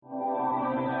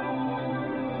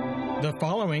The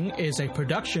following is a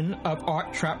production of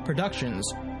Art Trap Productions,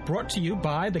 brought to you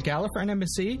by the Gallifreyan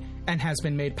Embassy and has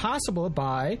been made possible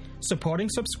by supporting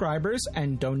subscribers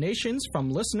and donations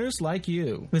from listeners like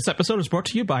you. This episode is brought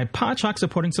to you by Podshock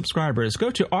supporting subscribers.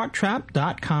 Go to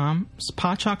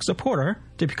arttrap.com/Podshock supporter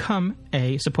to become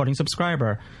a supporting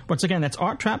subscriber. Once again, that's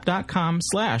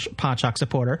arttrap.com/Podshock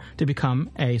supporter to become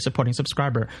a supporting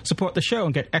subscriber. Support the show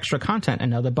and get extra content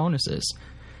and other bonuses.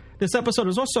 This episode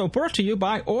is also brought to you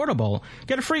by Audible.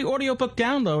 Get a free audiobook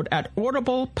download at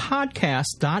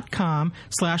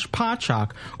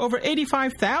audiblepodcast.com/Podshock. Over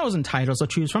 85,000 titles to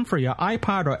choose from for your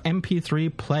iPod or MP3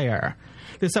 player.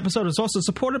 This episode is also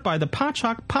supported by the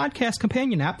Podshock Podcast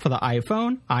Companion app for the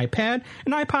iPhone, iPad,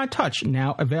 and iPod Touch,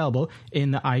 now available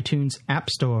in the iTunes App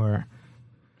Store.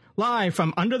 Live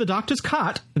from under the Doctor's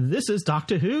cot, this is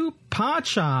Doctor Who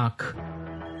Podshock.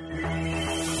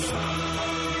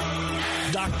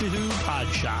 Doctor Who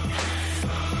Podshock.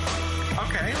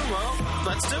 Okay, well,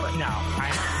 let's do it now.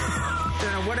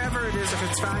 Whatever it is, if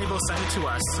it's valuable, send it to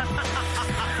us.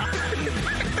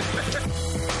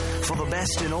 For the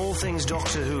best in all things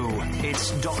Doctor Who,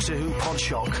 it's Doctor Who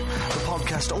Podshock, the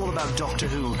podcast all about Doctor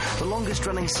Who, the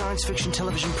longest-running science fiction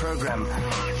television program,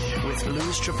 with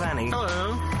Louis Trapani.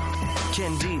 Hello.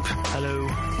 Ken Deep. Hello.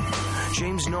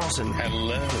 James Norton.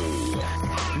 Hello.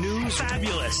 News.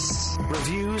 Fabulous.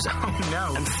 Reviews. Oh,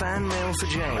 no. And fan mail for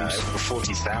James.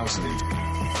 40,000.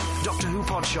 Doctor Who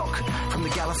Podshock from the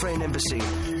Gallifreyan Embassy.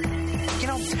 You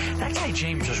know, that guy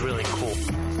James was really cool.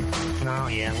 Oh,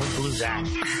 yeah, we blew that.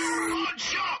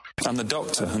 I'm the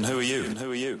Doctor, and who are you?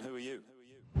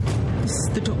 This is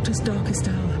the Doctor's darkest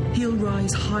hour. He'll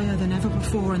rise higher than ever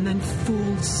before and then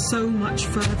fall so much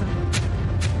further.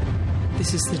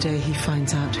 This is the day he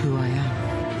finds out who I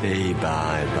am. Be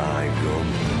bye gum.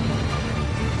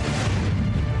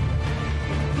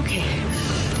 Okay,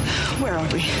 where are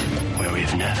we? Where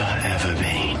we've never ever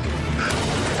been.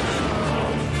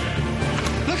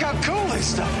 Look how cool this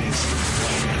stuff is.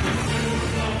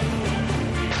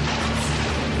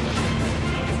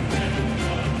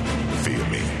 Fear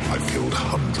me, I've killed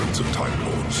hundreds of Time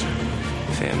Lords.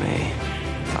 Fear me,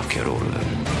 I've killed all of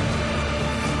them.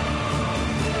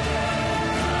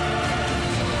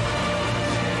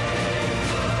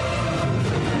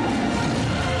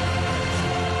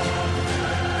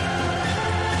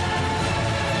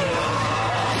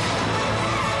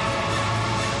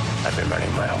 I've been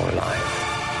running my whole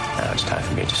life. Now it's time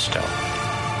for me to stop.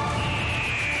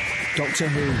 Doctor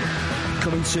Who,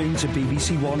 coming soon to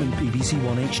BBC One and BBC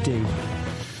One HD.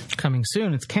 Coming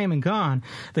soon, it's Came and Gone.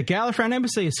 The Gallifreyan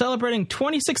Embassy is celebrating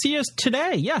 26 years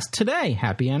today. Yes, today.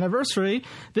 Happy anniversary.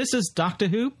 This is Doctor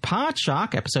Who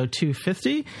Podshock, episode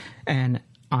 250, and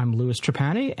I'm Louis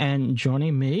Trapani, and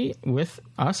joining me with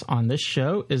us on this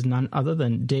show is none other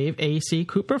than Dave A.C.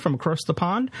 Cooper from across the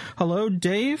pond. Hello,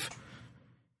 Dave.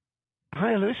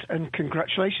 Hi, Lewis, and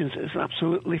congratulations. It's an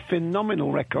absolutely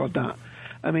phenomenal record, that.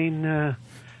 I mean,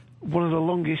 one of the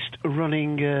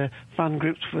longest-running fan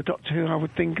groups for Doctor Who, I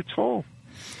would think, at all.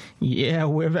 Yeah,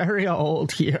 we're very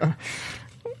old here.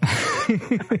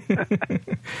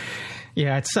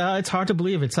 Yeah, it's hard to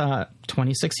believe it's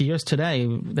 26 years today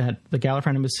that the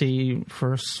Gallifreyan Embassy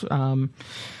first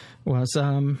was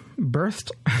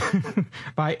birthed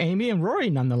by Amy and Rory,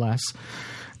 nonetheless.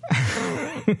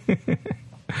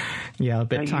 Yeah, a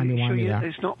bit timey-wimey there.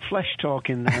 It's not flesh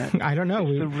talking there. I don't know.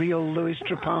 It's the real Louis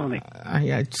Trapani.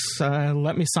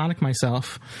 Let me Sonic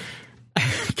myself.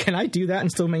 Can I do that and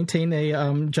still maintain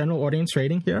a general audience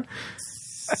rating here?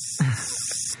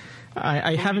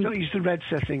 I haven't. Don't use the red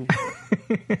setting.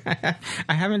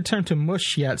 I haven't turned to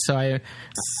mush yet, so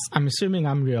I'm assuming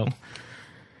I'm real.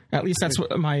 At least that's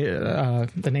what my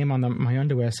the name on my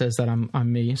underwear says, that I'm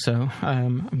me. So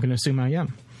I'm going to assume I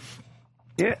am.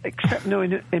 Yeah, except no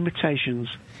imitations.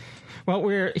 Well,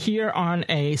 we're here on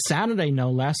a Saturday, no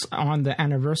less, on the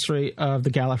anniversary of the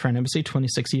Gallifreyan Embassy,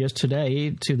 26 years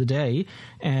today to the day,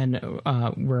 and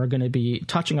we're going to be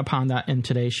touching upon that in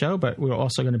today's show, but we're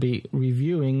also going to be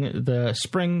reviewing the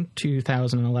spring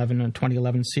 2011 and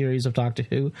 2011 series of Doctor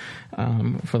Who,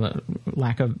 for the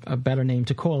lack of a better name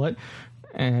to call it,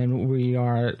 and we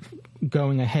are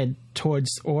going ahead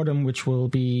towards autumn, which will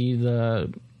be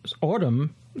the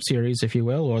autumn series, if you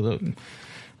will, or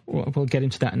we'll get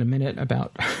into that in a minute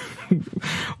about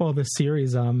all the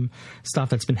series stuff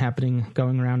that's been happening,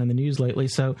 going around in the news lately.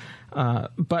 So,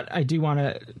 but I do want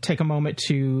to take a moment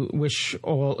to wish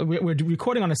all. We're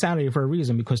recording on a Saturday for a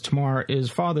reason, because tomorrow is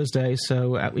Father's Day.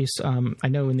 So at least I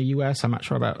know in the U.S., I'm not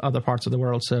sure about other parts of the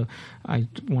world. So I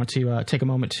want to take a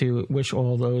moment to wish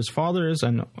all those fathers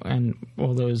and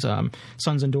all those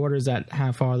sons and daughters that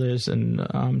have fathers, and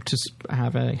to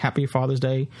have a happy Father's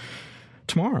Day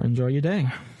tomorrow. Enjoy your day.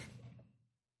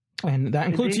 And that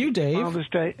includes you, Dave. Father's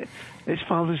Day. It's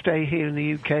Father's Day here in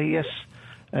the UK, yes.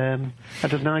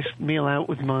 Had a nice meal out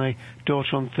with my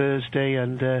daughter on Thursday,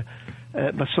 and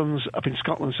my son's up in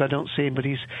Scotland, so I don't see him, but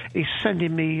he's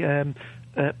sending me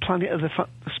Planet of the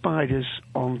Spiders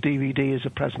on DVD as a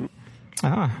present.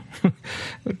 Ah.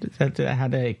 That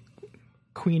had a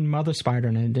Queen Mother Spider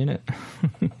in it, didn't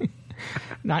it?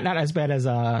 Not as bad as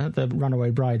the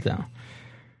Runaway Bride, though.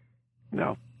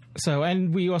 No. So,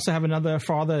 and we also have another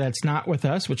father that's not with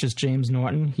us, which is James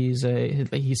Norton. He's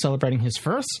celebrating his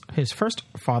first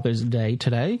Father's Day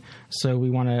today. So we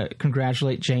want to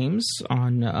congratulate James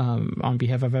on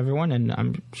behalf of everyone. And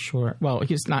I'm sure, well,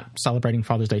 he's not celebrating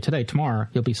Father's Day today. Tomorrow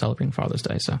he'll be celebrating Father's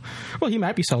Day. So, well, he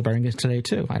might be celebrating it today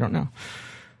too. I don't know.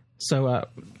 So,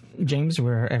 James,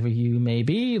 wherever you may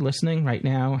be listening right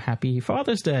now, happy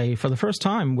Father's Day. For the first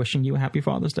time, wishing you a happy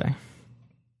Father's Day.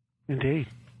 Indeed.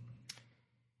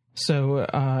 So,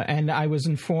 and I was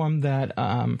informed that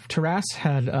Taras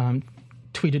had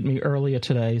tweeted me earlier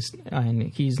today, and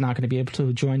he's not going to be able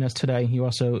to join us today. He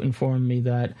also informed me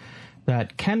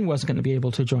that Ken wasn't going to be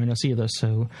able to join us either.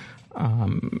 So,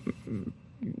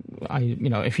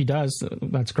 if he does,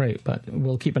 that's great. But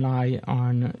we'll keep an eye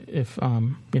on if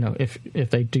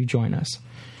they do join us.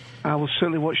 I will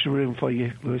certainly watch the room for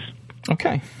you, Lewis.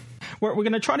 Okay. What we're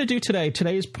going to try to do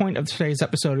today's point of today's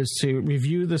episode is to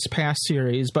review this past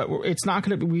series, but it's not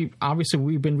going to be,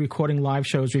 we've been recording live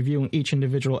shows reviewing each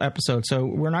individual episode, so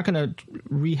we're not going to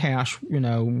rehash,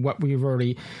 what we've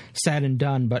already said and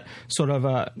done, but sort of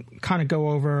kind of go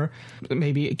over,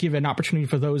 maybe give an opportunity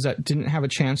for those that didn't have a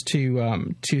chance to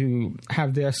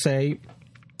have their say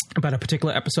about a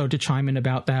particular episode to chime in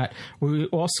about that. We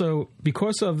also,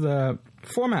 because of the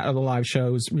format of the live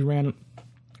shows, we ran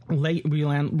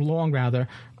long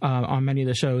on many of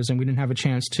the shows, and we didn't have a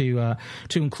chance to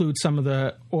include some of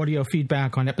the audio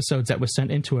feedback on episodes that was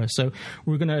sent into us. So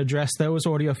we're going to address those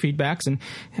audio feedbacks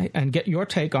and get your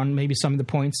take on maybe some of the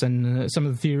points and some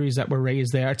of the theories that were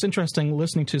raised there. It's interesting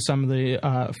listening to some of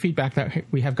the feedback that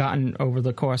we have gotten over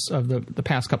the course of the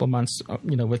past couple of months,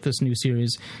 with this new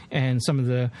series, and some of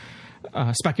the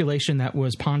speculation that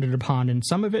was pondered upon, and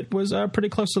some of it was pretty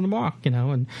close to the mark,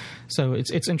 and so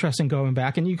it's interesting going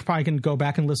back, and you probably can go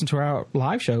back and listen to our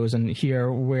live shows and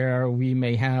hear where we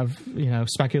may have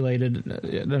speculated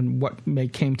and what may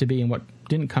came to be and what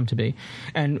didn't come to be,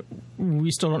 and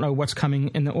we still don't know what's coming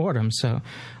in the autumn. So,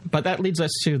 but that leads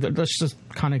us to let's just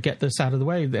kind of get this out of the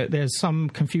way. There's some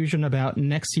confusion about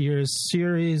next year's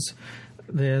series.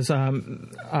 There was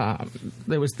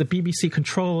the BBC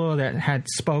controller that had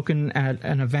spoken at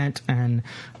an event, and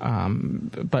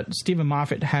but Stephen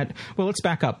Moffat had. Well, let's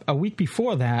back up. A week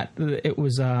before that, it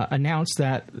was announced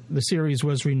that the series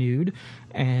was renewed,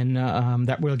 and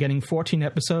that we're getting 14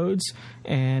 episodes,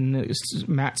 and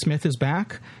Matt Smith is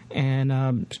back,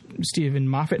 and Stephen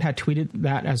Moffat had tweeted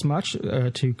that as much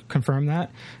to confirm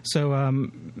that. So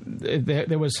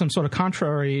there was some sort of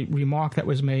contrary remark that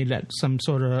was made at some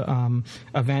sort of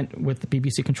event with the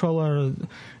BBC controller,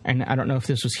 and I don't know if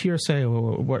this was hearsay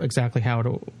or what exactly how it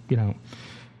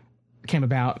came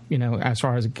about, as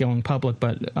far as going public,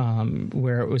 but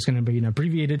where it was going to be an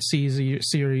abbreviated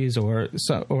series, or it's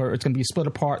going to be split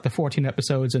apart, the 14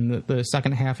 episodes, and the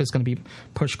second half is going to be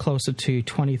pushed closer to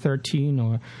 2013,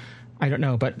 or I don't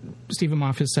know. But Stephen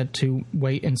Moffat said to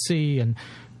wait and see, and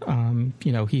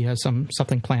he has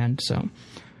something planned, so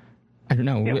I don't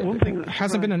know. Yeah, one thing that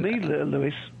hasn't been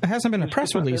Lewis, it hasn't been a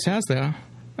press release, has there?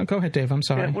 Oh, go ahead, Dave. I'm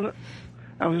sorry. Yeah,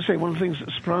 I was going to say, one of the things that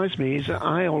surprised me is that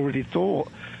I already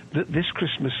thought that this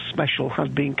Christmas special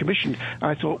had been commissioned.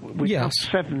 I thought we'd have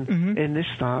 7 in this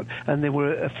start, and there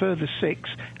were a further 6,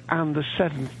 and the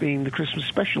 7th being the Christmas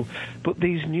special. But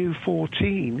these new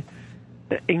 14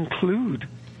 include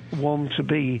one to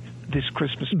be this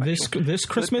Christmas special. This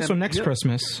Christmas or next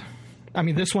Christmas? I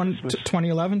mean, this one,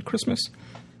 2011 Christmas?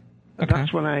 Okay.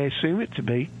 That's what I assume it to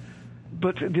be.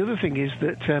 But the other thing is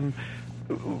that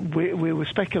we were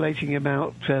speculating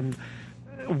about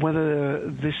whether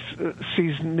this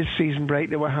mid-season break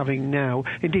that we're having now,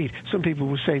 indeed, some people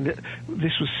were saying that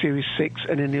this was Series 6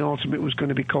 and in the autumn it was going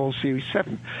to be called Series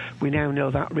 7. We now know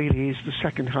that really is the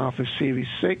second half of Series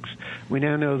 6. We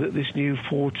now know that this new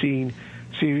 14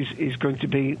 series is going to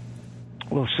be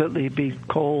well, certainly be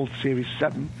called Series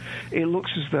 7. It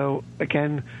looks as though,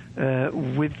 again,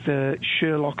 with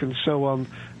Sherlock and so on,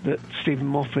 that Stephen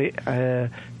Moffat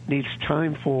needs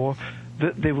time for,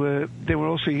 that they were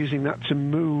also using that to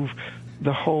move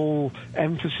the whole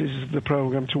emphasis of the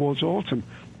programme towards autumn.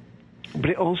 But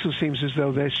it also seems as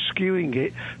though they're skewing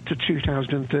it to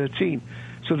 2013.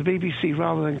 So the BBC,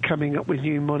 rather than coming up with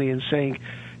new money and saying,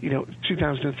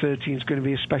 2013 is going to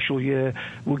be a special year,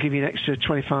 we'll give you an extra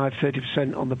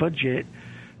 25-30% on the budget,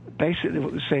 basically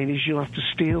what they're saying is you'll have to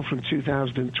steal from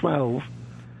 2012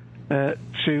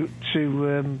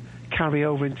 to carry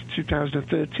over into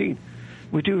 2013.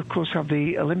 We do, of course, have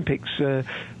the Olympics. The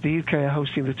UK are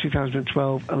hosting the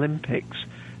 2012 Olympics,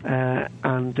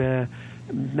 and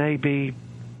maybe,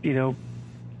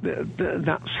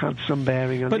 that's had some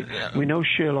bearing on it. We know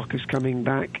Sherlock is coming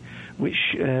back,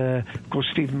 which, of course,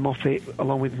 Stephen Moffat,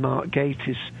 along with Mark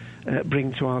Gatiss,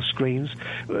 bring to our screens.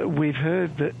 We've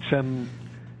heard that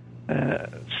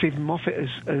Stephen Moffat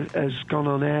has gone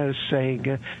on air as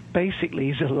saying,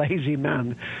 basically, he's a lazy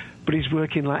man, but he's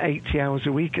working like 80 hours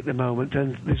a week at the moment,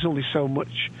 and there's only so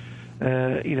much,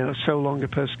 so long a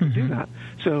person can do that.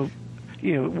 So,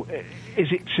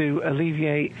 is it to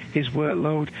alleviate his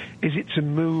workload? Is it to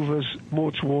move us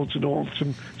more towards an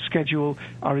autumn schedule?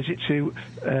 Or is it to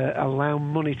allow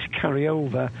money to carry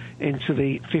over into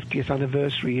the 50th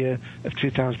anniversary year of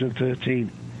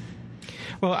 2013?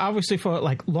 Well, obviously, for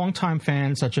longtime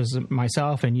fans such as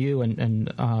myself and you,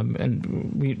 and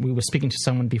we were speaking to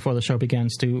someone before the show began,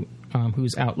 Stu,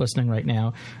 who's out listening right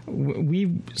now.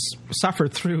 We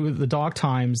suffered through the dark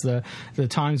times, the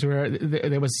times where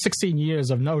there was 16 years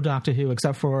of no Doctor Who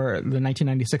except for the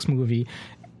 1996 movie.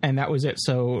 And that was it.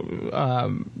 So,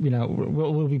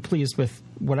 we'll be pleased with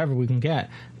whatever we can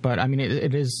get. But, I mean,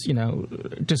 it is,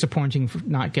 disappointing for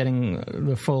not getting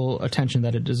the full attention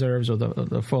that it deserves, or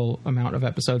the full amount of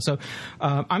episodes. So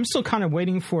I'm still kind of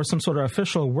waiting for some sort of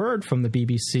official word from the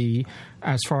BBC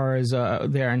as far as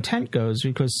their intent goes,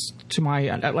 because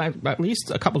at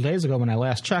least a couple of days ago when I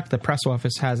last checked, the press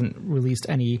office hasn't released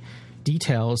any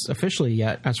details officially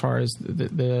yet as far as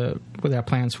with our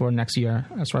plans for next year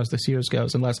as far as this year's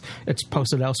goes, unless it's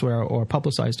posted elsewhere or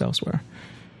publicized elsewhere.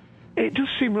 It does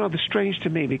seem rather strange to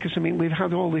me because, we've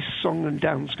had all this song and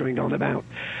dance going on about...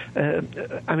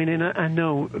 and I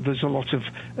know there's a lot of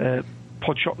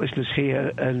Podshock listeners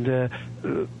here and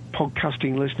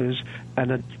podcasting listeners and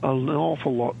an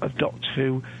awful lot of Doctor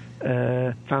Who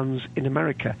fans in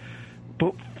America.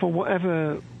 But for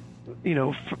whatever...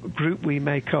 group we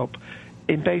make up,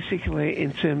 in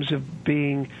terms of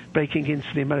breaking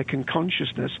into the American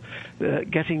consciousness,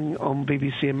 getting on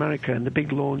BBC America and the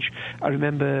big launch. I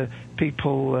remember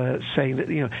people saying that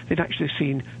they'd actually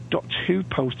seen Doctor Who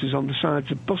posters on the sides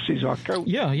of buses or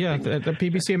coaches. Yeah. The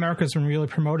BBC America has been really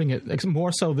promoting it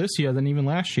more so this year than even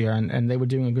last year, and they were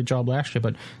doing a good job last year.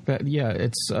 But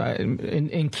it's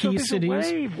in key cities.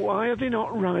 A wave. Why are they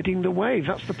not riding the wave?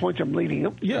 That's the point I'm leading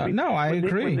up to. Yeah, I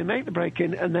agree. When they make the break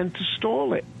in and then to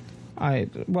stall it.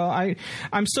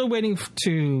 I'm still waiting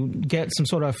to get some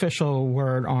sort of official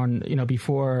word on,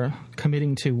 before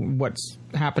committing to what's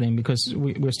happening, because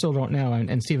we still don't know.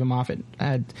 And Stephen Moffat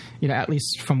had, at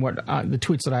least from what the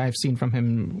tweets that I've seen from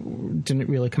him didn't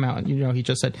really come out. He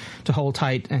just said to hold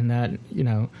tight and that,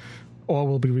 all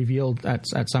will be revealed at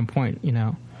some point,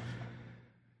 Right.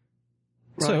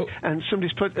 So, and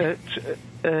somebody's put, I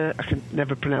can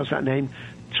never pronounce that name,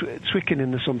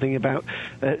 Twickenham or something about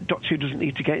Doctor Who doesn't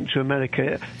need to get into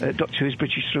America. Doctor Who is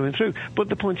British through and through. But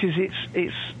the point is,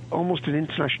 it's almost an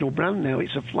international brand now.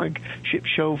 It's a flagship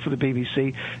show for the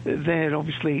BBC. They're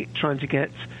obviously trying to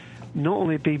get not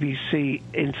only BBC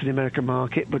into the American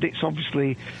market, but it's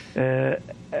obviously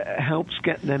helps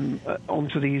get them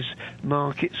onto these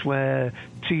markets where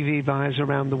TV buyers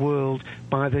around the world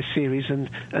buy their series, and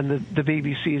the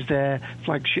BBC is their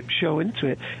flagship show into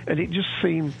it. And it just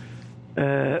seemed...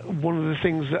 one of the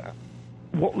things that,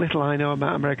 what little I know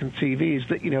about American TV is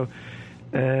that,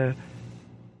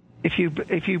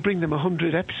 if you bring them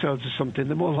 100 episodes or something,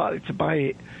 they're more likely to buy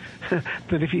it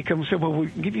than if you come and say, well, we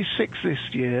can give you 6 this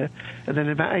year, and then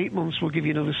in about 8 months we'll give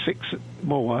you another 6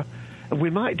 more, and we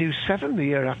might do 7 the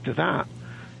year after that.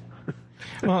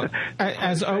 Well,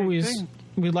 as always...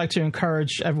 We'd like to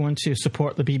encourage everyone to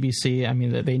support the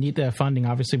BBC. They need their funding,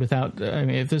 obviously.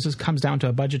 If this comes down to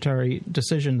a budgetary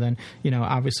decision, then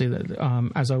obviously,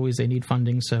 as always, they need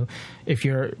funding. So, if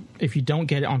you don't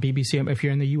get it on BBC, if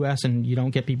you're in the US and you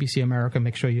don't get BBC America,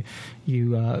 make sure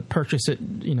you purchase it.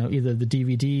 Either the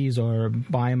DVDs or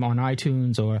buy them on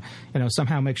iTunes, or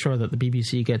somehow make sure that the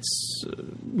BBC gets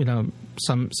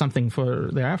something for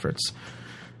their efforts.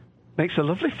 Makes a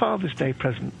lovely Father's Day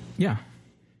present. Yeah.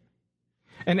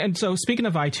 And so, speaking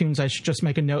of iTunes, I should just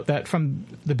make a note that from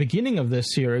the beginning of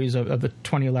this series, of the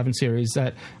 2011 series,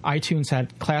 that iTunes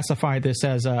had classified this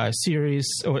as a series,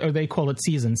 or they call it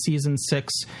Season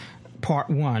 6, Part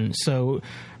 1. So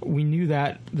we knew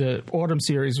that the autumn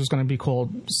series was going to be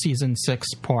called Season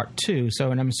 6, Part 2.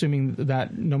 So, and I'm assuming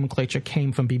that nomenclature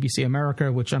came from BBC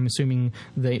America, which I'm assuming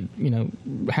they,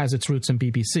 has its roots in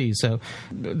BBC. So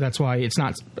that's why it's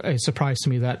not a surprise to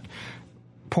me that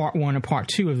Part 1 and Part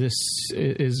 2 of this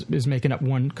is making up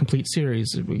one complete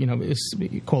series.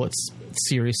 You call it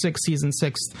Series 6, Season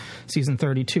 6, Season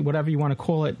 32, whatever you want to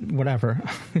call it, whatever.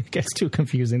 It gets too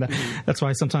confusing. That's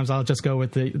why sometimes I'll just go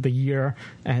with the year,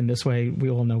 and this way we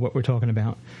all know what we're talking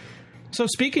about. So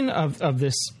speaking of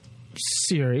this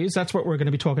series, that's what we're going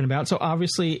to be talking about. So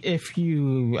obviously, if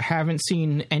you haven't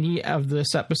seen any of these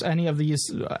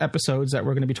episodes that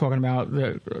we're going to be talking about,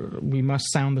 we must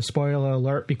sound the spoiler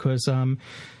alert, because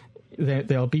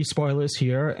there'll be spoilers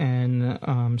here,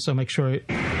 and so make sure.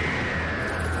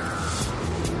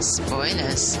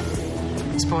 Spoilers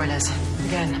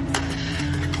again.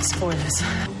 Spoilers.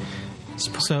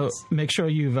 So make sure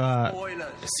you've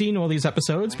seen all these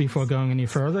episodes before going any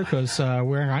further, because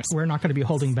we're not going to be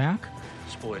holding back.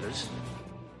 Spoilers.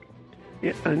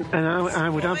 Yeah, and I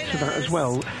would add to that as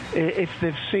well. If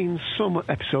they've seen some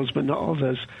episodes but not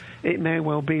others, it may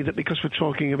well be that because we're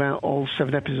talking about all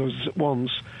 7 episodes at once,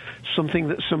 something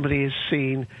that somebody has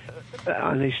seen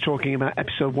and is talking about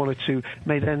episode 1 or 2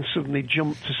 may then suddenly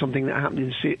jump to something that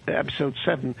happened in episode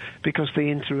 7 because they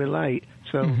interrelate.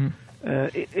 So. Mm-hmm.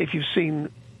 If you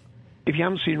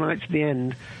haven't seen right to the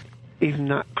end, even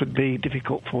that could be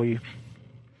difficult for you.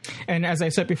 And as I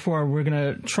said before, we're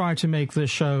going to try to make the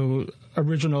show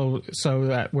original so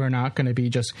that we're not going to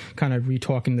be just kind of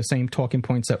re-talking the same talking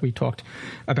points that we talked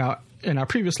about in our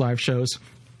previous live shows.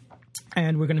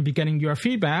 And we're going to be getting your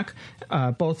feedback,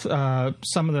 both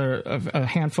some of a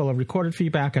handful of recorded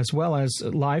feedback as well as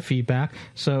live feedback.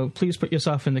 So please put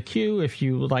yourself in the queue if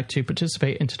you would like to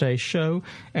participate in today's show.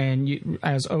 And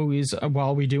as always,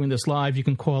 while we're doing this live, you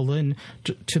can call in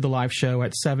to the live show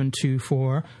at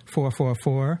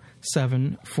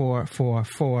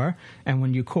 724-444-7444. And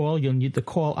when you call, you'll need the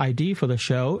call ID for the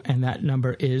show, and that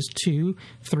number is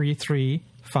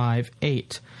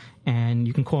 23358. And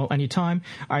you can call anytime.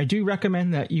 I do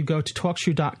recommend that you go to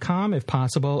TalkShoe.com if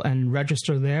possible and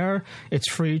register there. It's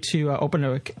free to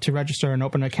register and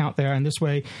open an account there, and this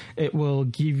way it will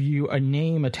give you a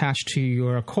name attached to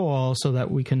your call so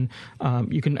that you can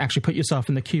actually put yourself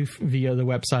in the queue via the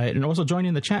website, and also join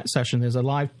in the chat session. There's a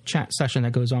live chat session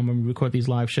that goes on when we record these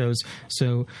live shows,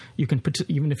 so you can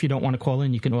even if you don't want to call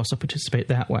in, you can also participate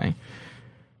that way.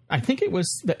 I think it was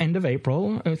the end of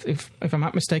April, if I'm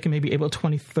not mistaken, maybe April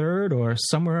 23rd or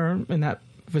somewhere in that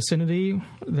vicinity,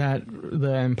 that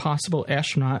The Impossible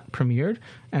Astronaut premiered,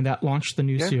 and that launched the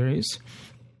new series.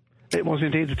 It was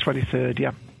indeed the 23rd,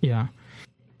 yeah. Yeah.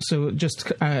 So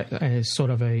just as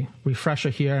sort of a refresher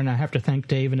here, and I have to thank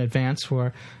Dave in advance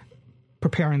for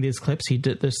preparing these clips. He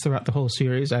did this throughout the whole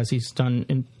series, as he's done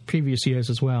in previous years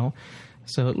as well.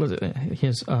 So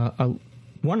here's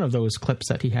one of those clips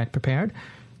that he had prepared.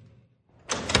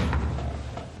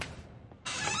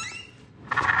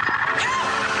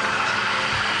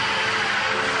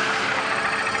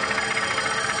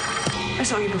 I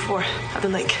saw you before at the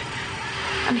lake.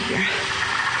 I'm here.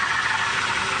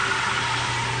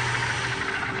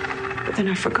 But then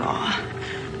I forgot.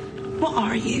 What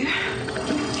are you?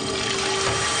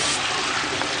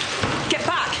 Get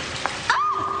back!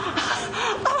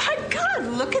 Oh my God,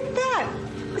 look at that.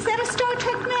 Is that a Star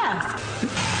Trek mask?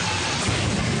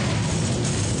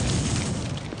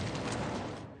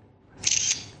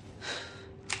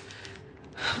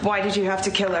 Why did you have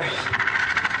to kill her?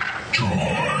 Joy.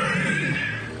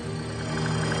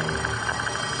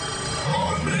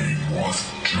 Her name was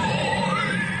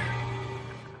Joy.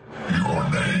 Your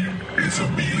name is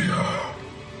Amelia.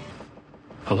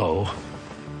 Hello.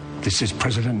 This is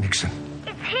President Nixon.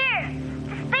 It's here.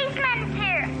 The spaceman's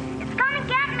here. It's gonna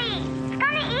get me. It's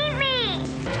gonna eat me.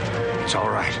 It's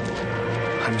all right.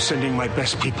 I'm sending my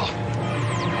best people.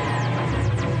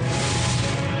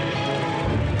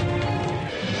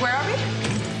 Where are we?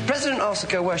 President asked the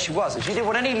girl where she was, and she did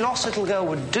what any lost little girl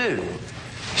would do.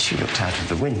 She looked out of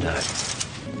the window.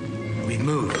 We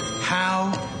moved.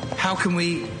 How can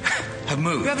we have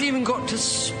moved? We haven't even got to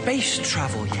space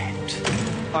travel yet.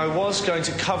 I was going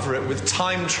to cover it with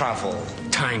time travel.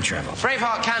 Time travel.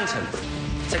 Braveheart Canton.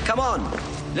 So come on,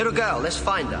 little girl, let's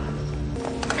find her.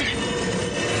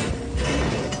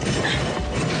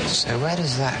 So where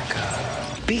does that go?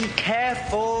 Be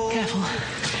careful. Careful.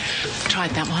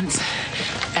 Tried that once.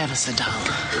 Ever so dull.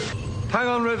 Hang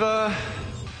on, River.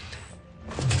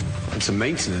 It's a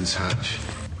maintenance hatch.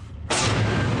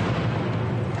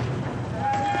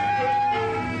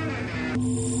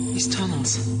 These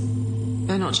tunnels,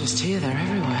 they're not just here, they're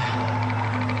everywhere.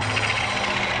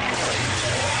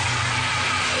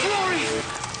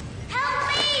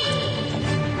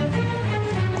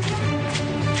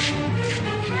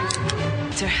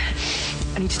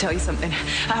 I need to tell you something.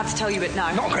 I have to tell you it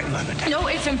now. Not a great moment. No,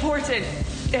 it's important.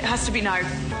 It has to be now.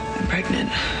 I'm pregnant.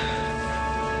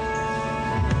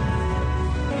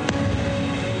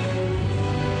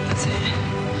 That's it.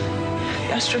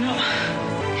 The astronaut.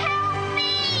 Help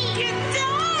me! Get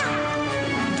down!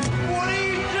 What are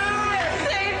you doing?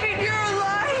 Saving your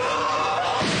life!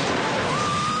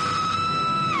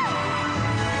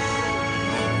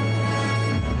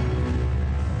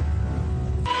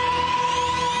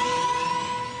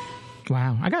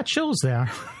 Wow, I got chills there.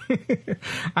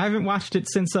 I haven't watched it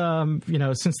since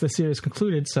since the series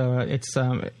concluded, so it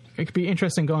could be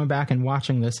interesting going back and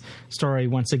watching this story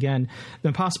once again. The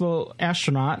Impossible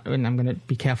Astronaut, and I'm going to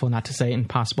be careful not to say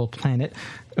Impossible Planet,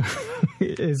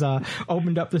 is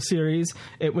opened up the series.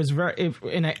 It was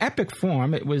in an epic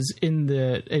form.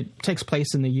 It takes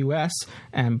place in the U.S.,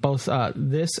 and both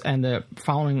this and the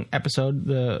following episode,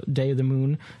 The Day of the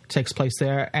Moon, takes place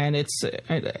there, and it's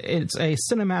a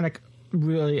cinematic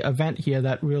really event here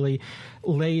that really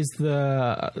lays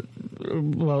the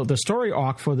story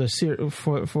arc for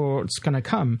what's going to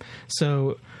come.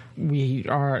 So we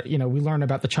learn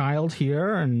about the child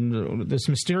here, and this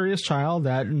mysterious child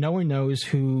that no one knows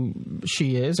who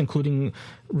she is, including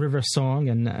River Song.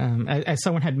 And as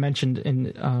someone had mentioned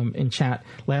in chat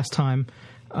last time,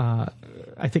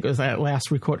 I think it was our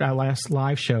last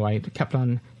live show, I kept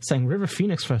on saying River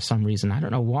Phoenix for some reason. I don't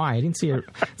know why. I didn't see her.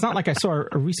 It's not like I saw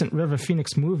a recent River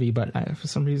Phoenix movie, but for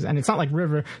some reason, and it's not like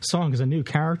River Song is a new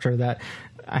character that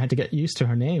I had to get used to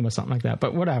her name or something like that.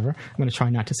 But whatever. I'm going to try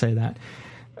not to say that.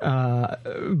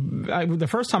 The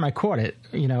first time I caught it,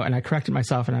 and I corrected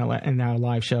myself in our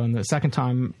live show, and the second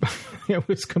time it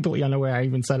was completely unaware I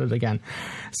even said it again.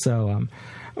 So,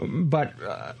 but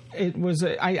it was.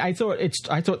 I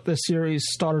thought the series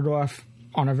started off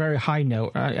on a very high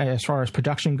note as far as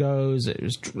production goes. It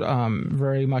was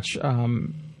very much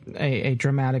a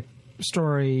dramatic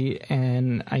story,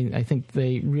 and I think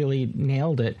they really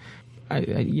nailed it.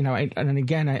 And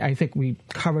again, I think we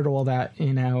covered all that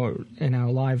in our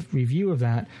live review of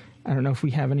that. I don't know if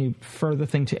we have any further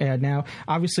thing to add now.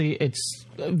 Obviously, it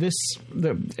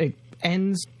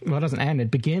ends. Well, it doesn't end. It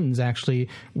begins actually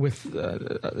with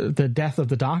the death of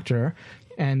the Doctor,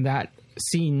 and that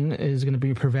scene is going to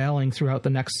be prevailing throughout the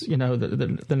next,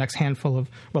 the next handful of,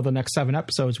 the next 7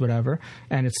 episodes, whatever.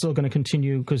 And it's still going to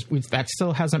continue because that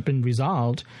still hasn't been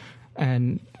resolved.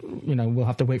 And, we'll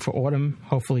have to wait for autumn,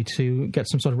 hopefully, to get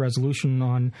some sort of resolution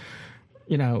on,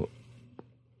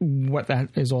 what that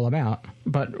is all about.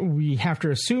 But we have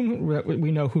to assume that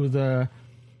we know who the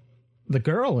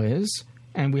girl is,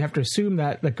 and we have to assume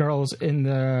that the girl's in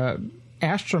the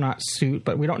astronaut suit,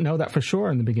 but we don't know that for sure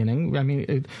in the beginning. I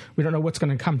mean, we don't know what's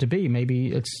going to come to be.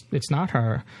 Maybe it's not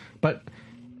her. But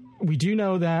we do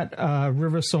know that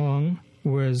River Song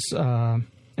was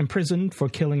imprisoned for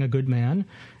killing a good man,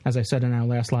 as I said in our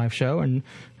last live show, and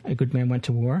a good man went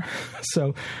to war.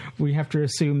 So we have to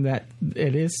assume that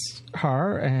it is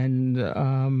her, and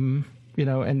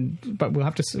but we'll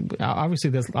have to see.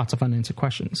 Obviously there's lots of unanswered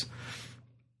questions.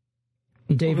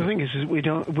 David, well, the thing is we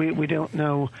don't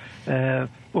know.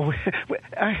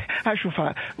 Actual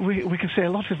fact, we can say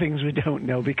a lot of things we don't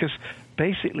know, because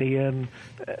basically,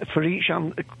 for each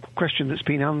question that's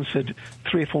been answered,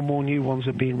 3 or 4 more new ones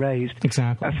have been raised.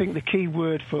 Exactly. I think the key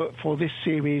word for this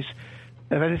series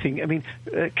of anything. I mean,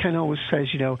 Ken always says,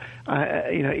 he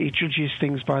judges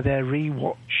things by their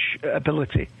rewatch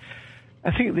ability.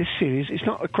 I think this series, it's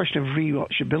not a question of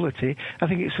rewatchability. I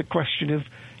think it's a question of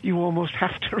you almost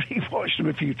have to rewatch them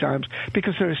a few times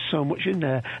because there is so much in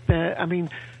there. I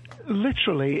mean,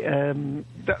 literally,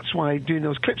 that's why doing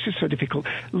those clips is so difficult.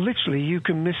 Literally, you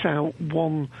can miss out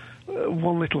one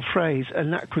little phrase,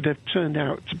 and that could have turned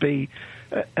out to be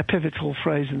a pivotal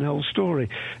phrase in the whole story.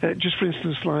 Just for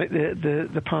instance, like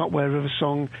the part where River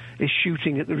Song is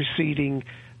shooting at the receding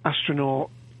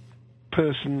astronaut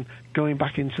person going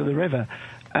back into the river,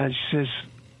 and she says,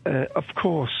 "Of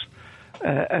course."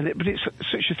 But it's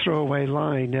such a throwaway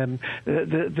line.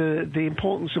 The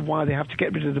importance of why they have to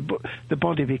get rid of the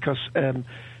body, because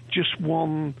just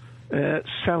one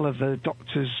cell of the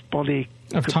Doctor's body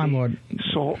of Time Lord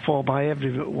sought for by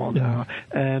everyone. Yeah.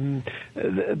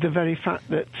 The very fact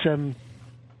that in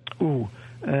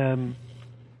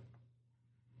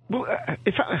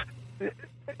fact,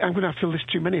 I'm going to have to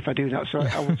list too many if I do that, so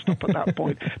I will stop at that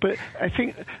point. But I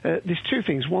think there's two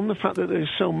things. One, the fact that there's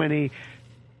so many,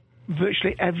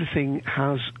 virtually everything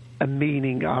has a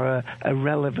meaning or a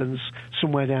relevance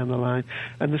somewhere down the line.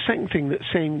 And the second thing that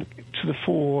came to the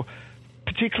fore,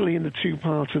 particularly in the two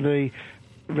parts of the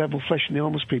Rebel Flesh and the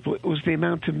Almost People, it was the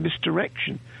amount of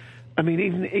misdirection. I mean,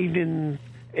 even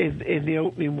in the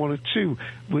opening 1 or 2,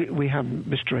 we have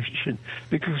misdirection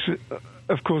because,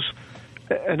 of course,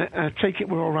 and I take it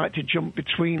we're all right to jump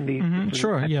between these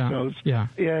episodes.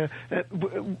 Yeah.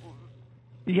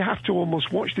 You have to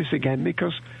almost watch this again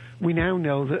because we now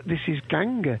know that this is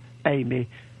Ganga Amy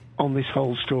on this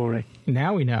whole story.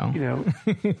 Now we know. You know,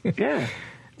 yeah.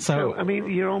 So I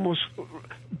mean, you're almost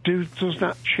does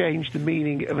that change the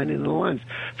meaning of any of the lines?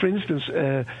 For instance,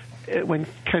 when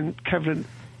Kevin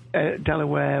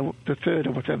Delaware the Third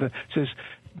or whatever says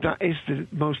that is the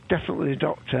most definitely the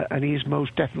Doctor and he is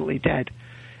most definitely dead.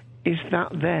 Is that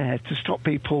there to stop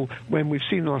people when we've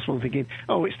seen the last one thinking,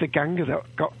 oh, it's the Ganga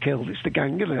that got killed, it's the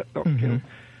Ganga that got killed?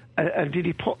 And did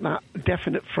he put that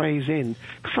definite phrase in?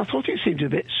 Because I thought it seemed a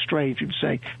bit strange him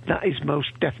saying that is most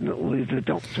definitely the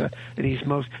Doctor and he's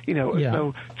most, as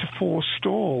though to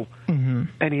forestall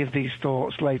any of these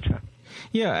thoughts later.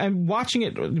 Yeah, and watching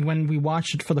it when we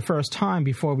watched it for the first time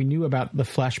before we knew about the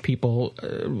Flesh people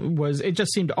it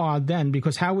just seemed odd then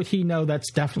because how would he know that's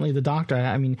definitely the Doctor?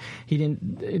 I mean, he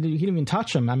didn't even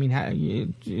touch him. I mean,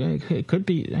 it could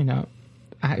be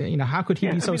how could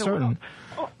he be so certain?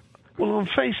 Well, on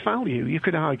face value, you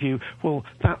could argue, well,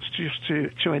 that's just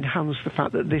to enhance the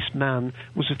fact that this man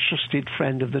was a trusted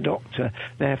friend of the Doctor.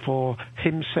 Therefore,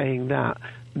 him saying that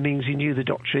means he knew the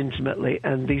Doctor intimately,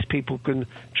 and these people can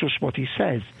trust what he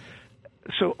says.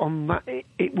 So on that,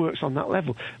 it works on that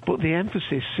level. But the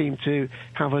emphasis seemed to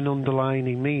have an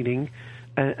underlining meaning,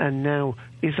 and now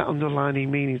is that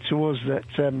underlining meaning to us that,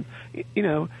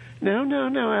 no,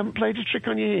 I haven't played a trick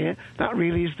on you here. That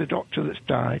really is the Doctor that's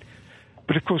died.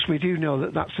 But of course, we do know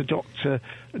that that's the Doctor,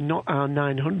 not our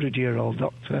 900-year-old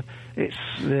Doctor. It's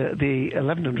the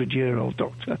 1100-year-old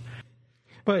Doctor.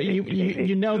 But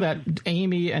you know that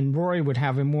Amy and Rory would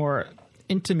have a more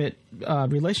intimate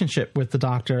relationship with the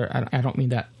Doctor. I don't mean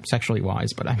that sexually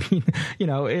wise, but I mean,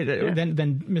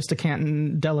 than Mr.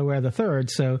 Canton Delaware III.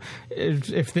 So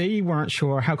if they weren't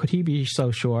sure, how could he be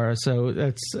so sure? So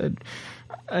that's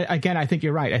again, I think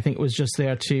you're right. I think it was just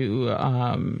there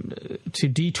to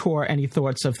detour any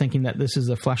thoughts of thinking that this is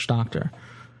a Flesh Doctor.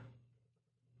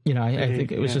 I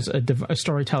think it was just a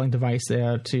storytelling device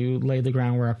there to lay the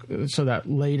groundwork so that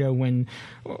later when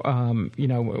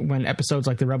episodes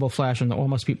like The Rebel Flesh and The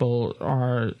Almost People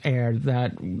are aired,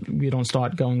 that we don't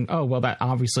start going, oh, well, that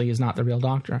obviously is not the real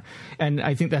Doctor. And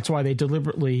I think that's why they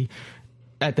deliberately,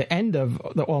 at the end of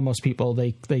The Almost People,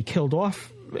 they killed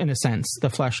off, in a sense, the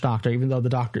Flesh Doctor, even though the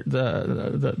Doctor,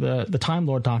 the Time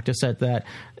Lord Doctor said that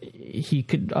he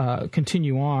could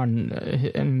continue on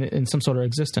in some sort of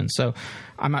existence. So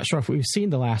I'm not sure if we've seen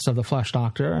the last of the Flesh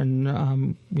Doctor, and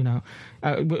and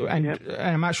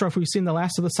I'm not sure if we've seen the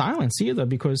last of the Silence either,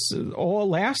 because all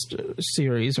last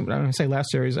series, when I say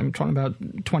last series, I'm talking about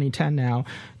 2010 now.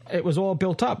 It was all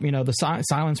built up, the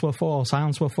silence will fall,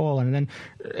 and then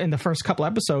in the first couple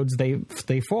episodes they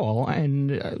fall,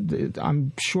 and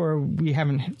I'm sure we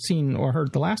haven't seen or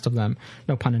heard the last of them.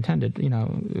 No pun intended,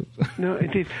 No,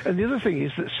 indeed. And the other thing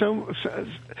is that so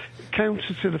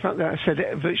counter to the fact that I said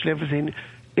virtually everything.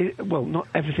 Well, not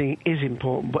everything is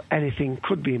important, but anything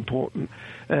could be important.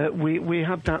 We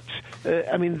had that.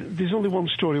 There's only one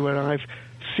story where I've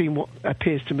seen what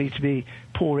appears to me to be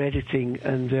poor editing,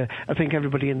 and I think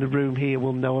everybody in the room here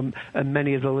will know, and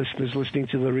many of the listeners listening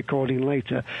to the recording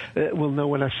later will know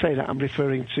when I say that I'm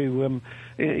referring to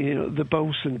the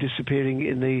bosun disappearing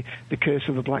in the Curse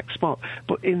of the Black Spot.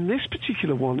 But in this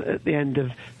particular one, at the end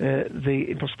of the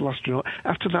Impossible Astronaut,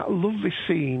 after that lovely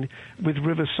scene with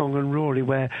River Song and Rory,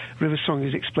 where River Song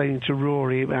is explaining to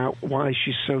Rory about why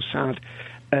she's so sad,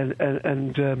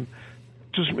 and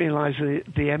doesn't realise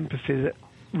the empathy that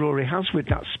Rory has with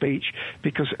that speech,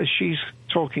 because as she's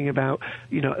talking about,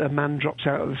 a man drops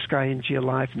out of the sky into your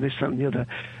life and this, that and the other,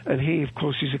 and he, of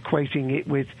course, is equating it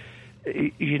with,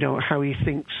 how he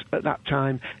thinks at that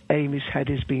time Amy's head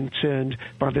is being turned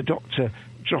by the Doctor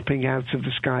dropping out of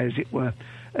the sky, as it were.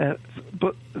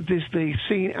 But there's the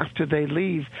scene after they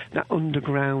leave that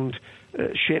underground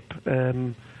ship,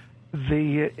 Rory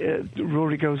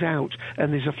goes out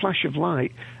and there's a flash of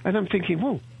light, and I'm thinking,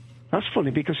 well, that's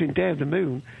funny, because in Day of the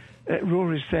Moon,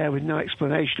 Rory's there with no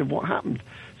explanation of what happened.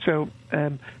 So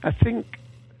I think,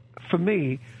 for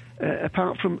me,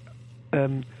 apart from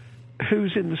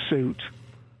who's in the suit,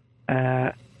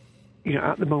 at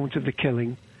the moment of the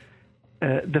killing,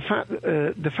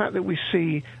 the fact that we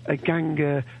see a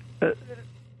gang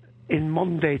in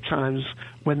modern day times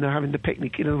when they're having the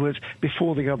picnic, in other words,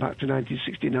 before they go back to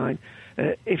 1969,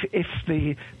 if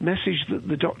the message that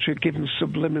the Doctor had given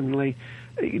subliminally,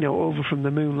 over from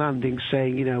the moon landing,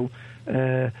 saying,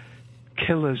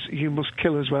 kill us, you must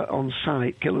kill us on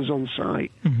sight, kill us on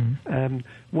sight. Mm-hmm.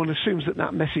 One assumes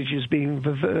that message has been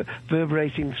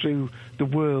reverberating through the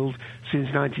world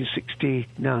since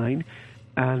 1969,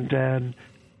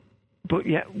 but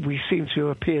yet we seem to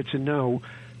appear to know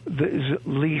that there's at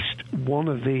least one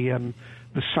of the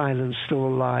Cylons still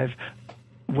alive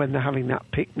when they're having that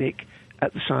picnic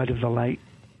at the side of the lake.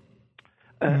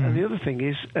 And the other thing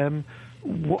is,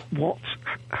 what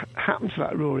happened to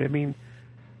that Rory? I mean,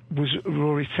 was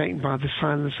Rory taken by the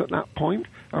Cylons at that point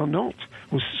or not?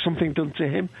 Was something done to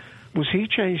him? Was he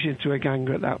changed into a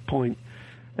ganger at that point?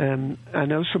 I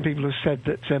know some people have said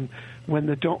that when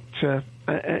the Doctor,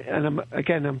 and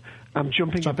I'm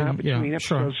jumping about between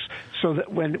episodes, so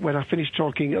that when I finish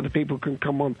talking, other people can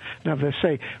come on and have their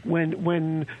say.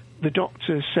 When the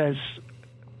Doctor says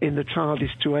in the TARDIS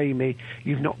to Amy,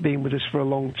 "You've not been with us for a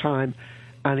long time,"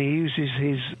 and he uses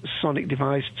his sonic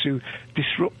device to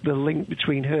disrupt the link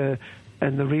between her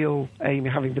and the real Amy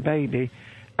having the baby,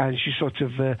 and she sort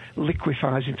of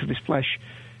liquefies into this flesh,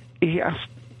 he asked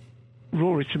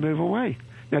Rory to move away.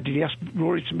 Now, did he ask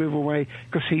Rory to move away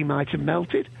because he might have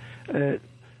melted? Was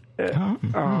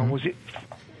it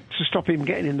to stop him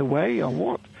getting in the way, or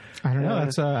what? I don't know.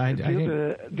 That's the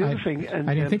other thing. And,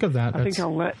 I didn't think of that. I think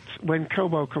I'll let, when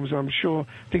Kobo comes on, I'm sure, I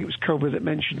think it was Kobo that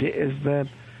mentioned it, is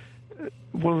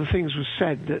one of the things was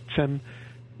said that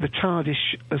the TARDIS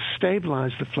has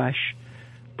stabilised the flesh,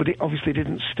 but it obviously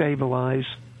didn't stabilise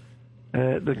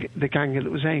the ganger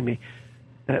that was Amy.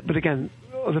 But again,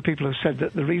 other people have said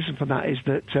that the reason for that is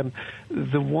that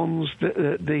the one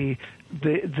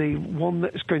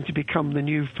that's going to become the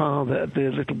new father of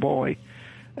the little boy,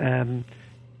 that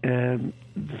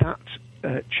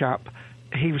chap,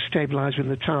 he was stabilised with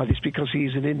the TARDIS because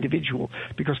he's an individual,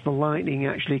 because the lightning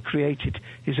actually created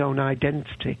his own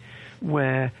identity,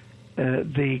 where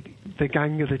the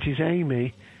ganger that is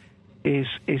Amy is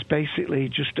basically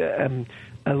just a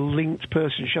linked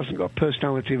person. She hasn't got a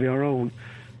personality of her own.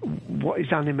 What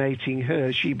is animating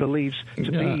her, she believes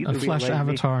to be a the flesh real Amy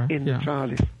avatar in the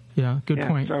TARDIS. Yeah, good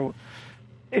point. So,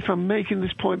 if I'm making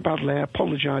this point badly, I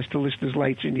apologise to listeners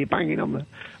later, and you're banging on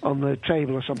the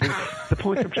table or something. The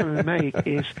point I'm trying to make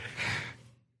is,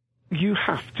 you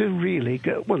have to really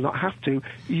go. Well, not have to.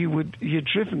 You're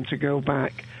driven to go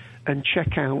back and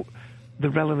check out the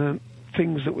relevant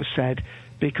things that were said,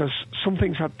 because some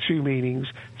things had two meanings,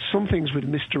 some things with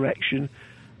misdirection,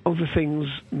 other things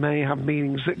may have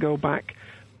meanings that go back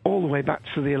all the way back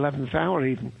to the 11th hour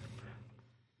even.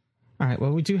 All right,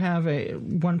 well, we do have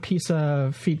one piece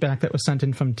of feedback that was sent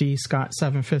in from D. Scott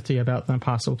 750 about the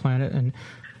Impossible Planet. And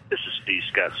this is D.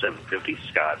 Scott 750,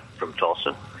 Scott from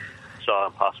Tulsa. Saw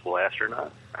Impossible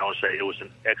Astronaut. I want to say it was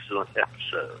an excellent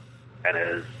episode. And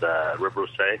as River will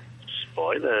say,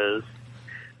 spoilers,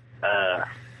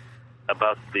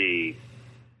 about the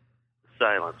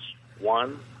silence.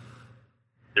 One,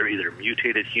 they're either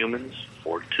mutated humans,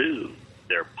 or two,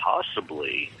 they're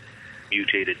possibly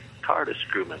mutated TARDIS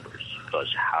crew members.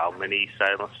 Because how many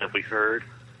silence have we heard?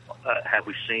 Have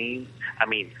we seen?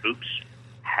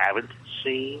 Haven't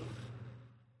seen?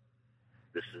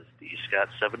 This is D. Scott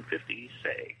 750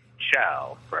 say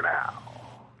ciao for now.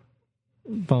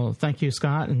 Well, thank you,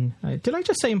 Scott. And did I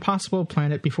just say Impossible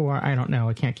Planet before? I don't know.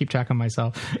 I can't keep track of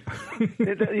myself.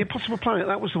 The Impossible Planet,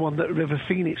 that was the one that River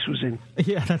Phoenix was in.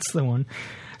 Yeah, that's the one.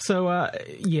 So,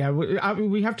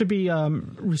 we have to be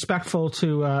respectful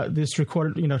to this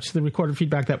recorded, to the recorded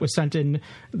feedback that was sent in.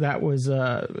 That was,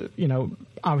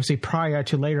 obviously prior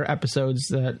to later episodes.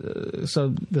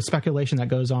 So the speculation that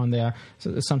goes on there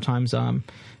sometimes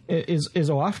is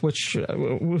off. Which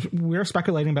we're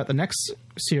speculating about the next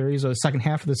series or the second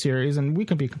half of the series, and we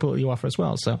can be completely off as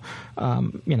well. So,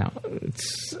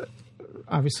 it's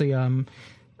obviously.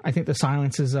 I think the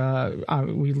silence is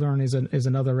we learn is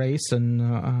another race, and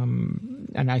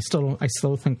I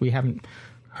still think we haven't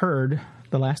heard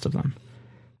the last of them.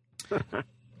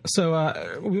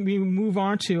 So we move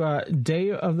on to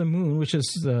Day of the Moon, which is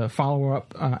the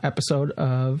follow-up episode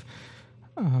of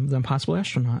The Impossible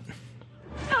Astronaut.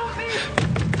 Help me!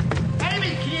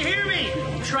 Amy, can you hear me?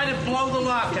 Try to blow the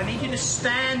lock. I need you to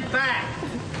stand back.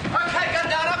 Okay, gun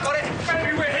down. I've got it.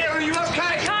 Baby, we're here. Are you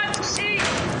okay?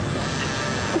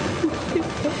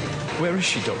 Where is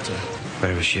she, Doctor?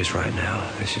 Wherever she is right now,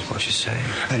 this is what she's saying.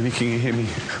 Amy, can you hear me?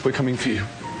 We're coming for you.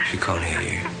 She can't hear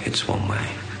you. It's one way.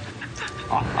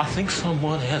 I think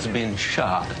someone has been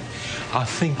shot. I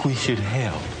think we should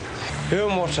help. Who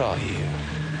and what are you?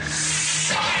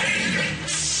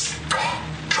 Silence,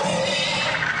 Doctor.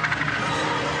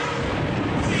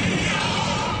 We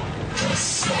are the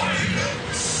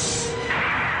Silence.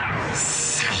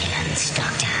 Silence,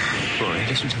 Doctor. Rory,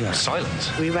 listen to that.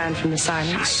 Silence. We ran from the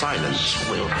silence. Silence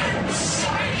will end.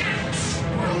 Silence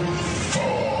will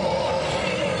fall.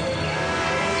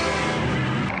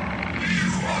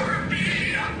 You are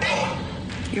Amelia.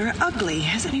 You're ugly.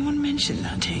 Has anyone mentioned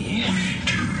that to you? We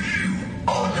do you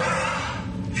honor.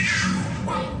 You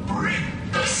will bring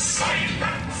the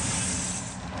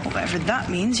silence. Whatever that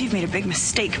means, you've made a big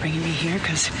mistake bringing me here,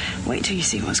 because wait till you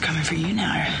see what's coming for you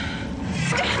now.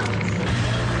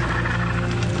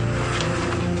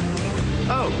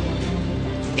 Oh,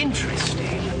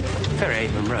 interesting.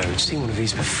 Fairhaven Road. Seen one of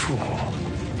these before.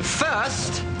 But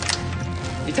first,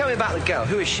 you tell me about the girl.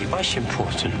 Who is she? Why is she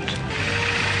important?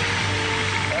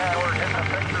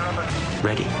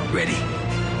 Ready? Ready.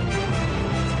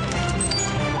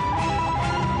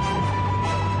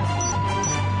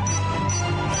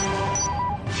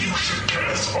 You should get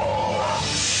us all on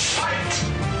sight.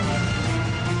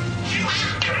 You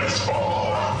should get us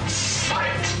all on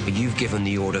sight. You've given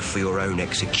the order for your own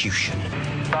execution.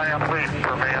 I am waiting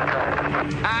for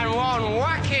mankind. And one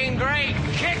whacking great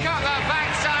kick up the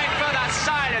backside for the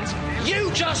silence.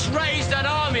 You just raised an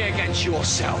army against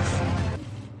yourself.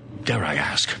 Dare I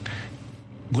ask,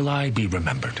 will I be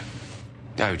remembered?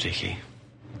 Oh, Dickie.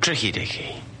 Tricky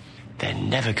Dickie. They're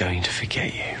never going to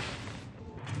forget you.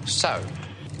 So,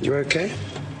 you okay?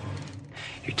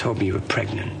 You told me you were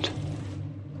pregnant.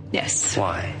 Yes.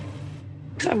 Why?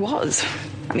 Because I was.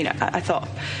 I mean, I thought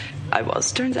I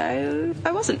was. Turns out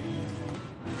I wasn't.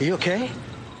 Are you okay?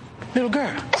 Little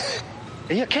girl.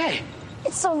 Are you okay?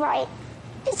 It's all right.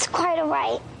 It's quite all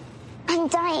right. I'm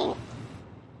dying.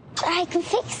 But I can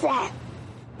fix that.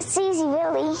 It's easy,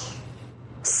 really.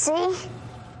 See?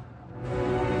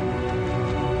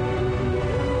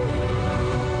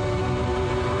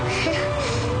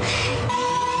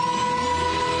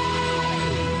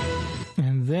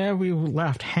 And there we were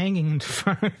left hanging,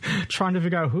 trying to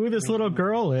figure out who this little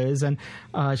girl is, and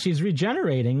she's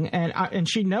regenerating, and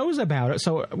she knows about it.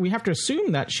 So we have to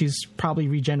assume that she's probably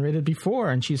regenerated before,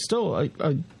 and she's still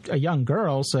a young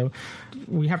girl. So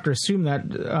we have to assume that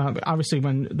obviously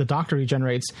when the Doctor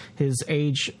regenerates, his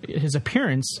age, his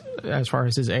appearance, as far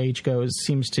as his age goes,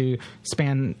 seems to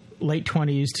span late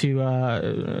 20s to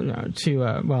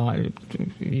well,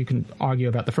 you can argue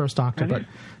about the first Doctor,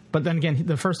 but then again,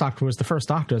 the first Doctor was the first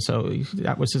Doctor, so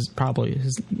that was probably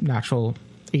his natural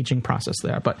aging process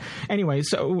there. But anyway,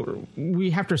 so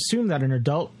we have to assume that an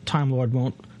adult Time Lord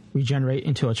won't regenerate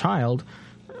into a child.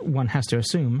 One has to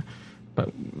assume,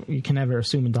 but you can never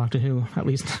assume in Doctor Who, at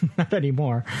least not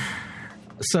anymore.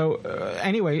 So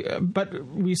anyway, but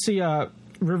we see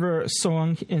River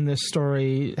Song in this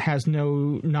story has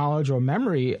no knowledge or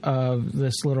memory of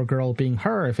this little girl being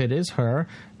her, if it is her,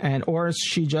 or is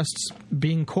she just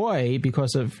being coy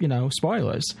because of,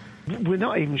 spoilers? We're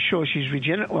not even sure she's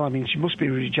regenerating. Well, I mean, she must be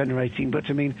regenerating, but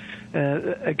I mean,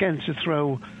 again, to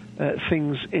throw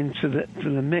things into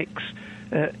the mix,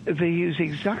 they use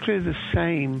exactly the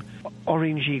same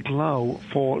orangey glow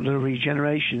for the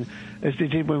regeneration as they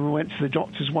did when we went to the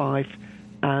Doctor's wife.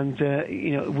 And,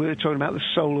 we were talking about the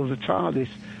soul of the TARDIS.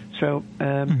 So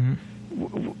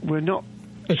we're not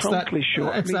totally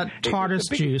sure. It's that TARDIS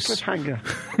juice. Cliffhanger.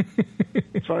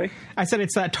 Sorry? I said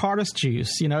it's that TARDIS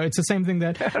juice. It's the same thing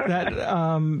that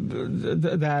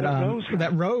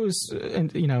Rose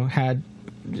had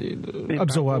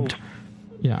absorbed.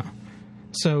 Yeah.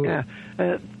 So... Yeah.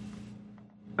 I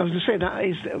was going to say that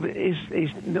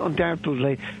is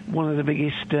undoubtedly one of the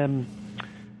biggest...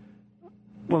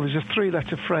 well, there's a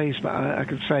three-letter phrase, but I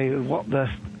could say what the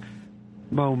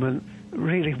moment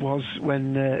really was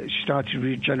when she started to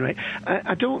regenerate.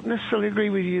 I don't necessarily agree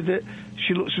with you that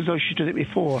she looks as though she did it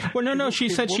before. Well, no, she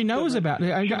said she knows about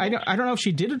it. I don't know if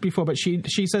she did it before, but she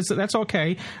says that's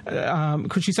okay,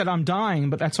 because she said, I'm dying,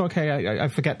 but that's okay. I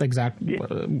forget the exact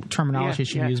terminology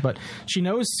she used, but she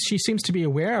knows, she seems to be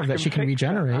aware of that she can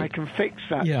regenerate. I can fix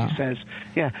that, she says.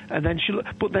 Yeah, and then she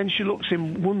looks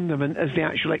in wonderment as the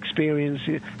actual experience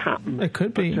happens. It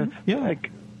could be,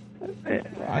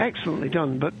 excellently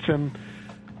done, but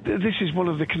this is one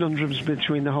of the conundrums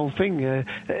between the whole thing.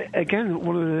 Again,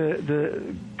 one of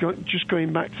the just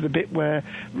going back to the bit where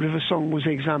River Song was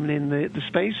examining the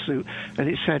spacesuit, and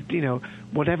it said,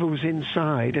 whatever was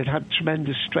inside had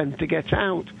tremendous strength to get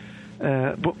out.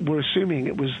 But we're assuming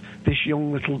it was this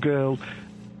young little girl,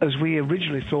 as we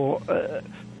originally thought,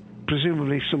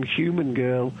 presumably some human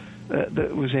girl,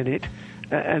 that was in it.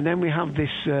 And then we have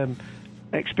this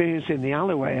experience in the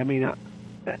alleyway. I mean,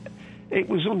 it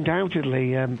was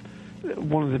undoubtedly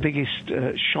one of the biggest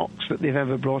shocks that they've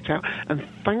ever brought out. And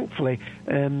thankfully,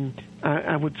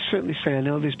 I would certainly say, I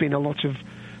know there's been a lot of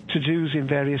to-dos in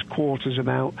various quarters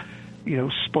about,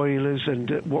 spoilers and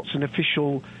what's an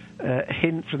official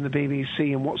hint from the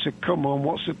BBC and what's a come-on,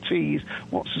 what's a tease,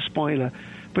 what's a spoiler.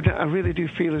 But I really do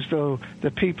feel as though the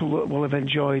people that will have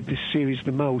enjoyed this series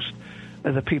the most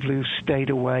are the people who stayed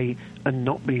away and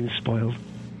not been spoiled.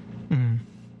 Mm.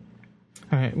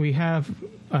 All right, we have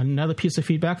another piece of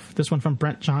feedback, this one from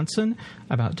Brent Johnson,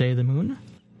 about Day of the Moon.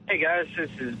 Hey guys, this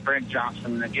is Brent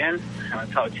Johnson again. I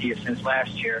haven't talked to you since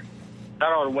last year.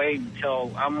 Thought I would wait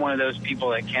until I'm one of those people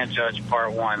that can't judge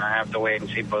part one. I have to wait and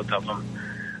see both of them.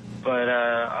 But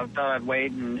I thought I'd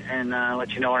wait and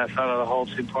let you know what I thought of the whole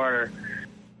two-parter.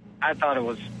 I thought it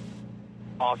was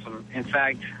awesome. In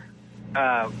fact,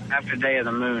 after Day of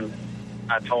the Moon,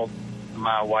 I told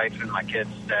my wife and my kids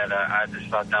that I just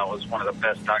thought that was one of the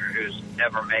best Doctor Who's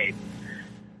ever made.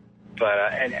 But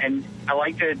and I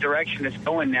like the direction it's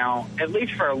going now, at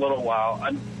least for a little while.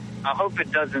 I hope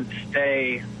it doesn't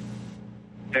stay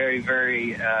very,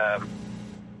 very...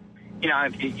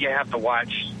 you have to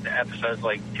watch the episodes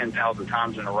like 10,000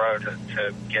 times in a row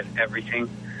to get everything,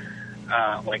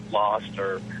 like Lost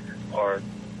or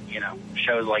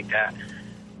shows like that.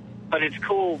 But it's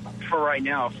cool for right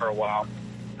now for a while.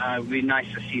 It'd be nice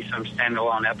to see some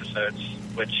standalone episodes,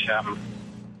 which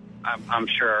I'm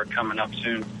sure are coming up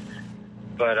soon.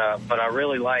 But I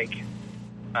really like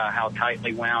how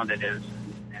tightly wound it is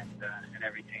and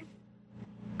everything.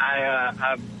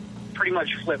 I pretty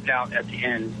much flipped out at the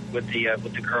end with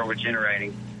the girl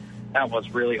regenerating. That was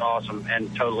really awesome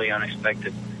and totally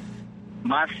unexpected.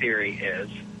 My theory is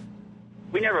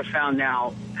we never found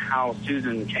out how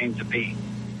Susan came to be.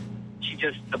 She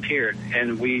just appeared,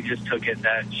 and we just took it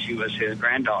that she was his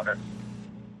granddaughter.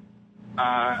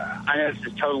 I know this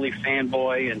is totally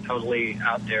fanboy and totally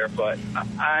out there, but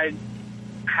I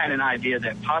had an idea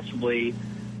that possibly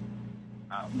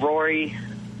Rory,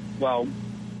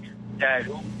 that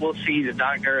we'll see the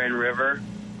Doctor and River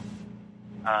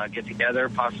get together,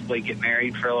 possibly get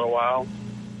married for a little while.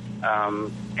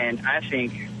 And I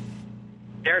think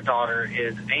their daughter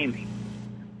is Amy.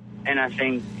 And I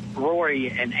think Rory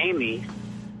and Amy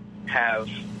have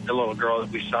the little girl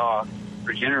that we saw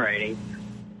regenerating,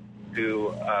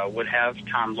 who would have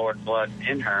Time Lord blood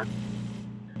in her,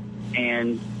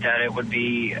 and that it would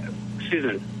be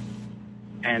Susan.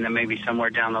 And then maybe somewhere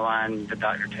down the line, the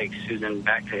Doctor takes Susan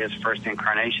back to his first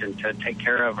incarnation to take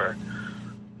care of her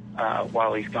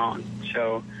while he's gone.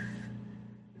 So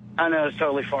I know it's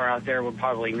totally far out there, would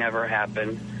probably never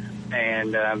happen.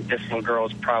 And this little girl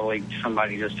is probably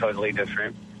somebody just totally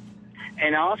different.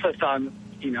 And I also thought,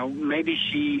 maybe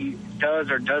she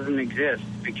does or doesn't exist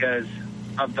because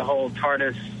of the whole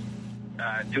TARDIS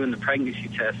doing the pregnancy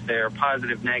test there,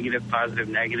 positive,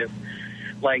 negative.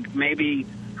 Like maybe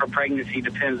her pregnancy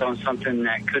depends on something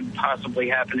that could possibly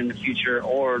happen in the future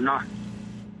or not.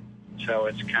 So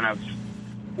it's kind of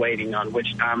waiting on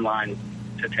which timeline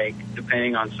to take,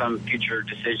 depending on some future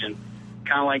decision.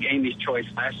 Kind of like Amy's choice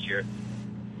last year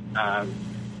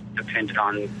depended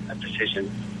on a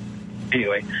decision.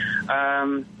 Anyway,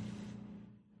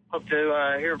 hope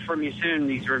to hear from you soon,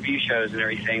 these review shows and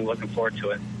everything. Looking forward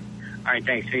to it. All right,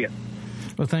 thanks. See you.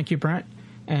 Well, thank you, Brent.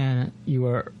 And you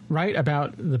were right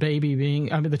about the baby being,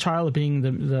 the child being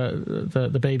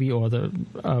the baby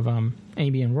of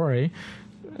Amy and Rory.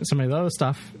 Some of the other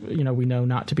stuff, we know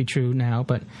not to be true now,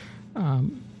 but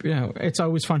it's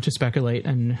always fun to speculate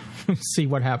and see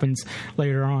what happens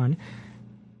later on.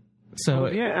 So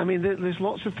there's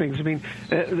lots of things. I mean,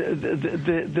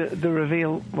 the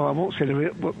reveal. Well, I won't say the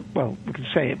reveal. Well, we can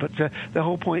say it, but the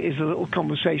whole point is a little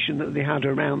conversation that they had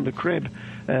around the crib,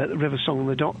 River Song and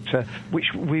the Doctor,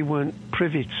 which we weren't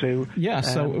privy to. Yeah,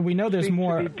 so we know there's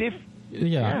more.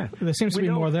 There seems to be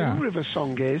more there. We know who River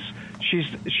Song is.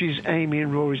 She's Amy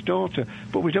and Rory's daughter,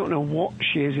 but we don't know what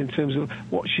she is in terms of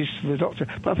what she's to the Doctor.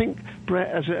 But I think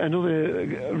Brett has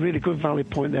another really good valid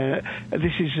point there.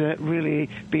 This has really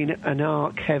been an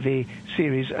arc-heavy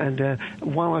series, and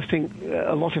while I think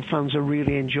a lot of fans are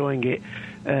really enjoying it,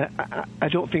 I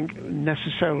don't think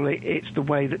necessarily it's the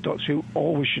way that Doctor Who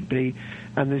always should be,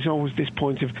 and there's always this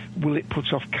point of will it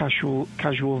put off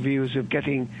casual viewers of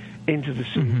getting into the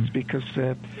series, because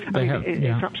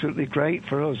it's absolutely great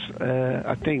for us,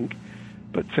 I think,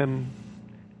 but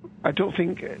I don't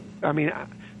think. I mean,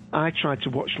 I tried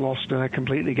to watch Lost and I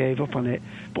completely gave up on it.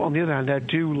 But on the other hand, I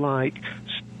do like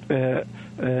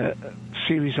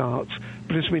series arcs,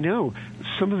 But as we know,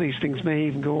 some of these things may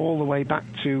even go all the way back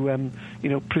to,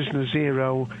 Prisoner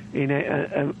Zero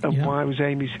and why was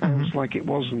Amy's house like it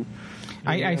wasn't.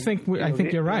 I think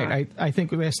you're right. I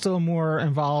think they're still more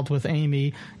involved with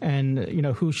Amy and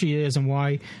who she is and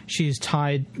why she's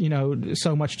tied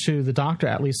so much to the Doctor,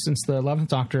 at least since the 11th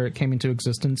Doctor came into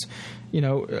existence.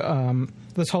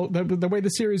 This whole the way the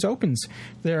series opens,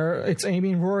 it's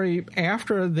Amy and Rory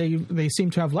after they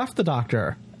seem to have left the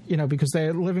Doctor. Because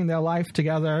they're living their life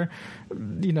together,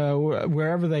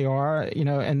 wherever they are,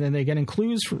 and then they're getting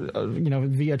clues,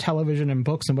 via television and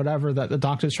books and whatever that the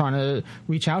Doctor's trying to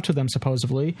reach out to them,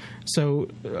 supposedly. So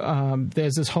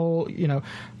there's this whole,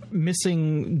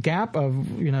 missing gap of,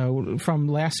 from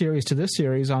last series to this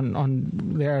series on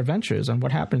their adventures and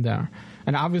what happened there.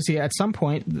 And obviously at some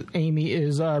point, Amy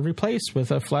is replaced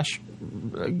with a flesh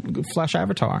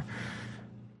avatar.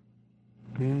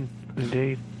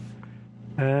 Indeed.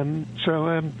 So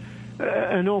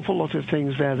an awful lot of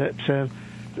things there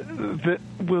that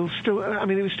will still. I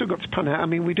mean, we've still got to pan out. I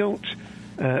mean, we don't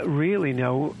really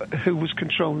know who was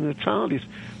controlling the TARDIS,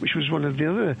 which was one of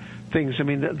the other things. I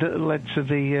mean, that led to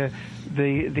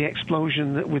the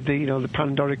explosion that with the the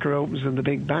Pandorica opens and the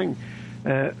Big Bang.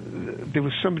 There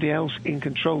was somebody else in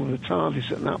control of the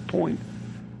TARDIS at that point.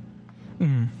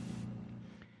 Mm.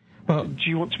 Well, do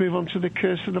you want to move on to the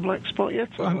Curse of the Black Spot yet?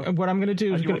 What I'm going to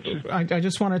do is I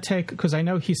just want to take, because I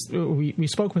know we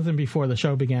spoke with him before the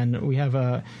show began. We have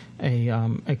a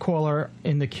caller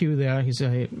in the queue there. He's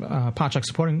a Podshock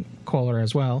supporting caller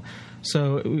as well.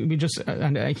 So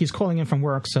and he's calling in from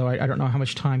work, so I don't know how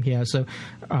much time he has. So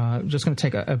just going to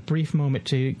take a brief moment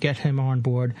to get him on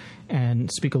board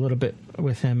and speak a little bit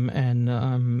with him.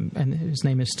 And his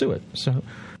name is Stuart. So,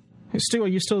 Stu, are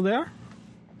you still there?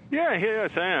 Yeah,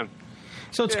 yes, I am.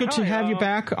 So it's good to have you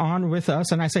back on with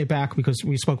us, and I say back because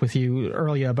we spoke with you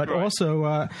earlier, but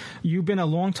also you've been a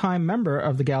long-time member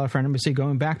of the Gallifreyan Embassy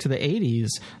going back to the 80s.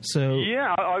 So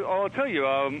yeah, I'll tell you,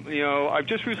 I've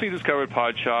just recently discovered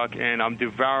Podshock, and I'm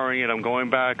devouring it. I'm going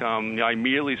back. I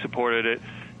immediately supported it.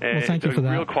 And well, thank you for that.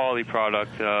 It's a real quality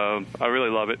product. I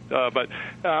really love it. But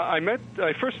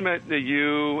I first met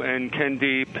you and Ken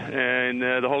Deep and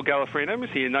the whole Gallifreyan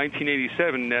Embassy in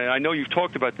 1987. I know you've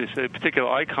talked about this particular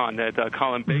icon that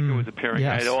Colin Baker was appearing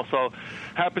at. It also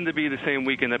happened to be the same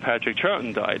weekend that Patrick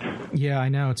Troughton died. Yeah, I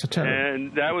know. It's a terrible.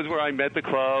 And that was where I met the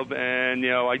club, and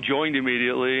I joined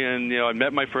immediately, and I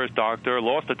met my first Doctor,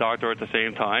 lost a Doctor at the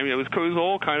same time. It was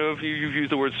all kind of, you've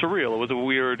used the word surreal. It was a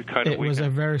weird kind of weekend. It was a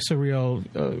very surreal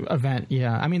event,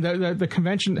 yeah. I mean, the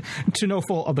convention, to no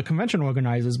fault of the convention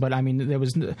organizers, but I mean, there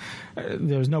was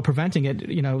no preventing it.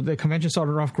 The convention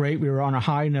started off great. We were on a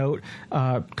high note.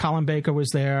 Colin Baker was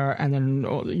there, and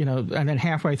then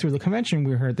halfway through the convention,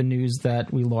 we heard the news that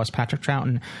we lost Patrick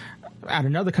Troughton at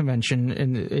another convention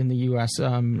in the U.S.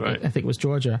 Right. I think it was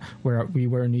Georgia, where we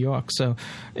were in New York. So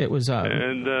it was I've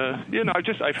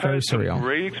had some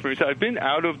great experience. I've been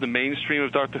out of the mainstream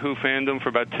of Doctor Who fandom for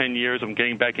about 10 years. I'm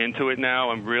getting back into it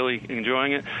now. I'm really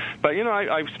enjoying it. But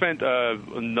I've spent a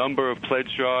number of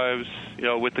pledge drives,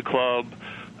 with the club.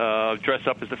 Dressed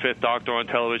up as the Fifth Doctor on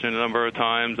television a number of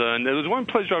times. And there was one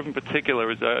pledge drive in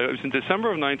particular. It was in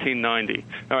December of 1990.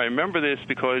 Now, I remember this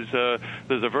because there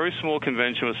was a very small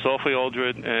convention with Sophie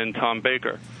Aldred and Tom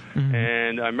Baker. Mm-hmm.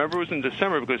 And I remember it was in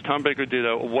December because Tom Baker did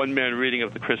a one-man reading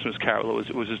of the Christmas Carol.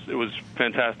 It was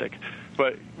fantastic.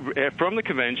 But from the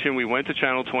convention, we went to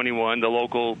Channel 21, the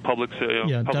local public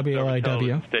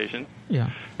WLIW station.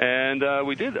 Yeah. And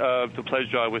we did the pledge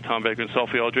drive with Tom Baker and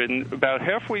Sophie Aldred. And about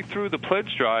halfway through the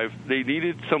pledge drive, they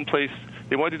needed someplace.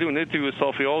 They wanted to do an interview with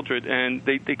Sophie Aldred, and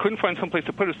they couldn't find someplace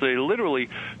to put her, so they literally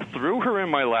threw her in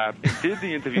my lap and did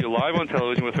the interview live on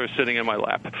television with her sitting in my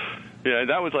lap. Yeah,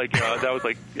 that was like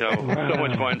so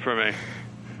much fun for me.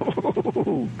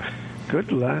 Oh,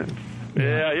 good lad.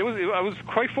 Yeah, I was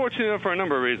quite fortunate for a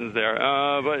number of reasons there,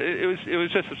 but it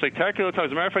was just a spectacular time.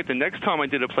 As a matter of fact, the next time I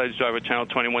did a pledge drive at Channel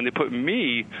 21, they put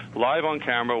me live on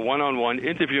camera, one-on-one,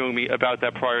 interviewing me about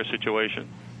that prior situation.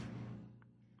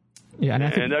 Yeah,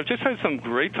 and I've just had some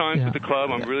great times with the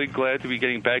club. I'm really glad to be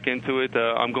getting back into it.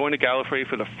 I'm going to Gallifrey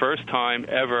for the first time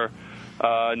ever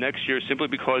next year, simply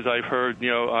because I've heard,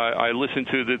 I listened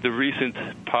to the recent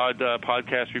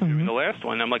podcast reviewing the last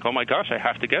one. And I'm like, oh my gosh, I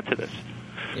have to get to this.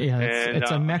 Yeah,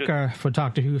 it's a mecca for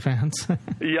Doctor Who fans.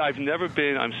 Yeah, I've never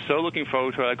been. I'm so looking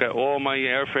forward to it. I've got all my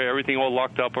airfare, everything all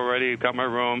locked up already. I've got my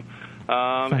room.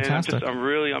 Fantastic.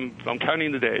 And I'm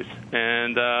counting the days.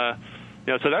 And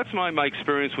You know, so that's my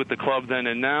experience with the club then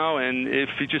and now. And if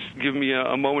you just give me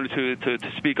a moment or two to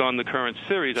speak on the current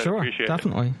series, I'd appreciate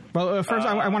definitely. it. Well, first,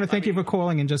 I want to thank you for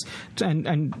calling and just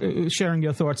and sharing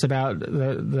your thoughts about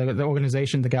the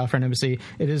organization, the Gallifreyan Embassy.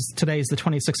 Today's the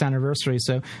 26th anniversary,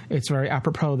 so it's very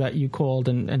apropos that you called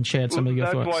and shared some of your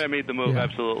thoughts. That's why I made the move. Yeah.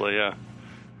 Absolutely, yeah.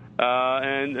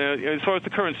 And as far as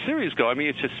the current series go, I mean,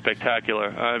 it's just spectacular.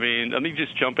 I mean, let me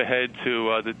just jump ahead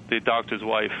to the Doctor's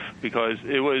wife, because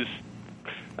it was,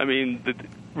 I mean, the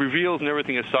reveals and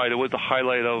everything aside, it was the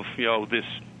highlight of, this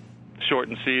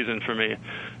shortened season for me.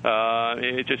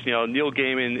 It just, Neil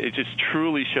Gaiman, it just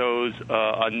truly shows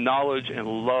a knowledge and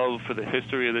love for the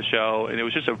history of the show, and it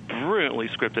was just a brilliantly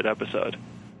scripted episode.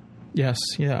 Yes,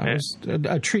 yeah. It was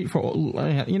a treat for,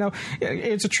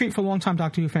 it's a treat for longtime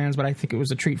Doctor Who fans, but I think it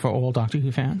was a treat for all Doctor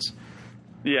Who fans.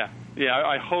 Yeah.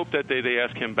 I hope that they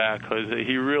ask him back, because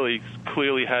he really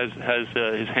clearly has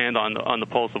his hand on the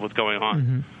pulse of what's going on.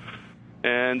 Mm-hmm.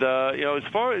 And as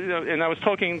far as, and I was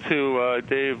talking to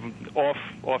Dave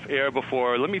off air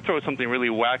before. Let me throw something really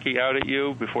wacky out at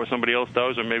you before somebody else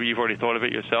does, or maybe you've already thought of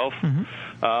it yourself.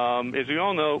 Mm-hmm. As we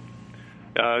all know,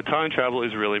 time travel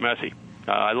is really messy.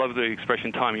 I love the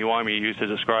expression timey-wimey you used to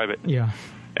describe it. Yeah.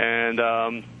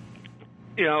 And,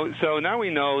 so now we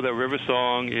know that River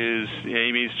Song is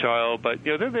Amy's child, but,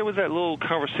 then there was that little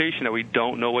conversation that we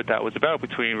don't know what that was about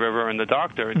between River and the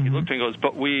Doctor. And he looked and goes,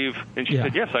 but we've... And she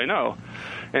said, yes, I know.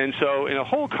 And so in a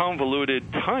whole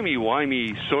convoluted,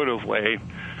 timey-wimey sort of way,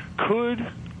 could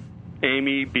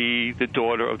Amy be the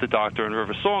daughter of the Doctor and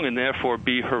River Song and therefore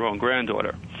be her own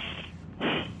granddaughter?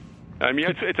 I mean,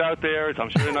 it's out there. I'm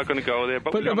sure they're not going to go there.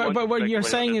 But what you're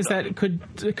saying is that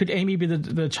could Amy be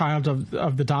the child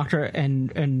of the Doctor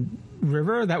and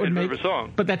River? That would make River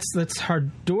Song. But that's her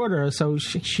daughter, so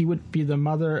she would be the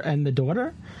mother and the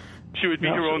daughter. She would be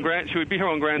her own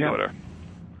granddaughter.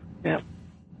 Yeah.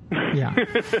 Yeah.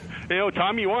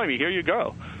 Timey-wimey. Here you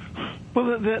go.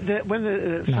 Well,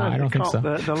 when I don't think so.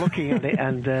 They're looking at it,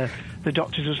 and the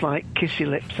Doctor does like kissy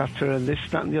lips at her, and this,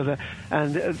 that, and the other.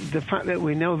 And the fact that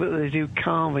we know that they do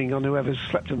carving on whoever's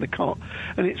slept in the cot,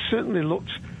 and it certainly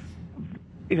looked,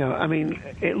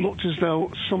 it looked as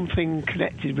though something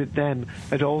connected with them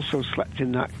had also slept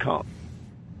in that cot.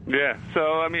 Yeah,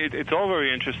 so, I mean, it's all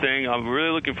very interesting. I'm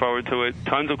really looking forward to it.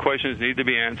 Tons of questions need to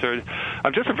be answered.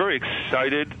 I'm just a very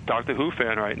excited Doctor Who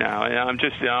fan right now. And I'm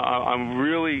just, I'm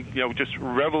really, just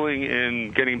reveling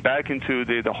in getting back into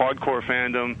the hardcore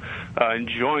fandom,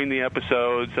 enjoying the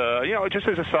episodes. Just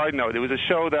as a side note, it was a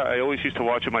show that I always used to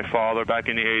watch with my father back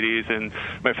in the 80s, and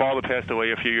my father passed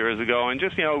away a few years ago. And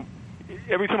just,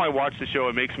 every time I watch the show,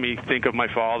 it makes me think of my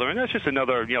father. And that's just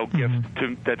another, gift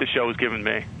that the show has given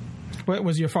me.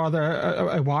 Was your father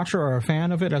a watcher or a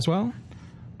fan of it as well?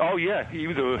 Oh, yeah. He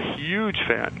was a huge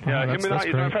fan. Yeah, him and I,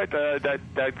 in fact, that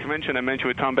convention I mentioned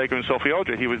with Tom Baker and Sophie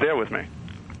Aldred, he was there with me.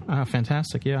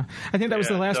 Fantastic, yeah. I think that was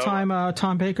the last time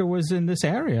Tom Baker was in this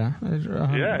area. I mean,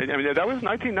 that was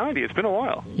 1990. It's been a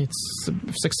while. It's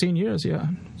 16 years, yeah.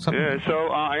 So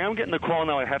I am getting the call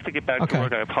now. I have to get back to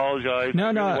work. I apologize. No,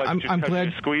 I'm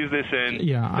glad to squeeze this in.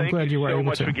 Yeah, I'm glad you were able to. Thank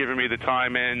you so much for giving me the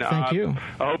time, and thank you.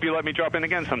 I hope you let me drop in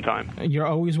again sometime. You're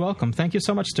always welcome. Thank you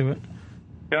so much, Stuart.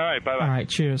 All right, bye-bye. All right,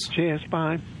 cheers. Cheers,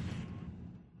 bye.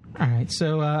 All right,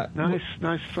 so... nice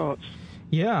thoughts.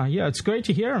 Yeah, it's great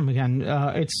to hear him again.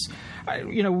 The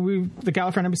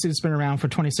Gallifreyan Embassy has been around for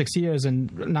 26 years,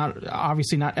 and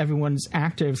obviously not everyone's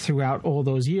active throughout all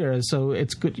those years. So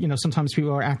it's good. Sometimes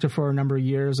people are active for a number of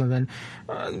years, and then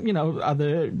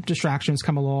other distractions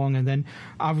come along, and then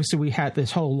obviously we had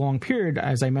this whole long period,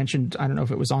 as I mentioned. I don't know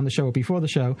if it was on the show or before the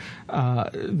show,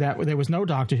 that there was no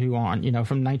Doctor Who on.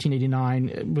 From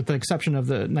 1989, with the exception of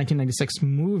the 1996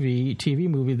 TV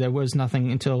movie, there was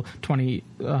nothing until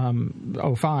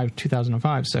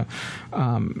 2005. So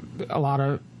a lot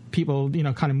of people,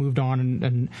 kind of moved on,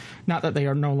 and not that they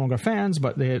are no longer fans,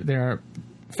 but their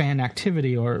fan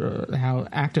activity or how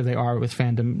active they are with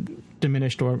fandom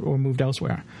diminished or moved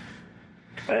elsewhere.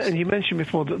 And you mentioned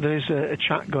before that there's a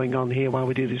chat going on here while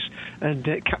we do this, and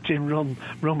Captain Rum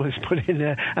has put in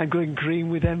there, I'm going green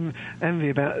with envy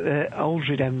about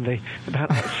Aldred envy about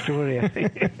that story, I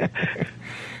think.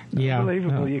 Yeah,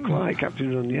 unbelievable. You're quite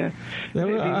Captain Rum, yeah.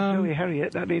 Maybe Billy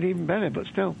Harriet, that'd be even better, but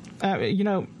still.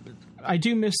 I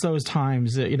do miss those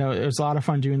times. It was a lot of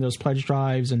fun doing those pledge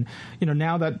drives, and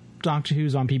now that Doctor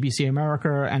Who's on BBC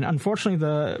America, and unfortunately,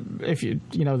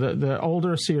 the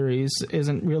older series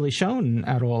isn't really shown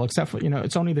at all, except for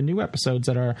it's only the new episodes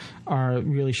that are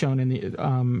really shown in the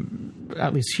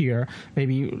at least here.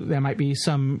 Maybe there might be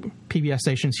some PBS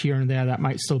stations here and there that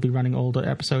might still be running older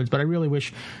episodes, but I really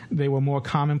wish they were more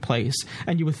commonplace.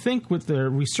 And you would think with the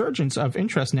resurgence of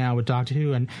interest now with Doctor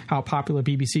Who and how popular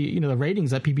BBC, the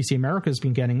ratings that BBC America has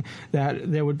been getting,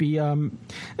 that there would be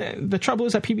the trouble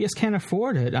is that PBS can't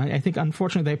afford it. I think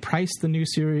unfortunately they priced the new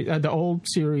series, the old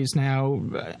series now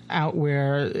out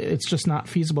where it's just not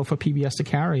feasible for PBS to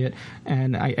carry it,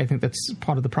 and I think that's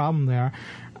part of the problem there.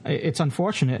 It's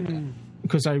unfortunate.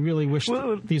 Because I really wish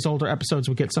these older episodes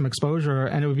would get some exposure,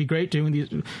 and it would be great doing these.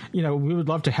 We would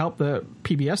love to help the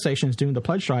PBS stations doing the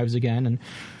pledge drives again,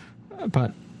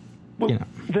 but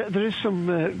there is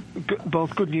some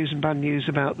both good news and bad news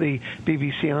about the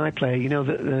BBC iPlayer.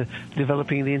 That they're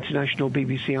developing the international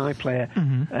BBC iPlayer,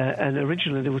 and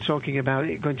originally they were talking about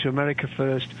it going to America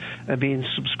first, being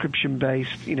subscription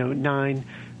based.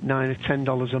 $9 or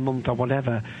 $10 a month or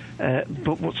whatever.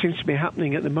 But what seems to be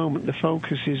happening at the moment, the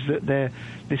focus is that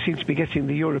they seem to be getting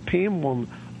the European one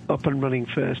up and running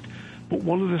first. But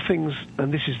one of the things,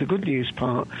 and this is the good news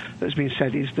part that's been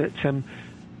said, is that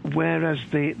whereas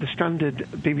the standard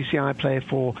BBC iPlayer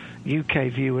for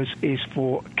UK viewers is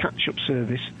for catch-up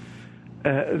service,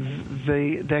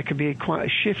 there can be quite a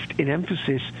shift in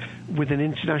emphasis with an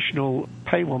international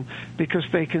pay one, because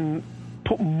they can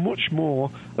put much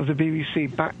more of the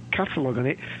BBC back catalogue on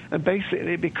it, and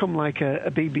basically it become like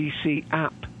a BBC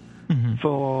app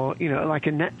for, like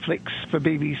a Netflix for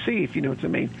BBC, if you know what I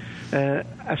mean.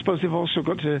 I suppose they've also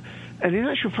got to, and in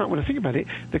actual fact, when I think about it,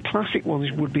 the classic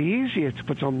ones would be easier to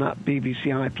put on that BBC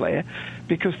iPlayer,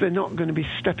 because they're not going to be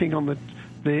stepping on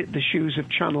the shoes of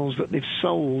channels that they've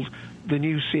sold the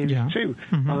new series to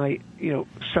by,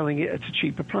 selling it at a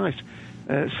cheaper price.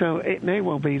 So it may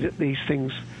well be that these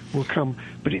things will come,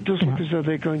 but it does look as though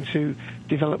they're going to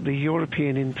develop the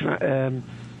European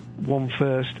one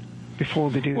first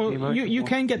before they do the American you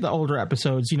can get the older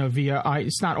episodes, via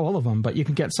it's not all of them, but you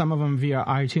can get some of them via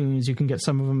iTunes. You can get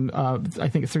some of them, I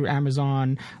think, through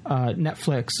Amazon,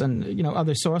 Netflix, and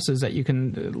other sources that you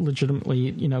can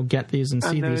legitimately get these and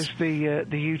see these. And there's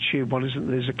the YouTube one, isn't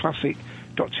there? There's a classic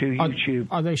Doctor Who YouTube.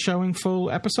 Are they showing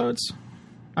full episodes?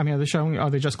 I mean, are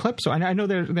they just clips? So I know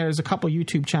there's a couple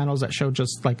YouTube channels that show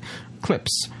just like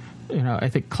clips. I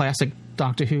think classic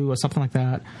Doctor Who or something like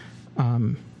that.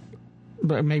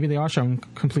 But maybe they are showing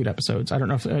complete episodes. I don't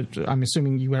know if I'm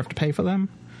assuming you would have to pay for them.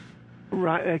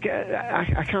 Right,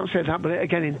 I can't say that, but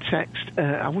again in text,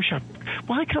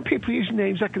 why can't people use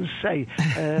names I can say?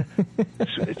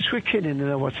 Twickenham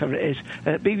or whatever it is.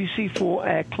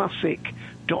 BBC4 Classic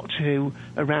Doctor Who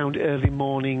around early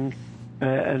morning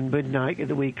and midnight at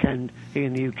the weekend here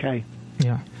in the UK.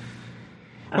 Yeah.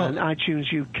 And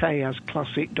iTunes UK has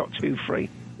Classic Doctor Who free.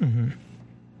 Mm-hmm.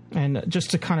 And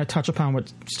just to kind of touch upon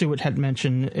what Stuart had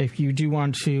mentioned, if you do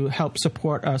want to help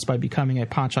support us by becoming a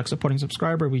Podshock supporting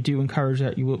subscriber, we do encourage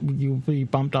that you will be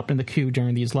bumped up in the queue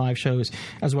during these live shows,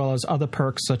 as well as other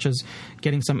perks such as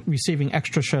receiving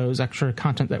extra shows, extra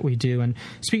content that we do. And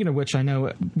speaking of which, I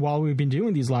know while we've been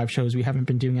doing these live shows, we haven't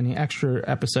been doing any extra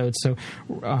episodes. So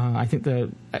I think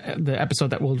the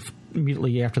episode that will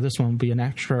immediately after this one will be an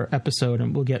extra episode,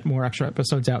 and we'll get more extra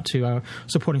episodes out to our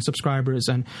supporting subscribers.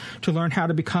 And to learn how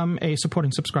to become a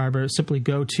supporting subscriber, simply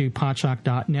go to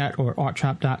podshock.net or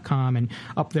arttrap.com, and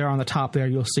up there on the top there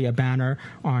you'll see a banner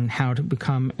on how to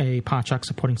become a Podshock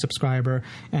supporting subscriber.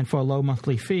 And for a low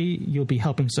monthly fee, you'll be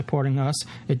helping supporting us.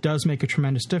 It does make a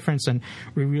tremendous difference, and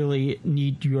we really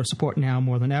need your support now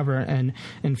more than ever. And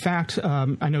in fact,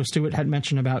 I know Stuart had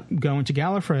mentioned about going to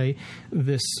Gallifrey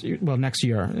next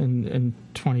year in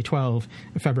 2012,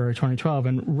 in February 2012,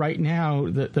 and right now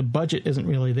the budget isn't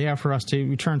really there for us to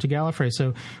return to Gallifrey,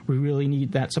 so we really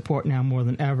need that support now more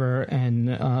than ever.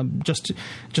 And just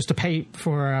to pay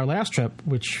for our last trip,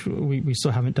 which we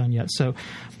still haven't done yet, so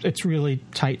it's really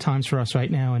tight times for us right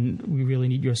now, and we really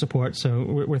need your support. So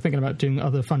we're thinking about doing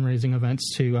other fundraising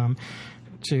events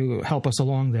to help us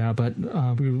along there, but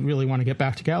we really want to get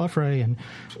back to Gallifrey, and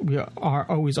we are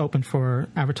always open for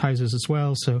advertisers as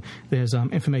well, so there's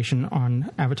information on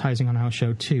advertising on our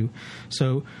show too,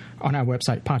 so on our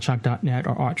website podshock.net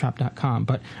or arttrap.com.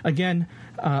 But again,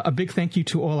 a big thank you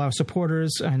to all our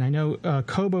supporters, and I know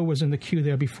Kobo was in the queue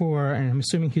there before, and I'm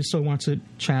assuming he still wants to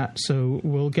chat, so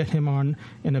we'll get him on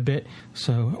in a bit.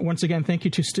 So once again, thank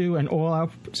you to Stu and all our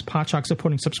Podshock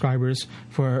supporting subscribers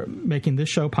for making this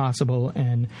show possible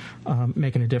and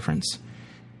making a difference.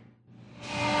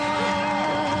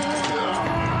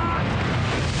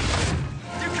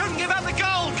 You couldn't give up the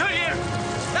gold, could you?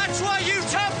 That's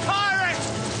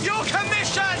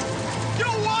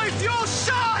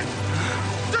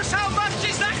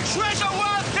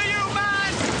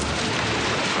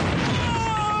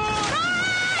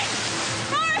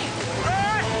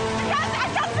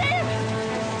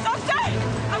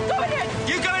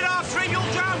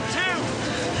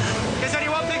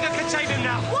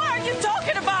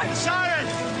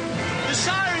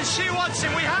She wants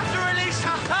him. We have to release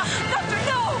her. Doctor,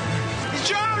 no! He's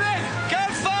drowning. Go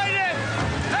and find him.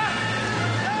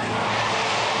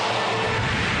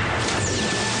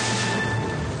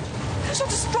 I shall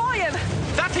destroy him.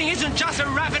 That thing isn't just a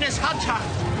ravenous hunter.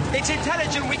 It's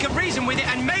intelligent. We can reason with it,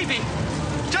 and maybe,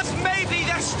 just maybe,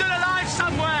 they're still alive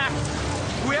somewhere.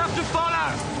 We have to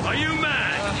follow. Are you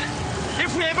mad?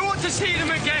 If we ever want to see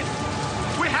them again,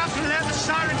 we have to let the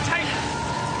siren take them.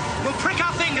 We'll prick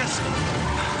our fingers.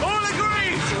 All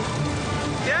agreed?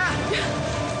 Yeah?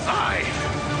 Aye.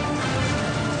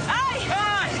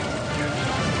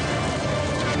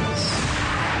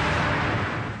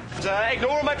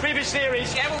 Ignore all my previous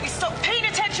theories. Yeah, well, we stopped paying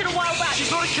attention a while back.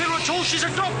 She's not a killer at all. She's a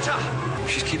doctor.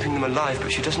 She's keeping them alive,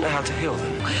 but she doesn't know how to heal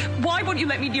them. Why won't you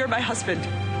let me near my husband?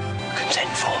 Consent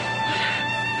form.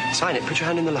 Sign it. Put your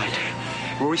hand in the light.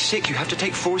 Rory's sick. You have to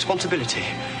take full responsibility.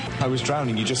 I was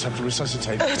drowning. You just have to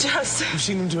resuscitate. Just... You've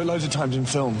seen them do it loads of times in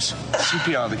films.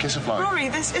 CPR, the kiss of life. Rory,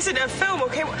 this isn't a film,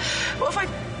 okay? What if I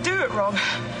do it wrong?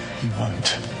 You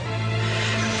won't.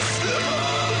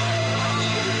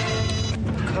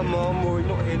 Come on, Rory.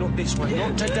 Not here. Not this way.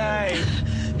 Not today.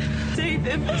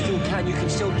 David. You still can. You can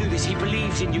still do this. He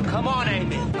believes in you. Come on,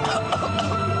 Amy.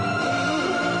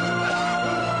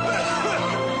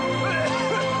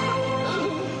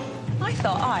 I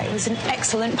thought I was an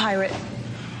excellent pirate.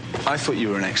 I thought you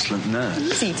were an excellent nurse.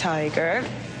 Easy, Tiger.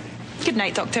 Good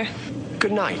night, Doctor.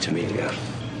 Good night, Amelia.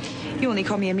 You only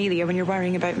call me Amelia when you're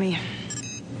worrying about me.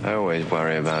 I always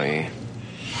worry about you.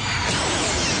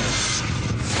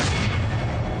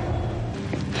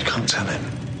 You can't tell him.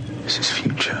 It's his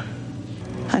future.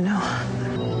 I know.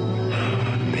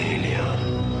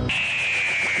 Amelia.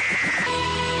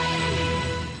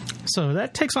 So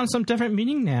that takes on some different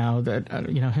meaning now that,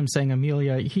 him saying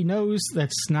Amelia, he knows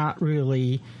that's not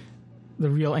really the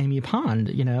real Amy Pond,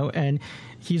 and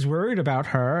he's worried about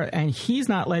her, and he's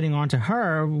not letting on to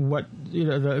her what,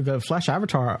 the flesh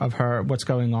avatar of her, what's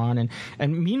going on.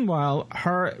 And meanwhile,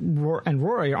 her and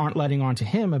Rory aren't letting on to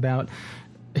him about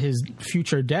his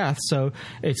future death. So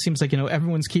it seems like,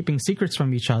 everyone's keeping secrets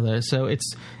from each other. So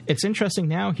it's interesting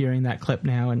now hearing that clip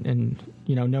now and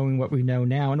knowing what we know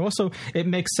now. And also it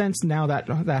makes sense now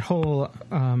that whole,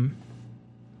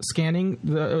 scanning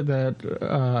the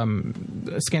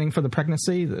scanning for the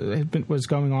pregnancy was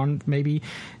going on. Maybe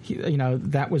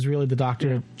that was really the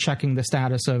doctor checking the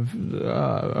status of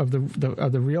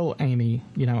the real Amy.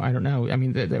 I don't know. I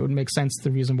mean, that would make sense. The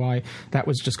reason why that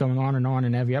was just going on and on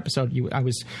in every episode. I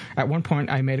was at one point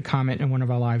I made a comment in one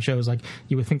of our live shows like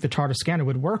you would think the TARDIS scanner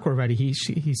would work already. He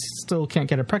still can't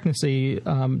get a pregnancy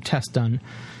test done.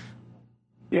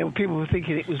 Yeah, well, people were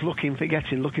thinking it was looking,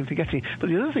 forgetting. But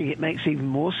the other thing it makes even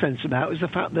more sense about is the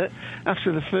fact that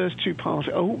after the first two-part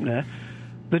opener,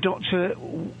 the Doctor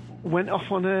went off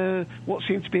on what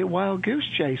seemed to be a wild goose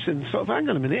chase and sort of, hang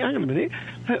on a minute,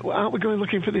 aren't we going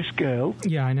looking for this girl?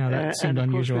 Yeah, I know, that seemed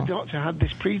unusual. And of course the Doctor had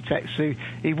this pretext, so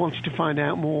he wanted to find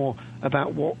out more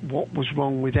about what was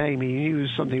wrong with Amy. He knew there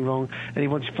was something wrong, and he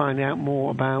wanted to find out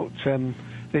more about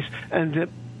this. And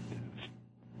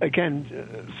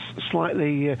again,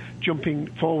 slightly jumping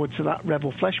forward to that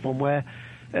Rebel Flesh one, where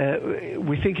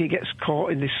we think he gets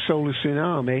caught in this solar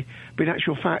tsunami, but in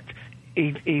actual fact,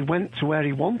 he went to where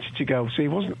he wanted to go. So he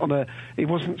wasn't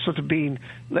sort of being,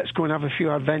 let's go and have a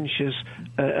few adventures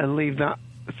and leave that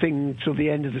thing till the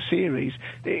end of the series.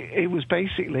 It was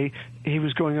basically he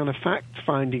was going on a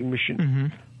fact-finding mission. Mm-hmm.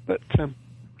 But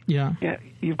yeah,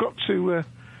 you've got to.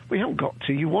 We haven't got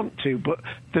to. You want to, but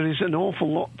there is an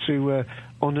awful lot to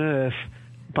unearth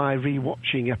by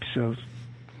rewatching episodes.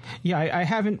 Yeah, I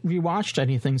haven't rewatched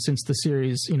anything since the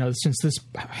series, since this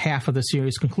half of the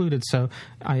series concluded. So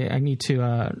I need to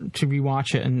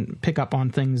rewatch it and pick up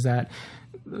on things that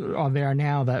are there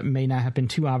now that may not have been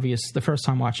too obvious the first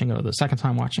time watching it or the second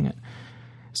time watching it.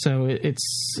 So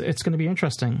it's going to be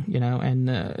interesting, and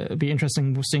it'll be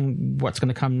interesting seeing what's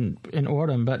going to come in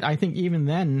autumn. But I think even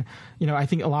then, I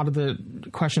think a lot of the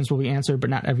questions will be answered, but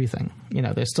not everything.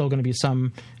 There's still going to be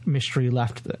some mystery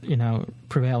left,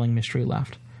 prevailing mystery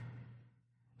left.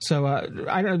 So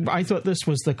I thought this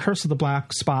was the Curse of the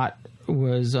Black Spot.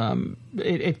 Was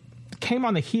it came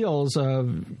on the heels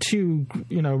of two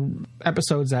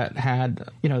episodes that had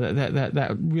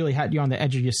that really had you on the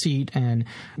edge of your seat and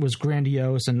was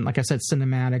grandiose and, like I said,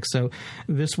 cinematic. So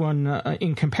this one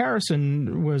in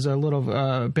comparison was a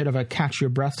little bit of a catch your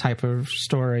breath type of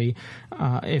story.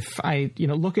 If I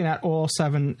looking at all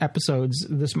 7 episodes,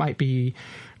 this might be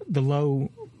the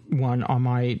low one on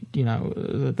my,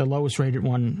 the lowest rated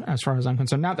one as far as I'm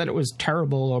concerned. Not that it was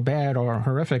terrible or bad or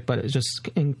horrific, but it's just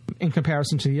in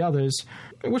comparison to the others,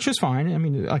 which is fine. I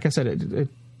mean, like I said,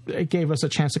 it gave us a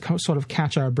chance to sort of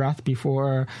catch our breath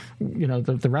before,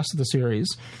 the rest of the series.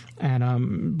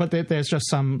 And but there's just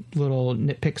some little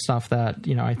nitpick stuff that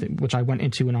I think, which I went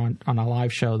into on a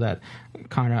live show, that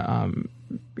kind of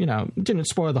didn't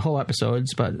spoil the whole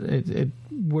episodes, but it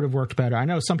would have worked better. I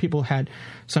know some people had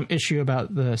some issue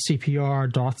about the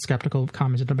CPR. Darth Skeptical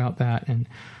commented about that, and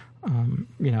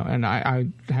and I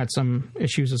had some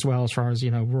issues as well, as far as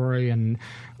Rory and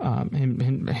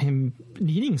him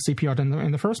needing CPR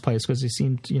in the first place, because he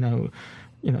seemed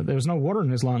there was no water in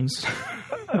his lungs.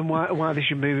 And why they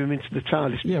should move him into the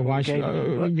TARDIS? Yeah, why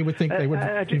you would think they would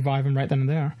revive him right then and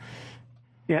there.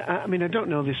 Yeah, I mean, I don't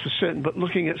know this for certain, but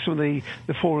looking at some of the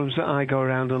forums that I go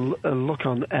around and look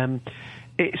on,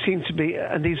 it seems to be,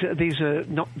 and these are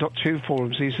not Doctor Who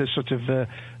forums, these are sort of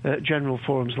general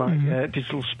forums like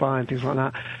Digital Spy and things like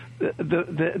that.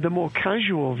 The more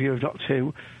casual view of Doctor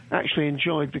Who actually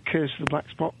enjoyed the Curse of the Black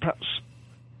Spot perhaps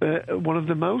one of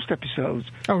the most episodes.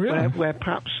 Oh, really? Where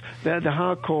perhaps the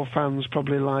hardcore fans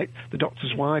probably like The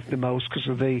Doctor's Wife the most because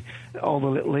of all the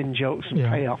little in jokes and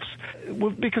payoffs.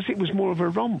 Because it was more of a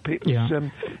romp.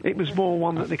 It was more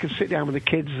one that they could sit down with the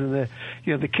kids, and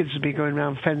the kids would be going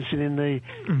around fencing in the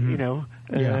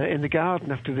in the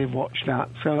garden after they've watched that.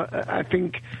 So I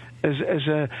think as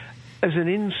an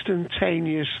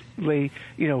instantaneously,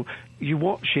 you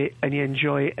watch it and you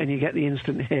enjoy it and you get the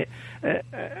instant hit.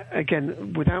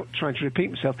 Again, without trying to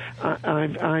repeat myself,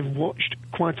 I've watched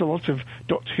quite a lot of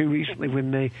Doctor Who recently with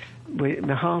my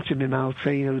heart in my mouth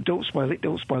saying, don't spoil it,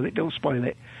 don't spoil it, don't spoil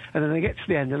it. And then I get to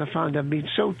the end and I find I've been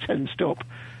so tensed up,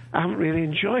 I haven't really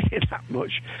enjoyed it that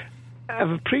much. I've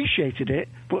appreciated it,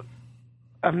 but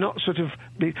I've not sort of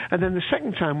been... And then the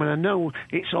second time, when I know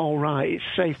it's all right, it's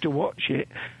safe to watch it,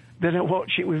 then I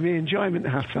watch it with my enjoyment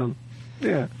hat on.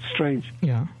 Yeah, strange.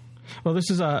 Yeah. Well, this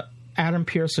is Adam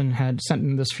Pearson had sent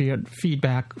in this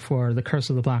feedback for The Curse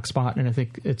of the Black Spot, and I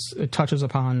think it touches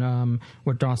upon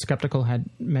what Darth Skeptical had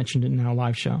mentioned in our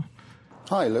live show.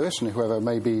 Hi, Lewis, and whoever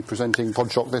may be presenting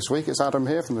Podshock this week. It's Adam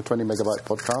here from the 20 Megabyte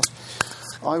Podcast.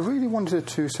 I really wanted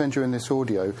to send you in this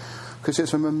audio because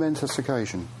it's a momentous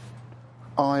occasion.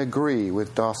 I agree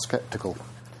with Darth Skeptical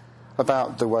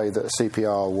about the way that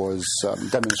CPR was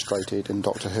demonstrated in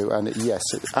Doctor Who, and yes,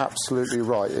 it's absolutely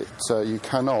right. You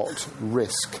cannot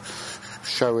risk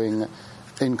showing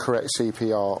incorrect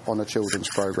CPR on a children's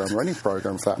programme, or any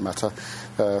programme for that matter,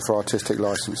 for artistic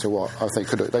licence or what. I think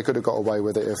they could have got away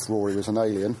with it if Rory was an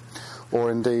alien,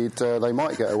 or indeed they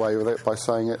might get away with it by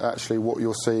saying it actually what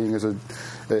you're seeing is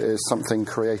something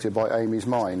created by Amy's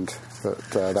mind, but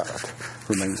that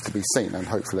remains to be seen, and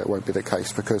hopefully it won't be the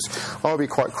case, because I'll be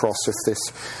quite cross if this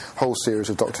whole series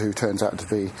of Doctor Who turns out to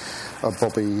be a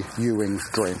Bobby Ewing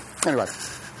dream. Anyway,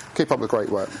 keep up the great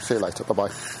work. See you later.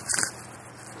 Bye-bye.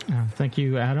 Thank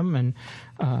you, Adam. And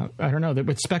I don't know,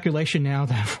 with speculation now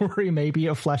that Rory may be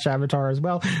a flesh avatar as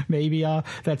well, maybe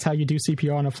that's how you do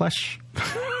CPR on a flesh.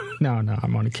 No,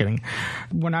 I'm only kidding.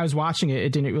 When I was watching it,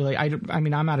 it didn't really... I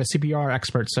mean, I'm not a CPR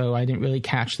expert, so I didn't really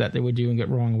catch that they were doing it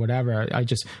wrong or whatever. I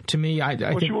think...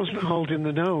 she wasn't holding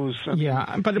the nose.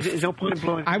 But there's no point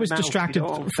blowing I was distracted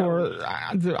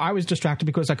I was distracted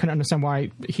because I couldn't understand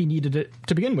why he needed it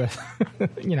to begin with.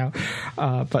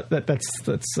 But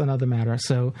that's another matter.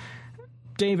 So...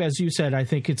 Dave, as you said, I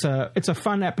think it's a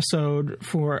fun episode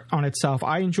on itself.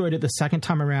 I enjoyed it the second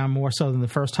time around more so than the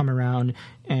first time around,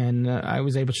 and I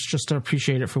was able to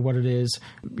appreciate it for what it is,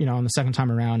 on the second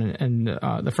time around. And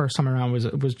the first time around was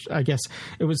I guess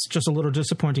it was just a little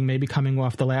disappointing, maybe coming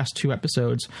off the last two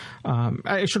episodes.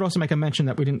 I should also make a mention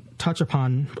that we didn't touch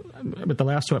upon with the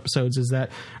last two episodes, is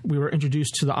that we were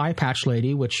introduced to the eye patch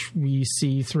lady, which we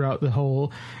see throughout the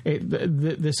whole.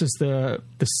 This is the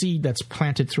seed that's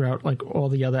planted throughout like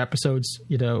all the other episodes,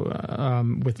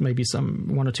 with maybe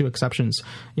one or two exceptions,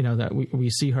 that we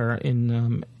see her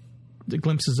in the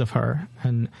glimpses of her,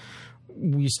 and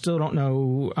we still don't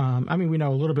know. We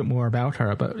know a little bit more about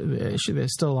her, but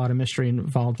there's still a lot of mystery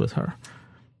involved with her.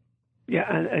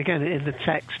 Yeah, and again, in the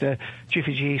text,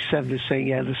 Jiffy G7 is saying,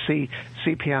 the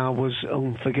CPR was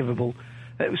unforgivable.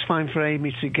 It was fine for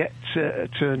Amy to get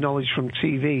to knowledge from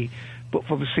TV, but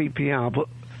for the CPR, but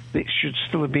it should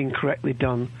still have been correctly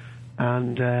done.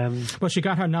 And well, she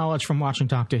got her knowledge from watching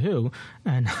Doctor Who,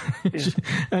 and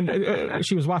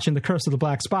she was watching The Curse of the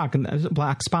Black Spot,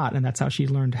 and that's how she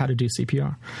learned how to do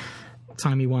CPR.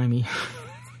 Timey-wimey.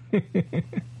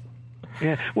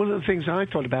 Yeah, one of the things I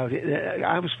thought about it,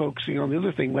 I was focusing on the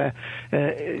other thing where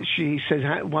she says,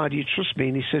 "Why do you trust me?"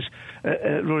 And he says,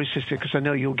 "Rory's sister, because I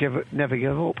know you'll never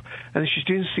give up." And she's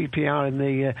doing CPR in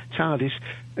the TARDIS,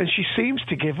 and she seems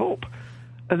to give up.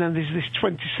 And then there's this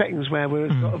 20 seconds where we're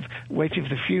sort of waiting for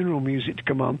the funeral music to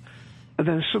come on, and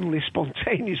then suddenly,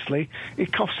 spontaneously, he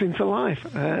coughs into life.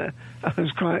 I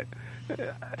was quite...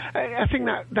 I think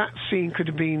that scene could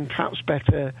have been perhaps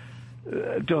better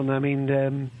done. I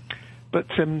mean... But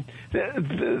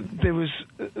there was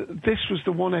this was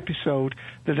the one episode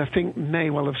that I think may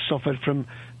well have suffered from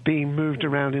being moved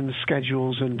around in the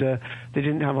schedules, and they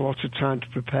didn't have a lot of time to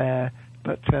prepare.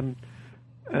 But other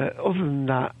than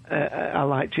that, I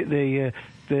liked it.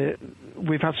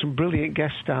 We've had some brilliant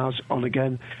guest stars on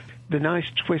again. The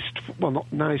nice twist, well,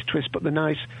 not nice twist, but the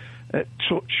nice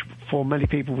touch for many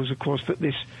people was, of course, that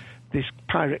this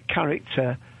pirate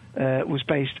character was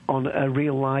based on a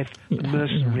real-life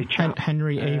mercenary chap.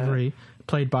 Henry Avery,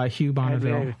 played by Hugh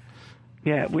Bonneville.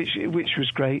 Yeah, which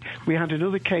was great. We had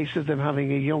another case of them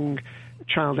having a young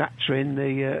child actor in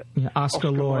the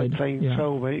Oscar Lloyd playing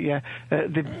Toby. Yeah,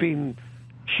 they've been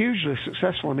hugely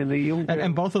successful. I mean, the young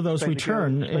and both of those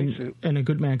return in A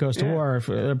Good Man Goes to War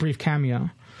for a brief cameo.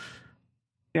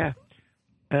 Yeah.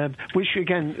 Which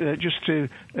again, just to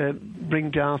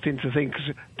bring Darth into things,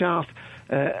 because Darth,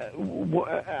 I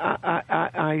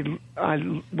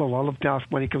love Darth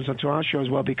when he comes onto our show as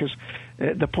well, because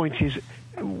the point is,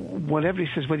 whatever he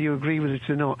says, whether you agree with it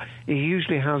or not, he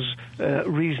usually has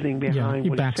reasoning behind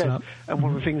what he said. Up. And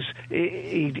one of the things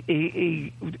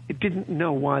he didn't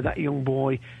know why that young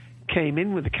boy came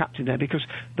in with the captain there, because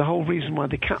the whole reason why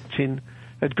the captain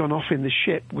had gone off in the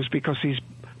ship was because his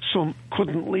son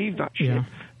couldn't leave that ship. Yeah.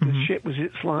 The ship was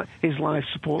his life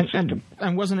support system.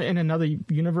 And wasn't it in another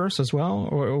universe as well,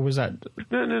 or was that?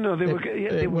 No.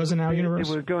 It was in our universe.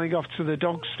 They were going off to the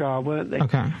Dog Star, weren't they?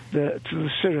 Okay. To the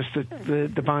Cirrus,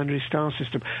 the binary star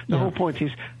system. The whole point is,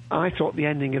 I thought the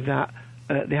ending of that.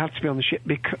 They had to be on the ship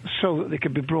so that they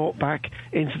could be brought back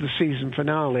into the season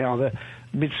finale, or the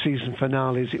mid-season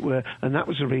finale, as it were, and that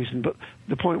was the reason. But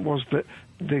the point was that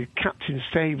the captain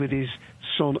stayed with his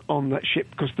son on that ship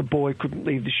because the boy couldn't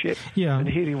leave the ship. Yeah. And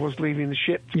here he was leaving the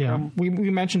ship. We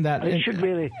mentioned that. It should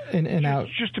really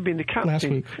just to be the captain last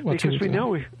week, because we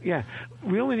know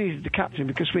we only needed the captain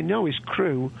because we know his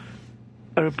crew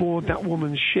are aboard that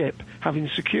woman's ship, having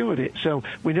secured it. So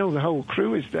we know the whole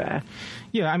crew is there.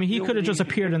 Yeah, I mean, he could have just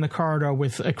appeared in the corridor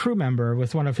with a crew member,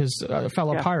 with one of his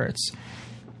fellow pirates.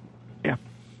 Yeah.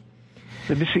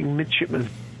 The missing midshipman.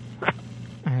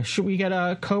 Should we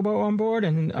get Kobo on board?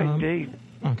 And indeed.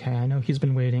 Okay, I know he's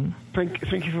been waiting. Thank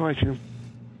you for waiting.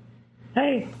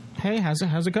 Hey. Hey, how's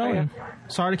it going?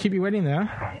 Sorry to keep you waiting there.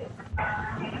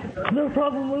 No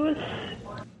problem, Lewis.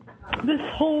 This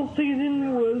whole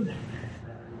season was,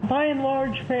 by and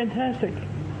large, fantastic.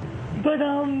 But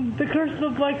the Curse of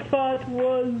the Black Spot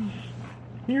was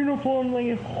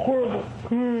uniformly horrible.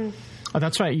 Oh,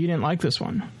 that's right. You didn't like this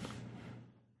one.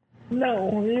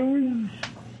 No, it was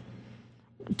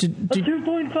a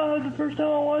 2.5 the first time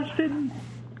I watched it,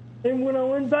 and when I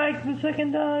went back the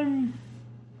second time,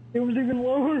 it was even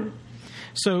lower.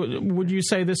 So would you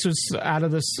say this was, out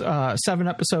of this 7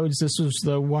 episodes, this was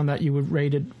the one that you would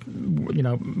rate it,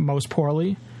 most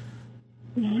poorly?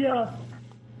 Yeah.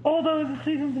 Although the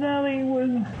season finale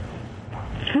was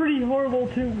pretty horrible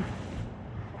too.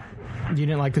 You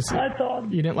didn't like this? I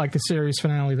thought. You didn't like the series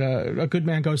finale, A Good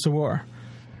Man Goes to War.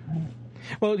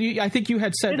 Well, I think you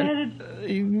had said.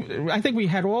 I think we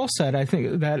had all said. I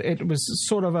think that it was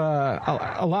sort of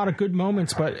a lot of good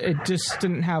moments, but it just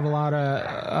didn't have a lot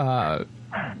of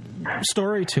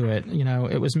story to it.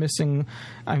 It was missing.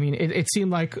 I mean, it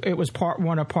seemed like it was part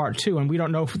 1 or part 2, and we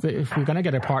don't know if we're going to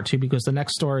get a part 2 because the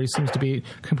next story seems to be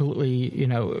completely,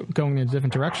 going in a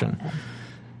different direction.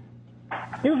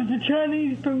 It was the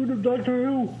Chinese food of Doctor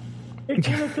Who. It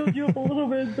kind of filled you up a little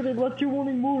bit, but it left you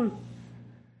wanting more.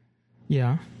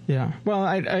 Yeah. Well,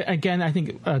 I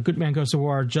think Good Man Goes to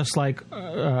War, just like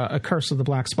A Curse of the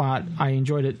Black Spot, I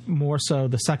enjoyed it more so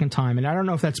the second time. And I don't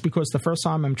know if that's because the first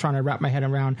time I'm trying to wrap my head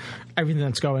around everything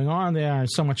that's going on there, and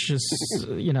so much just,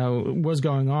 was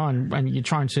going on, and you're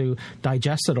trying to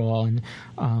digest it all. And,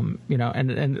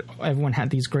 and everyone had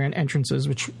these grand entrances,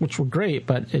 which were great,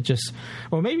 but it just,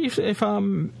 well, maybe if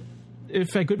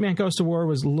A Good Man Goes to War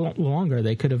was longer,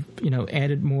 they could have,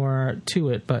 added more to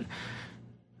it. But,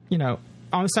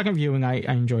 on the second viewing, I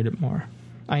enjoyed it more.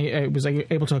 I was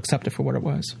able to accept it for what it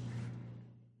was.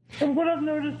 And what I've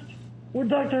noticed with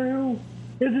Doctor Who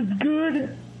is it's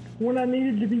good when I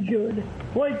need it to be good.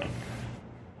 Like,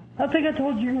 I think I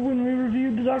told you when we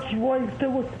reviewed the Doctor's Wife that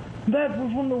was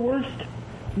one of the worst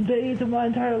days of my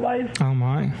entire life. Oh,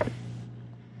 my.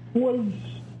 Was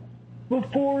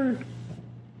before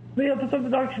the episode the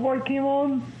Doctor's Wife came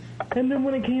on, and then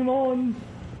when it came on,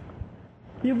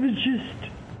 it was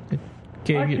just...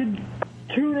 I could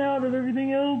tune out of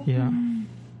everything else. Yeah.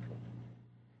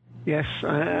 Yes,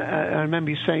 I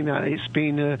remember you saying that. It's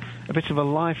been a bit of a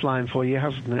lifeline for you,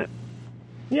 hasn't it?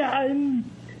 Yeah, and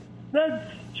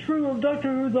that's true of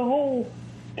Doctor Who as a whole,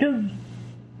 because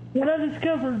when I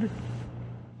discovered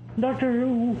Doctor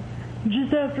Who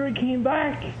just after it came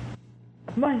back,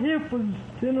 my hip was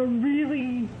in a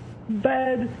really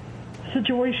bad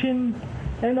situation,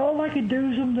 and all I could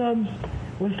do sometimes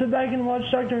was sit back and watch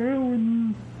Doctor Who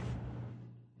and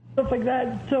stuff like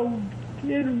that. So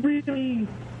it really,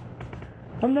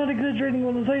 I'm not exaggerating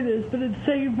when I say this, but it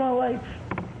saved my life.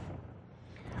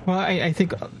 Well, I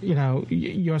think,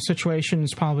 your situation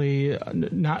is probably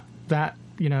not that,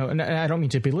 and I don't mean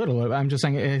to belittle it. I'm just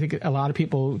saying I think a lot of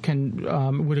people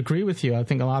would agree with you. I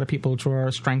think a lot of people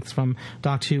draw strength from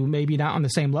Doctor Who, maybe not on the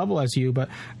same level as you, but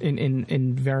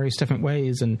in various different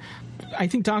ways. And I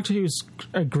think Doctor Who is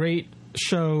a great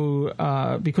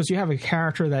show because you have a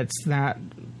character that's that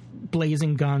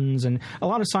blazing guns, and a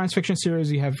lot of science fiction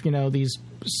series you have these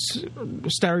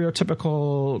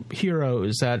stereotypical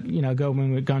heroes that go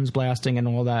in with guns blasting and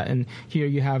all that, and here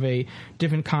you have a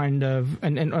different kind of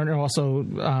and also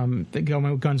they go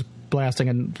in with guns blasting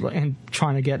and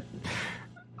trying to get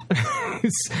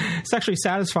sexually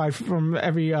satisfied from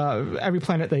every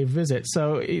planet they visit.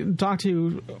 So Doctor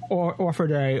Who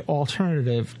offered a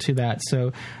alternative to that,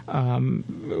 so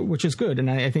which is good, and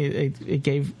I think it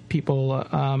gave people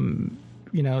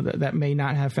that may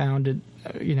not have found it,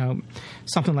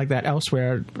 something like that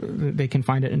elsewhere. They can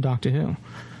find it in Doctor Who.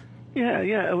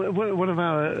 Yeah. One of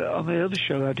our on the other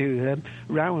show I do,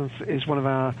 Rowan is one of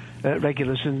our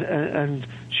regulars, and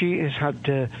she has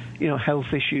had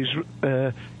health issues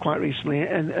quite recently,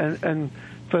 and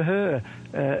for her,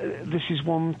 this is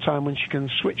one time when she can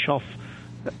switch off,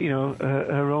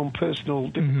 her own personal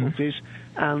difficulties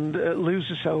and lose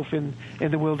herself in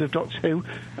the world of Doctor Who,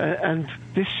 and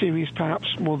this series,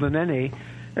 perhaps more than any,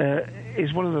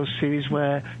 is one of those series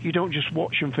where you don't just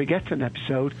watch and forget an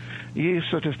episode, you're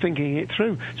sort of thinking it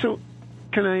through. So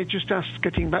can I just ask,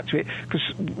 getting back to it, because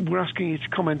we're asking you to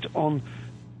comment on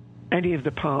any of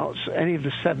the parts, any of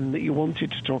the 7 that you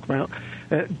wanted to talk about.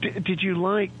 Did you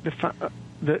like the fact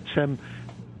that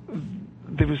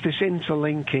there was this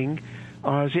interlinking,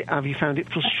 or have you found it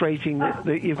frustrating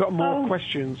that you've got more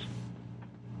questions?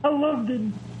 I loved it,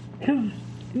 because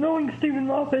knowing Stephen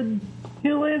Moffat,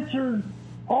 he'll answer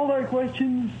all our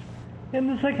questions in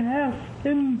the second half,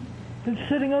 and it's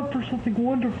setting up for something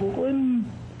wonderful. And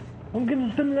I'm going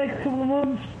to spend the next couple of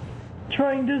months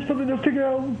trying desperately to figure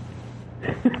out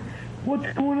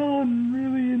what's going on,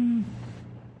 really, and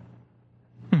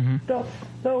stuff.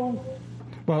 So,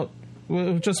 well,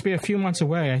 it'll just be a few months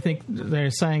away. I think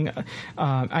they're saying,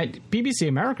 BBC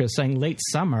America is saying late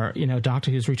summer.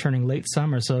 Doctor Who's returning late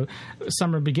summer. So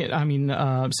summer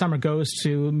summer goes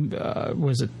to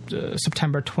was it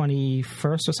September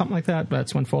 21st or something like that?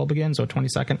 That's when fall begins, or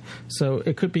 22nd. So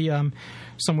it could be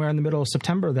somewhere in the middle of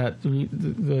September that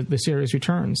the series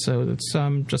returns. So it's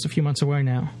just a few months away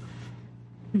now.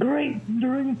 Great,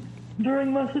 during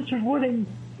my sister's wedding.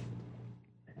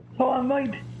 So I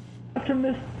might have to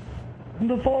miss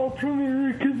the fall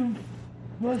premiere because of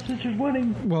my sister's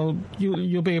wedding. Well,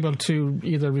 you'll be able to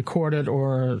either record it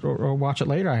or watch it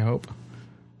later, I hope.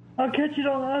 I'll catch it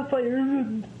on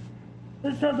iPlayer.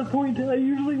 That's not the point. I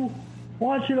usually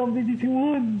watch it on BBC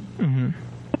One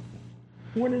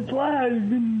when it's live,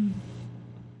 and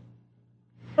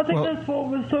I think that's what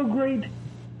was so great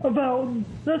about.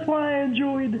 That's why I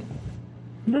enjoyed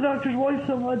The Doctor's Wife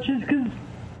so much, is because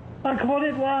I caught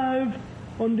it live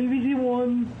on BBC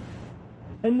One.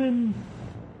 And then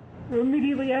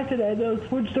immediately after that, I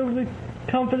switched over to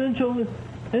Confidential,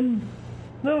 and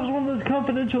that was one of those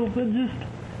Confidentials that just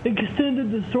extended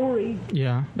the story.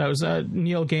 Yeah, that was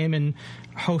Neil Gaiman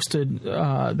hosted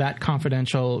that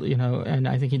Confidential, and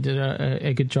I think he did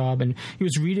a good job. And he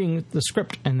was reading the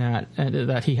script in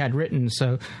that he had written.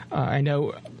 So I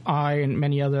know I and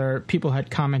many other people had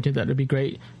commented that it'd be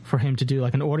great for him to do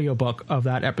like an audiobook of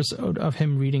that episode of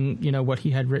him reading, what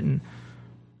he had written.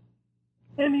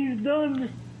 And he's done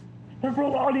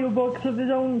several audiobooks of his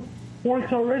own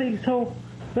works already, so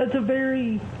that's a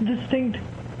very distinct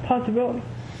possibility.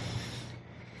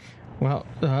 Well,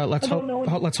 let's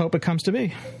hope it comes to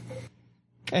be.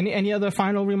 Any other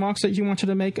final remarks that you wanted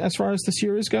to make as far as the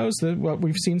series goes, what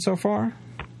we've seen so far?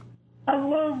 I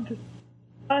loved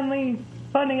finally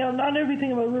finding out not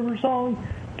everything about River Song,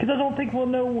 because I don't think we'll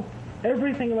know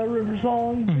everything about River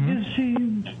Song, because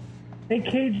she's a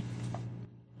cage.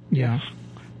 Yeah.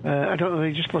 I don't know,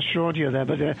 you just lost your audio there,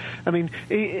 but I mean,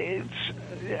 there's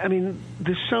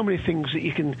so many things that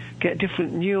you can get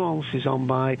different nuances on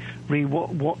by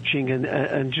watching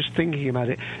and just thinking about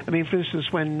it. I mean, for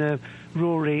instance, when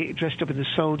Rory, dressed up in the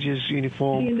soldier's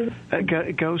uniform,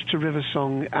 goes to River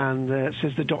Song and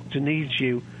says the doctor needs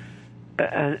you,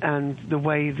 and the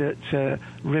way that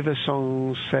River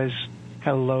Song says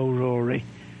hello, Rory,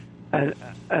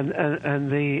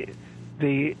 and the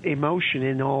emotion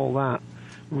in all that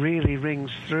really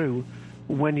rings through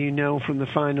when you know from the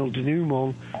final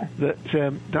denouement that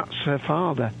that's her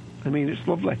father. I mean, it's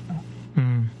lovely.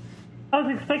 I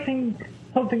was expecting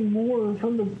something more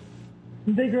from the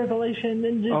big revelation.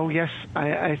 And just... Oh, yes.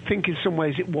 I think in some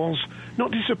ways it was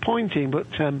not disappointing,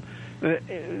 but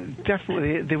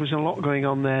definitely there was a lot going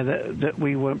on there that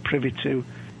we weren't privy to.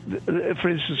 For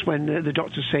instance, when the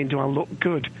doctor's saying, do I look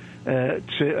good?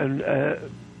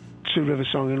 To River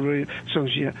Song, and River Song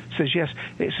says yes.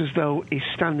 It's as though he's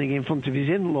standing in front of his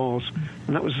in-laws,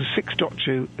 and that was the sixth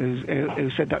Doctor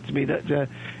who said that to me. That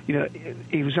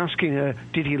he was asking her,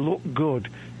 did he look good,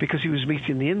 because he was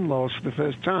meeting the in-laws for the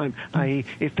first time. I.e.,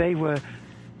 if they were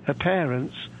her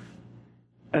parents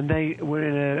and they were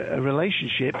in a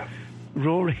relationship,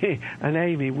 Rory and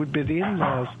Amy would be the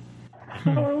in-laws.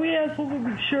 So are we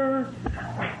absolutely sure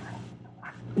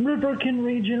River can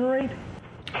regenerate?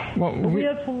 Well,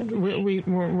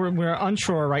 we're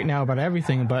unsure right now about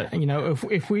everything, but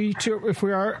if we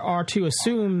are to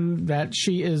assume that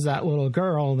she is that little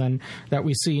girl then that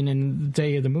we seen in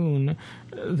Day of the Moon,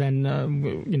 then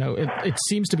it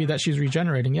seems to be that she's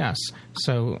regenerating. Yes,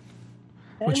 so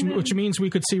which means we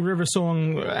could see River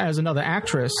Song as another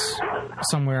actress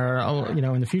somewhere,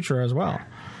 in the future as well.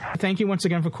 Thank you once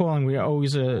again for calling. We are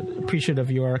always appreciative of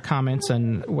your comments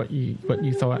and what you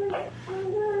thought.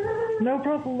 No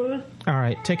problem, Lewis. All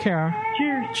right, take care.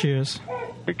 Cheers.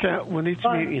 Okay, we'll need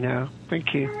to mute you now.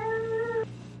 Thank you.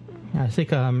 I think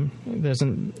there's a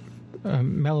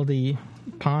melody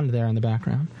pond there in the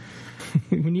background.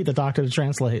 We need the doctor to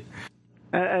translate.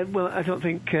 Well, I don't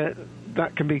think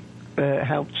that can be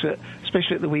helped,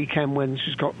 especially at the weekend when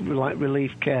she's got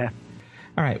relief care.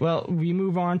 All right, well, we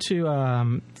move on to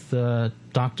the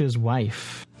doctor's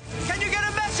wife. Can you get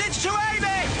a message to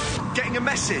Amy? Getting a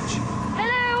message?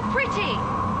 Pretty.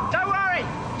 Don't worry.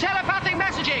 Telepathic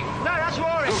messaging. No, that's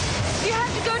Rory. You have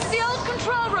to go to the old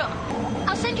control room.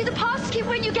 I'll send you the pass to keep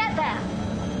when you get there.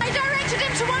 I directed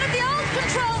him to one of the old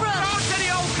control rooms. Go to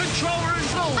the old control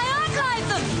rooms. I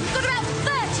archived them. Got about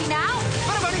 30 now.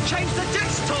 But I've only changed the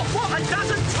desktop. What, a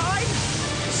dozen times?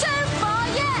 So far,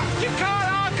 yeah. You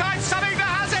can't archive something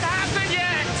that hasn't happened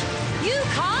yet. You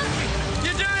can't.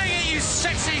 You're doing it, you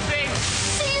sexy thing.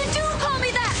 So you do call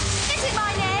me that. Is it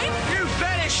my name?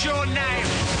 Your name.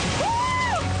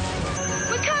 Woo!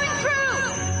 We're coming through.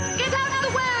 Get out of the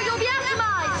way or you'll be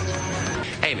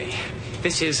atomized. Amy,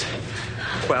 this is,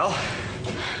 well,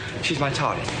 she's my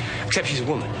TARDIS. Except she's a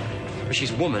woman. But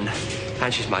she's a woman,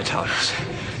 and she's my TARDIS.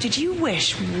 Did you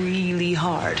wish really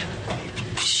hard?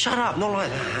 Shut up, not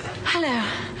like that. Hello,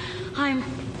 I'm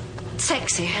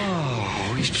sexy.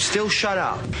 Oh, you still shut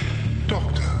up.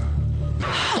 Doctor,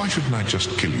 why shouldn't I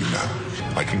just kill you now?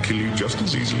 I can kill you just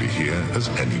as easily here as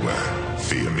anywhere.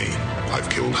 Fear me. I've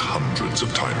killed hundreds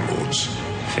of Time Lords.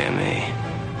 Fear me.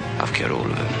 I've killed all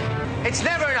of them. It's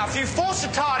never enough. You forced the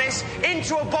TARDIS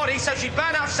into a body so she'd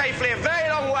burn out safely a very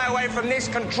long way away from this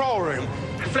control room.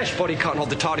 A flesh body can't hold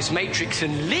the TARDIS matrix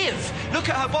and live. Look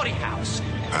at her body house.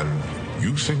 And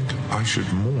you think I should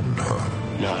mourn her?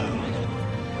 No.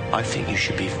 I think you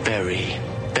should be very,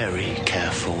 very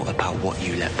careful about what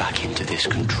you let back into this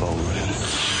control room.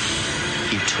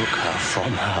 You took her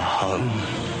from her home,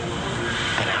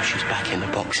 and now she's back in the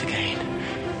box again,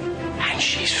 and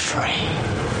she's free.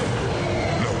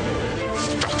 No.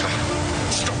 Doctor,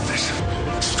 stop this.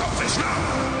 Stop this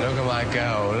now. Look at my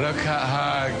girl. Look at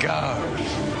her go.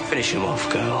 Finish him off,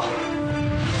 girl.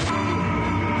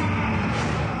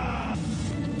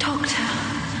 Doctor,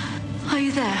 are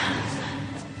you there?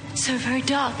 It's so very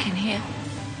dark in here.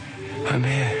 I'm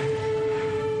here.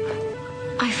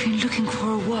 I've been looking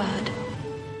for a word.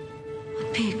 A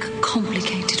big,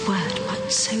 complicated word,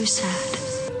 but so sad.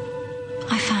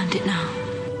 I found it now.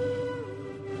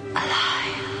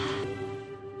 Alive.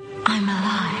 I'm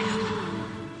alive.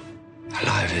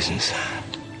 Alive isn't sad.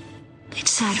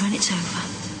 It's sad when it's over.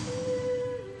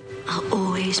 I'll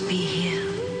always be here.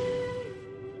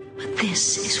 But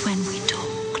this is when we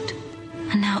talked.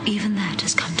 And now even that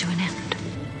has come to an end.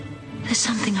 There's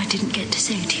something I didn't get to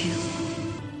say to you.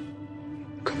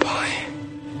 Goodbye.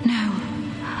 No.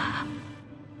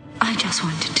 I just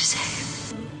wanted to say,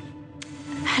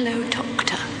 hello,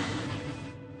 Doctor.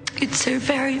 It's so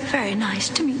very, very nice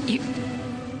to meet you.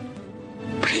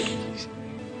 Please.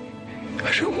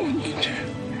 I don't want you to.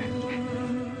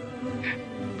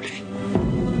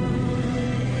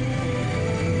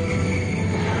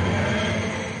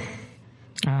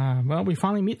 Well, we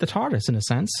finally meet the TARDIS in a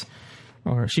sense,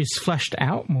 or she's fleshed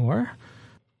out more.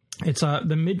 It's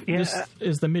This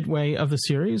is the midway of the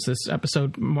series. This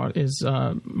episode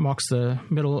marks the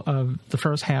middle of the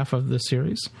first half of the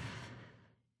series.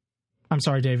 I'm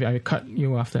sorry, Dave, I cut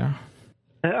you off there.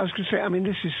 I was going to say, I mean,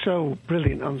 this is so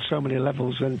brilliant on so many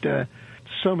levels, and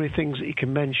so many things that you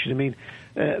can mention. I mean,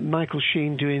 Michael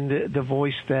Sheen doing the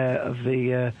voice there of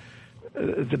the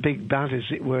big bad, as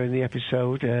it were, in the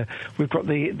episode. We've got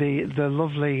the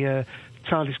lovely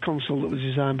TARDIS console that was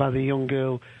designed by the young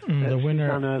girl, the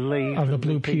winner Lee of the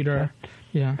Blue Peter.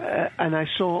 Yeah. And I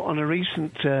saw on a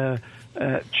recent show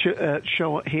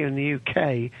here in the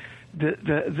UK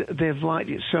that they've liked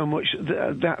it so much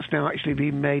that's now actually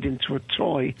been made into a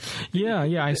toy. Yeah,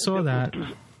 I saw that.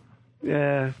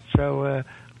 Yeah, so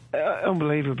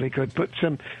unbelievably good. But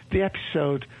the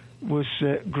episode was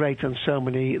great on so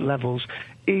many levels.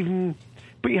 But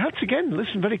you had to again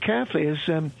listen very carefully as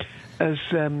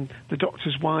the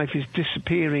Doctor's wife is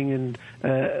disappearing, and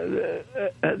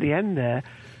at the end there,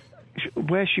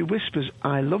 where she whispers,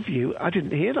 "I love you." I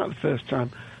didn't hear that the first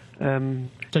time.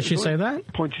 Did she say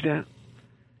that? Pointed out.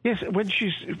 Yes, when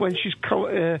she's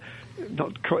the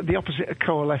opposite of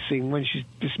coalescing, when she's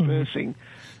dispersing,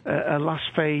 her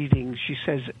last fading, she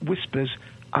whispers,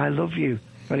 "I love you,"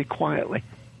 very quietly.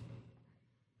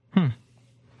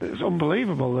 It's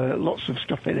unbelievable. Lots of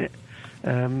stuff in it.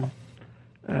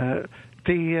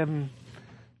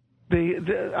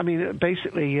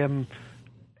 Basically,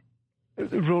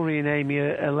 Rory and Amy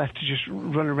are left to just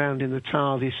run around in the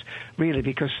TARDIS, really,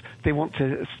 because they want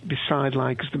to be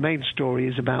sidelined, because the main story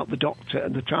is about the Doctor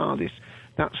and the TARDIS.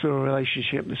 That's the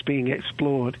relationship that's being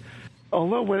explored.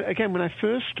 Although, when I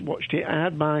first watched it, I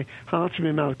had my heart in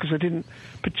my mouth, because I didn't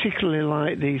particularly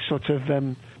like the sort of,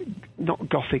 not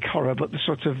gothic horror, but the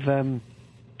sort of,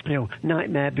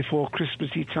 Nightmare Before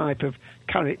Christmassy type of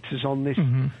characters on this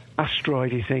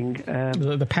asteroidy thing.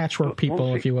 The patchwork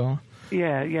people, if you will.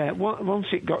 Yeah. Once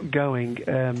it got going,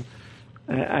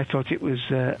 I thought it was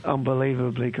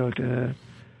unbelievably good.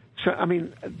 So, I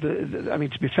mean,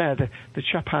 to be fair, the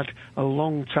chap had a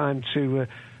long time to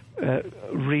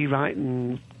rewrite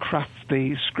and craft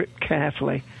the script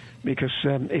carefully, because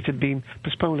it had been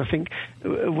postponed. I think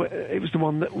it was the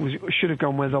one that should have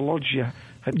gone where the Loggia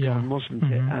had gone, wasn't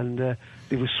it? And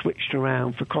they were switched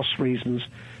around for cost reasons,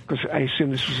 because I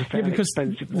assume this was a fairly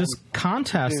expensive one. This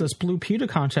contest, this Blue Peter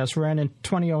contest, ran in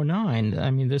 2009.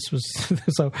 I mean, this was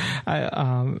so.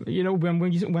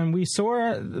 When we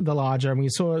saw the Lodger and we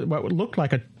saw what looked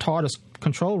like a TARDIS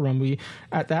control room,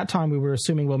 at that time we were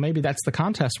assuming, well, maybe that's the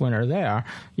contest winner there,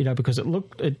 because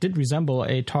it did resemble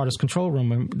a TARDIS control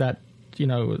room, that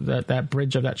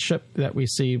bridge of that ship that we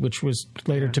see, which was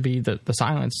later to be the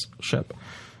Silence ship.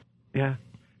 Yeah.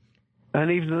 And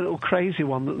even the little crazy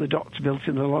one that the Doctor built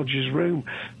in the Lodger's room,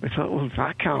 we thought, well,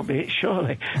 that can't be it,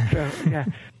 surely. So, yeah.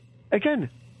 Again,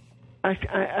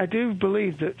 I do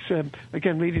believe that,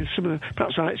 reading some of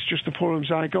perhaps it's just the forums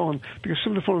I go on, because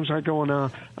some of the forums I go on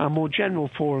are more general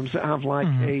forums that have like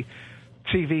a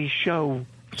TV show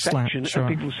section, and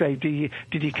people say, did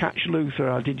you catch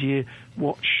Luther, or did you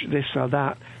watch this or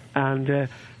that? And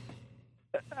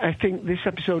I think this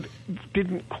episode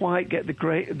didn't quite get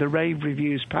the rave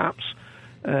reviews, perhaps,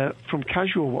 from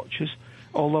casual watchers,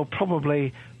 although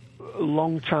probably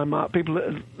long-time people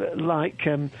like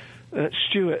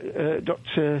Stuart,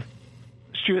 Dr.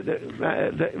 Stuart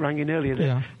that rang in earlier,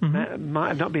 that might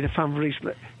have not been a fan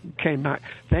recently, came back,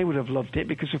 they would have loved it,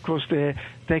 because, of course,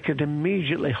 they could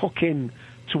immediately hook in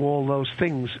to all those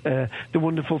things, the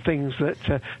wonderful things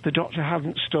that the Doctor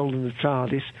hadn't stolen the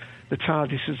TARDIS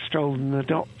had stolen the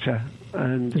Doctor.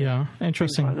 And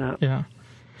interesting. Like that. Yeah.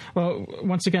 Well,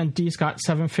 once again, D. Scott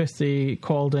 750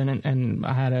 called in and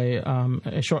had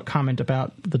a short comment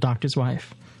about the Doctor's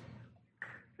wife.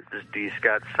 This is D.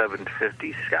 Scott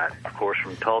 750. Scott, of course,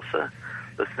 from Tulsa.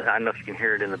 Listen, I don't know if you can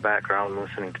hear it in the background. I'm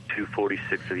listening to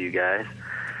 246 of you guys,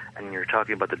 and you're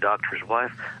talking about the Doctor's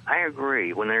wife. I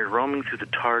agree. When they're roaming through the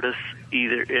TARDIS,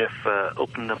 either if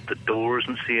opening up the doors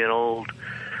and see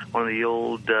one of the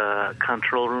old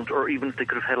control rooms, or even if they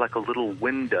could have had like a little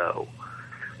window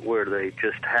where they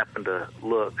just happened to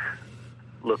look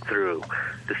through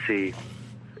to see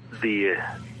the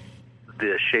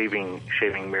shaving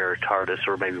mirror TARDIS,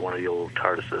 or maybe one of the old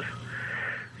TARDISes.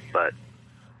 But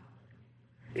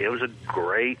it was a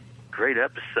great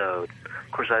episode.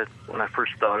 Of course, when I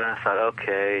first thought it, I thought,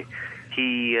 okay,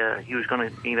 he was going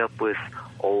to meet up with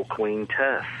old Queen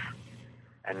Tess,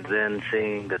 and then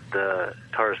seeing that the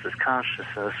TARDIS's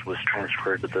consciousness was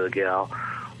transferred to the gal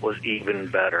was even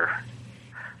better.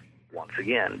 Once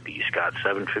again, D. Scott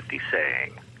 750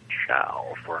 saying,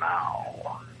 ciao for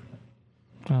now.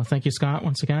 Well, thank you, Scott,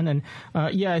 once again. And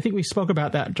I think we spoke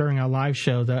about that during our live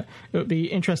show, that it would be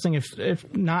interesting if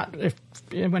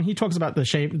when he talks about the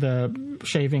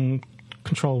shaving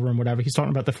control room, whatever, he's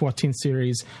talking about the 14th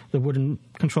series, the wooden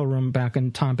control room back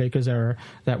in Tom Baker's era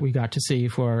that we got to see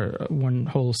for one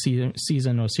whole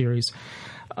season or series.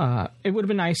 It would have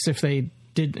been nice if they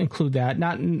did include that,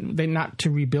 not to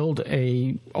rebuild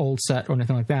a old set or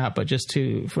anything like that, but just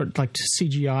to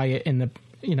CGI it in the,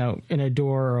 in a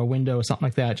door or a window or something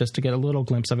like that, just to get a little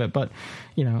glimpse of it. But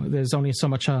there's only so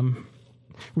much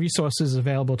resources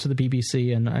available to the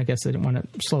BBC, and I guess they didn't want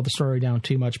to slow the story down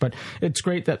too much. But it's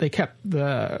great that they kept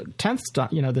the 10th,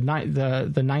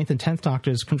 the 9th and 10th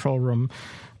Doctor's control room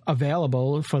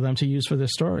available for them to use for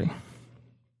this story.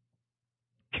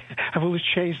 I've always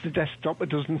changed the desktop a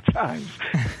dozen times.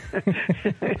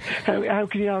 How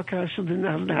can you archive something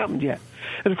that hasn't happened yet?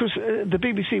 And of course, the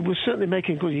BBC was certainly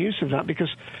making good use of that, because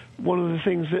one of the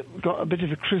things that got a bit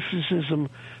of a criticism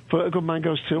for A Good Man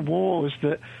Goes to War was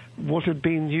that what had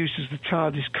been used as the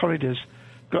TARDIS corridors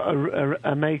got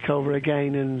a makeover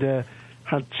again, and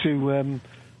had to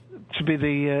be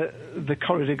the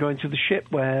corridor going to the ship,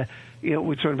 where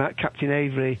we're talking about Captain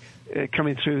Avery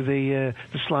coming through the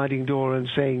sliding door and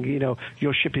saying,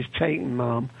 your ship is taken,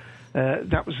 ma'am.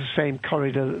 That was the same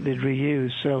corridor that they'd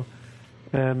reused. So,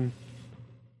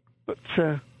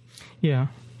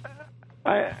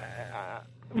 I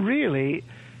really,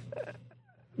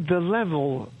 the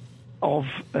level of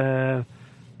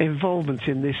involvement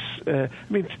in this.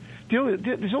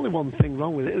 There's only one thing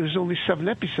wrong with it. There's only 7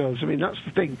 episodes. I mean, that's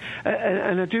the thing.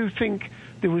 And I do think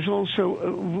there was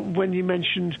also, when you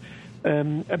mentioned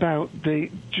about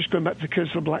just going back to the Curse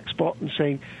of the Black Spot and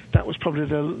saying that was probably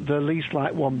the least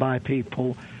liked one by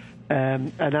people,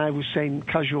 and I was saying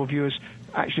casual viewers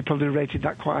actually probably rated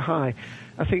that quite high.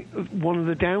 I think one of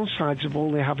the downsides of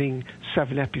only having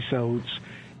 7 episodes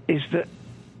is that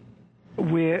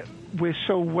we're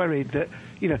so worried that,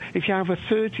 if you have a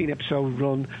 13-episode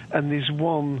run and there's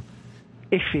one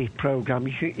iffy program,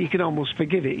 you can almost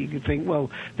forgive it. You can think, well,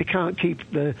 they can't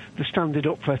keep the standard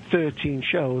up for 13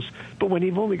 shows. But when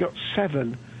you've only got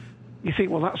 7, you think,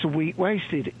 well, that's a week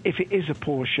wasted if it is a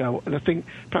poor show. And I think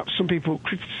perhaps some people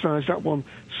criticise that one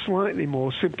slightly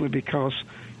more simply because,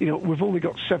 we've only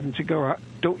got 7 to go at.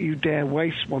 Don't you dare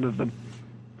waste one of them.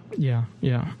 Yeah.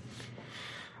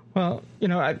 Well,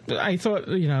 I thought,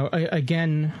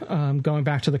 again, going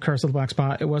back to the Curse of the Black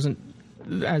Spot, it wasn't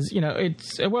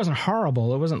it wasn't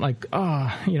horrible. It wasn't like,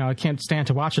 I can't stand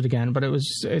to watch it again. But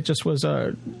it just was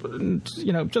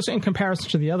just in comparison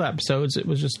to the other episodes, it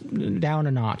was just down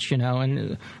a notch,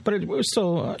 but it was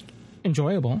still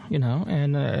enjoyable,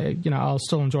 and I'll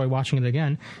still enjoy watching it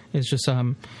again. It's just,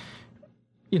 and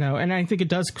I think it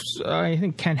does. I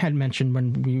think Ken had mentioned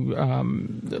when we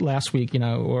last week,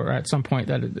 or at some point,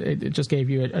 that it just gave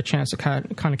you a chance to kind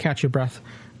of catch your breath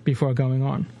before going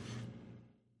on.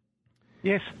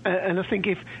 Yes, and I think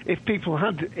if people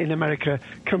had in America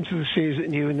come to the series at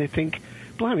new and they think,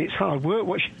 blimey, it's hard work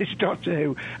watching this Doctor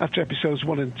Who after episodes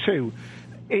 1 and 2,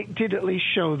 it did at least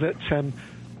show that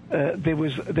there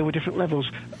were different levels.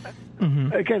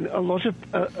 Mm-hmm. Again, a lot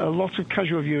of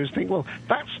casual viewers think, well,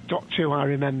 that's Doctor Who, I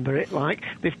remember it like.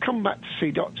 They've come back to see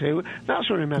Doctor Who,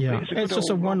 that's what I remember. Yeah. It's just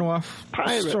a one-off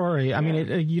story. I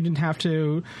mean, you didn't have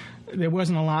to. There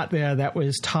wasn't a lot there that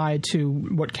was tied to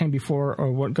what came before or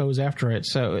what goes after it.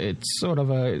 So it's sort of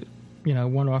a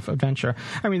one-off adventure.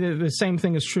 I mean, the same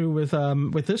thing is true with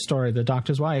this story, The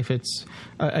Doctor's Wife. It's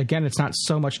again, it's not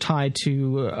so much tied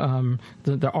to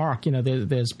the arc.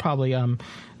 There's probably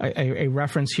a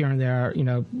reference here and there.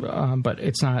 But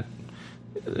it's not.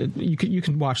 You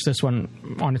can watch this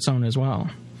one on its own as well.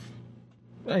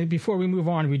 Before we move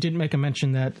on, we did make a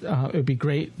mention that it would be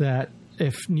great that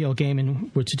if Neil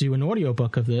Gaiman were to do an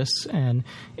audiobook of this, and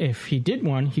if he did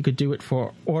one, he could do it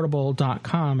for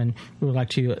Audible.com, and we would like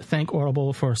to thank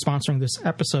Audible for sponsoring this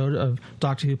episode of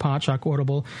Doctor Who Podshock.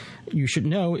 Audible, you should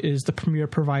know, is the premier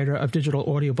provider of digital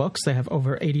audiobooks. They have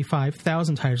over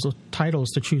 85,000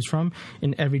 titles to choose from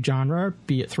in every genre,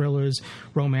 be it thrillers,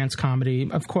 romance,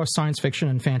 comedy, of course science fiction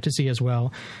and fantasy as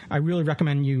well. I really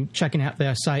recommend you checking out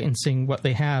their site and seeing what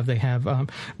they have. They have,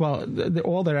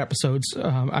 all their episodes,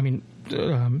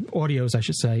 audios, I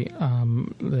should say.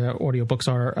 The audiobooks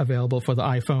are available for the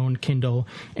iPhone, Kindle,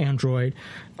 Android,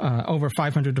 over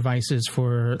 500 devices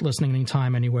for listening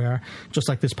anytime, anywhere, just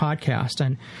like this podcast.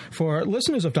 And for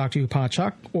listeners of Doctor Who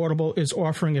Podshock, Audible is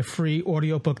offering a free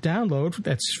audiobook download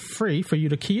that's free for you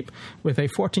to keep with a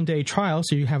 14-day trial,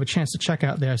 so you have a chance to check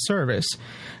out their service.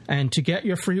 And to get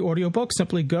your free audiobook,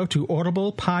 simply go to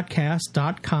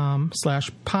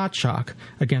audiblepodcast.com/Podshock.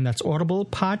 Again, that's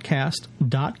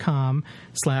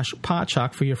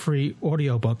audiblepodcast.com/Podshock for your free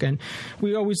audiobook. And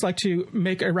we always like to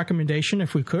make a recommendation,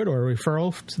 if we could, or a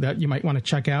referral that you might want to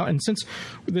check out. And since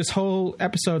this whole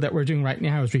episode that we're doing right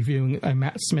now is reviewing a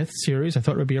Matt Smith series, I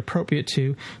thought it would be appropriate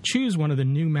to choose one of the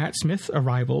new Matt Smith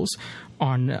arrivals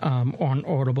on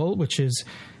Audible, which is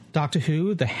Doctor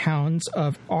Who, The Hounds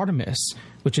of Artemis,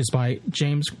 which is by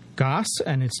James Goss,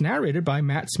 and it's narrated by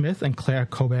Matt Smith and Claire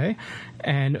Kobe.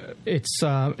 And it's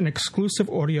an exclusive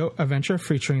audio adventure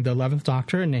featuring the 11th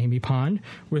Doctor and Amy Pond,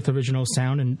 with original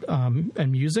sound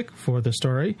and music for the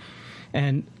story.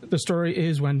 And the story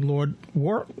is when Lord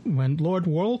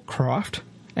Woolcroft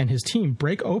and his team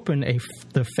break open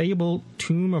the fabled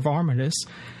Tomb of Artemis,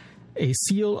 a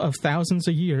seal of thousands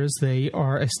of years. They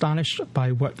are astonished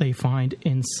by what they find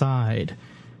inside.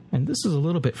 And this is a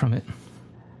little bit from it.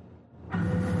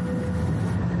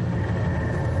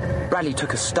 Bradley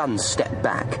took a stunned step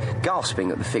back,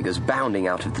 gasping at the figures bounding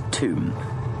out of the tomb.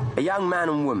 A young man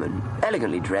and woman,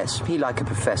 elegantly dressed, he like a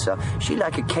professor, she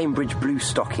like a Cambridge blue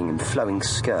stocking and flowing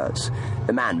skirts.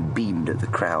 The man beamed at the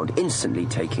crowd, instantly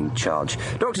taking charge.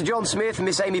 Dr. John Smith and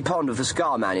Miss Amy Pond of the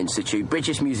Scarman Institute.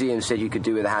 British Museum said you could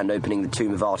do with a hand opening the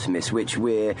tomb of Artemis, which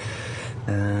we're...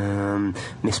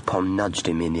 Miss Pond nudged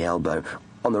him in the elbow.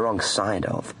 On the wrong side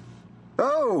of.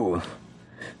 Oh!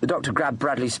 The doctor grabbed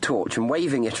Bradley's torch and,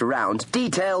 waving it around,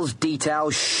 details,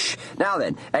 shh. Now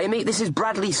then, Amy, this is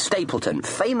Bradley Stapleton,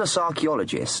 famous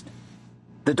archaeologist.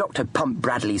 The doctor pumped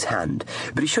Bradley's hand,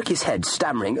 but he shook his head,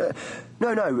 stammering,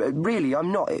 No, really,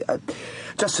 I'm not,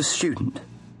 just a student.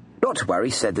 Not to worry,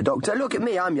 said the doctor. Look at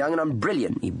me, I'm young and I'm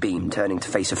brilliant, he beamed, turning to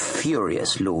face a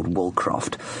furious Lord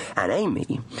Woolcroft. And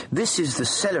Amy, this is the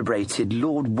celebrated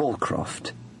Lord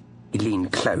Woolcroft. He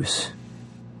leaned close.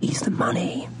 He's the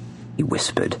money, he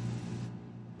whispered.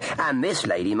 And this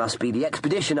lady must be the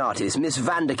expedition artist, Miss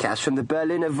Vanderkast from the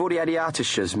Berliner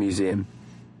Vorjährliches Museum.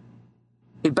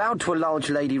 He bowed to a large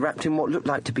lady wrapped in what looked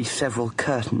like to be several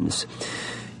curtains.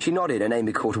 She nodded, and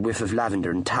Amy caught a whiff of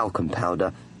lavender and talcum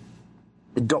powder.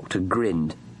 The doctor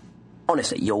grinned.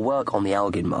 Honestly, your work on the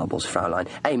Elgin marbles, Fraulein.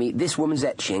 Amy, this woman's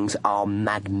etchings are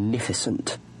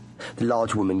magnificent. The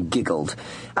large woman giggled.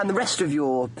 And the rest of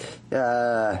your,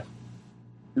 Lord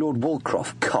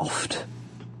Woolcroft coughed.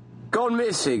 Gone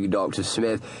missing, Dr.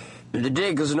 Smith. The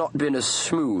dig has not been a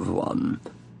smooth one.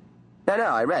 No,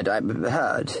 I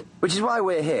heard. Which is why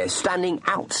we're here, standing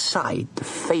outside the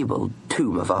fabled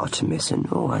tomb of Artemis, and,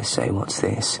 oh, I say, what's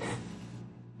this?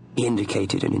 He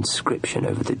indicated an inscription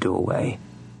over the doorway.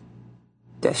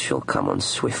 Death shall come on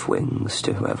swift wings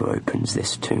to whoever opens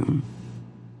this tomb.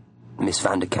 Miss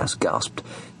Vanderkast gasped.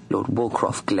 Lord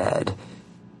Woolcroft glared.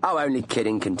 Oh, only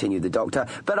kidding, continued the doctor,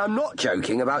 but I'm not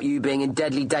joking about you being in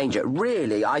deadly danger.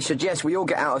 Really, I suggest we all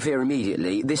get out of here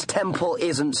immediately. This temple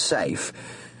isn't safe.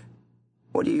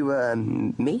 What do you,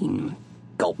 mean?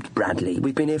 Gulped Bradley.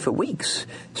 We've been here for weeks.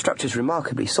 Structure's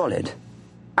remarkably solid.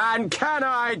 And can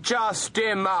I just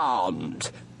demand,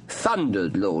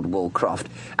 thundered Lord Woolcroft,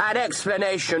 an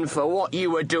explanation for what you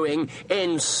were doing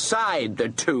inside the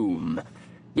tomb?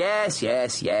 Yes,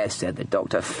 said the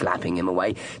doctor, flapping him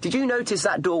away. Did you notice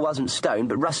that door wasn't stone,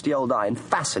 but rusty old iron?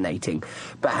 Fascinating.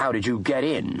 But how did you get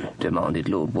in? Demanded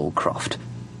Lord Woolcroft.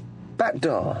 Back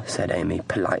door, said Amy,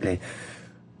 politely.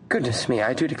 Goodness me,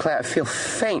 I do declare I feel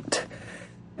faint.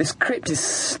 This crypt is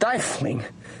stifling.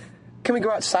 Can we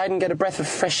go outside and get a breath of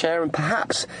fresh air and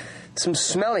perhaps some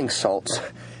smelling salts?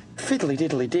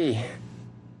 Fiddly-diddly-dee.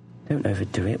 Don't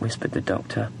overdo it, whispered the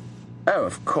doctor. Oh,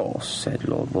 of course, said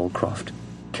Lord Woolcroft,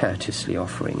 courteously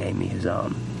offering Amy his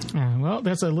arm. Well,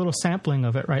 there's a little sampling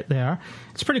of it right there.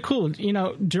 It's pretty cool. You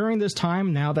know, during this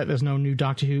time, now that there's no new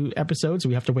Doctor Who episodes,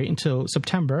 we have to wait until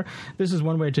September. This is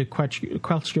one way to quench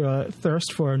your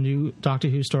thirst for new Doctor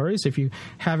Who stories. If you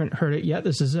haven't heard it yet,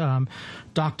 this is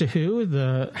Doctor Who,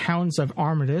 The Hounds of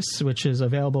Artemis, which is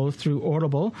available through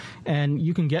Audible. And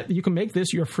you can make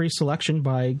this your free selection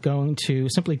by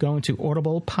simply going to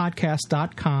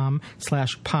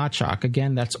audiblepodcast.com/Podshock.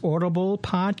 Again, that's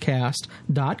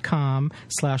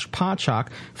audiblepodcast.com/Podshock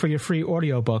for your free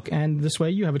audiobook. And this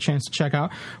way you have a chance to check out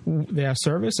their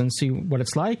service and see what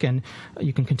it's like, and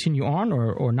you can continue on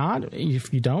or not.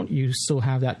 If you don't, you still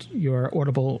have your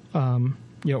Audible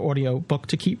audio book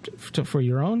to keep for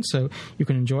your own, so you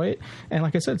can enjoy it. And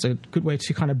like I said, it's a good way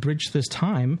to kind of bridge this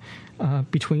time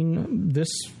between this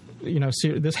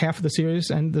this half of the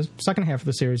series and the second half of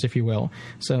the series, if you will.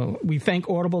 So we thank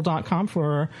Audible.com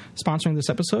for sponsoring this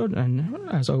episode, and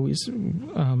as always,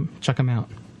 check them out.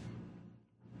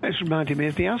 It's reminding me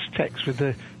of the Aztecs with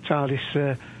the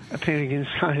TARDIS appearing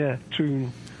inside a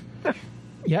tomb.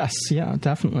 Yes, yeah,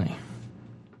 definitely.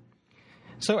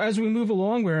 So as we move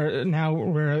along,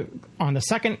 we're on the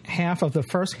second half of the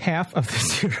first half of the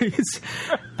series.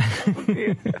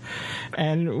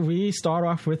 And we start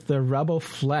off with the Rebel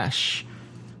Flesh.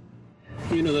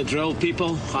 You know the drill,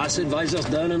 people. Acid visors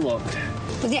down and locked.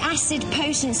 Well, the acid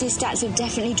potency stats have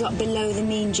definitely dropped below the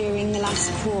mean during the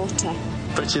last quarter.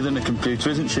 Prettier than a computer,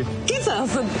 isn't she? Give her a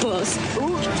buzz.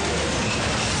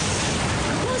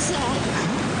 What's that?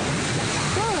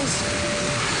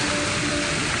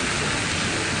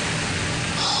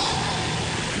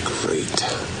 Great.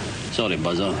 Sorry,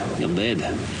 Buzzer. You're dead.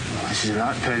 This is a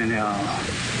right pain in the arm.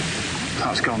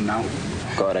 That's gone now.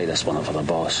 Gotta write this one up for the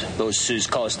boss. Those Sues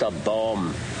caused a bomb.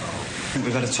 I think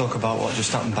we've got to talk about what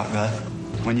just happened back there.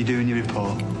 When you're doing your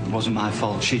report, it wasn't my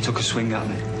fault. She took a swing at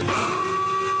me.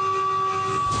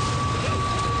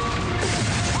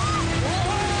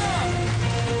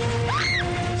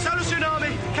 Solar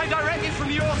tsunami came directly from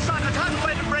your side. The tidal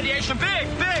wave of radiation. Big.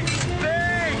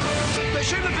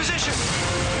 Assume the position.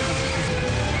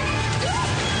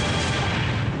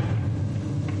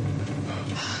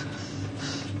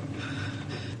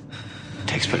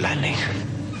 Expert landing.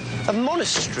 A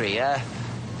monastery,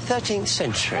 13th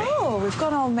century. Oh, we've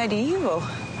gone all medieval.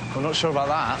 I'm not sure about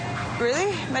that.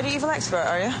 Really? Medieval expert,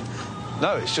 are you?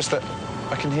 No, it's just that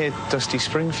I can hear Dusty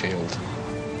Springfield.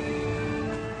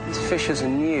 These fissures are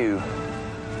new.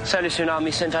 Solar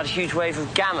tsunami sent out a huge wave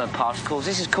of gamma particles.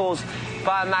 This is caused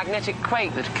by a magnetic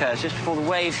quake that occurs just before the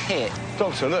wave hit.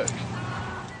 Doctor, look.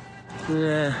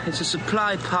 Yeah, it's a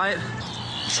supply pipe.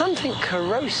 Something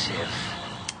corrosive.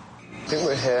 I think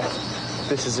we're here.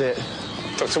 This is it.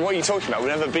 Doctor, what are you talking about? We've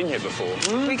never been here before.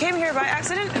 We came here by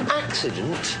accident.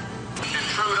 Accident?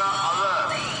 Intruder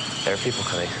alert. There are people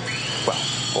coming. Well,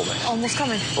 almost. Almost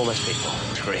coming. Almost people.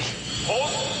 3.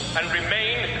 Halt and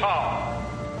remain calm.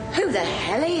 Who the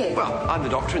hell are you? Well, I'm the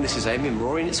Doctor and this is Amy and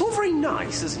Rory, and it's all very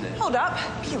nice, isn't it? Hold up.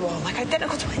 You're all like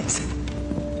identical twins.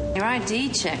 Your ID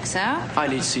checks out. I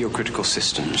need to see your critical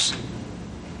systems.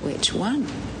 Which one?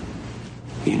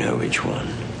 You know which one.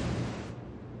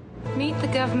 Meet the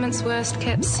government's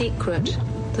worst-kept secret,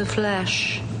 the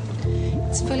flesh.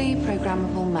 It's fully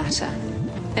programmable matter.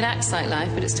 It acts like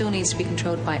life, but it still needs to be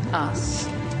controlled by us.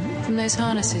 From those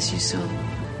harnesses you saw.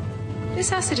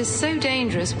 This acid is so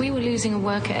dangerous, we were losing a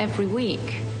worker every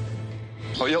week.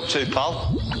 What are you up to,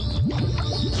 pal?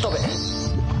 Stop it.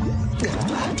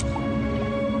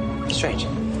 Strange.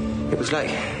 It was like...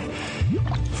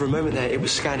 For a moment there, it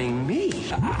was scanning me.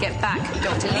 Get back,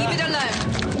 Doctor. Leave it alone.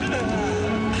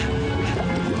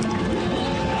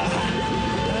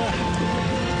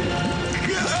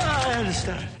 I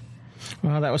understand.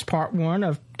 Well, that was part one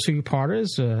of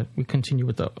 2-parters. We continue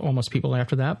with the Almost People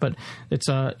after that, but it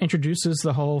introduces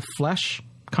the whole flesh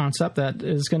concept that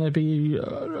is going to be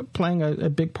playing a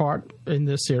big part in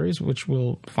this series, which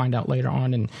we'll find out later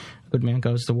on in Good Man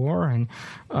Goes to War, and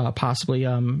possibly,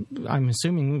 I'm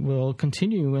assuming, will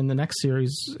continue in the next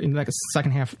series, in the next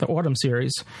second half of the autumn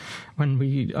series, when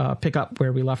we pick up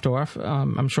where we left off.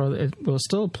 I'm sure it will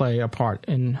still play a part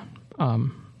in,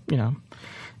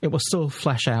 it will still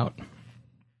flesh out.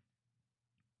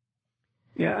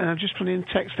 Yeah, and I've just put in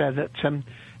text there that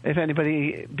if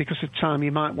anybody, because of time,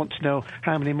 you might want to know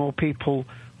how many more people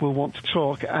will want to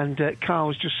talk. And Carl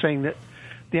was just saying that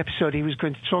the episode he was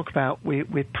going to talk about we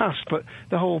passed, but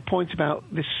the whole point about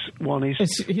this one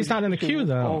is he's not in the queue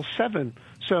though. All 7.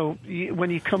 So when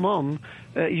you come on,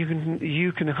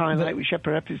 you can highlight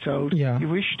whichever episode you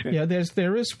wish to. Yeah,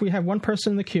 we have one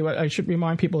person in the queue. I should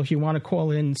remind people, if you want to call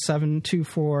in,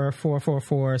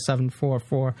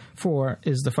 724-444-7444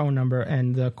 is the phone number,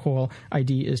 and the call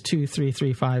ID is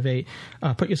 23358.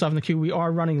 Put yourself in the queue. We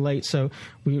are running late, so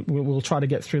we'll try to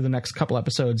get through the next couple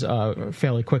episodes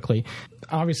fairly quickly.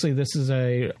 Obviously, this is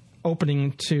a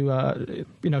opening to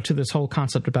to this whole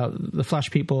concept about the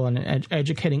flesh people and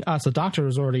educating us. The Doctor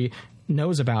already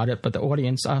knows about it, but the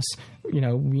audience, us,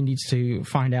 we need to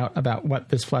find out about what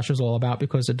this flesh is all about,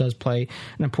 because it does play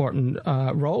an important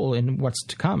role in what's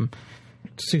to come.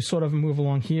 To sort of move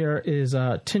along here is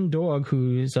Tin Dog,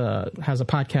 who has a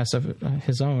podcast of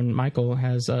his own. Michael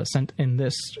has sent in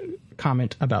this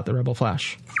comment about the Rebel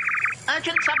Flesh.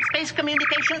 Urgent subspace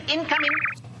communication incoming.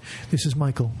 This is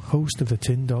Michael, host of the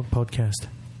Tin Dog Podcast.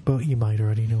 but you might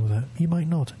already know that. You might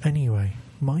not. Anyway,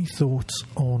 my thoughts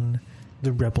on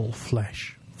the Rebel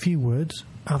Flesh. Few words.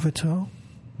 Avatar,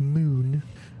 Moon,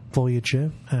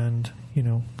 Voyager, and,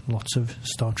 lots of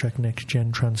Star Trek Next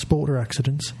Gen transporter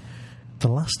accidents. The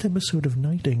last episode of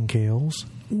Nightingales,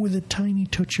 with a tiny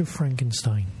touch of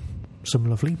Frankenstein. Some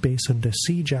lovely base under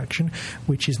siege action,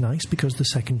 which is nice because the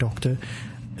Second Doctor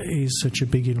is such a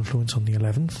big influence on the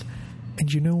 11th.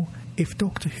 And if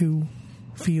Doctor Who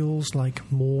feels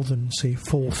like more than, say,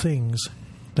 4 things,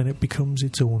 then it becomes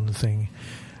its own thing.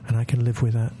 And I can live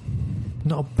with that.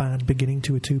 Not a bad beginning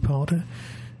to a 2-parter.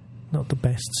 Not the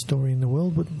best story in the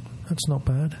world, but that's not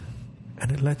bad.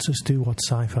 And it lets us do what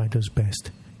sci-fi does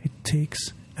best. It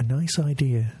takes a nice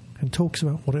idea and talks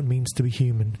about what it means to be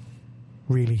human.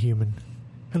 Really human.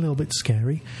 A little bit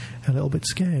scary, a little bit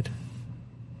scared.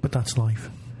 But that's life.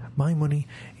 My money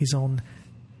is on,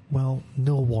 well,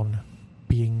 no one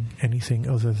being anything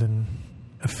other than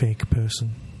a fake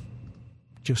person.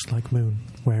 Just like Moon,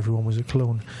 where everyone was a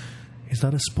clone. Is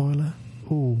that a spoiler?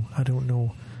 Oh, I don't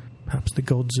know. Perhaps the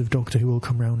gods of Doctor Who will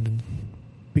come round and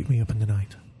beat me up in the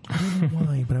night. I don't know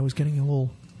why, but I was getting a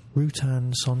whole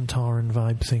Rutan, Sontaran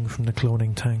vibe thing from the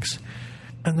cloning tanks.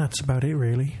 And that's about it,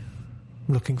 really.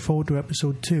 I'm looking forward to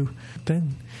episode 2.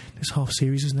 Then, this half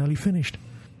series is nearly finished.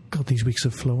 God, these weeks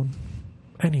have flown.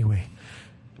 Anyway,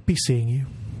 be seeing you.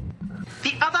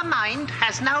 The other mind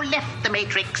has now left the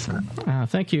Matrix.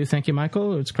 Thank you,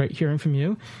 Michael. It's great hearing from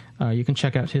you. You can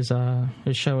check out his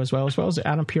show as well as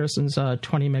Adam Pearson's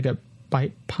 20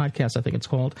 Megabyte podcast, I think it's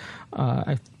called.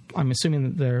 I'm assuming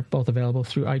that they're both available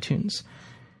through iTunes.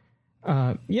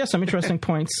 Some interesting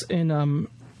points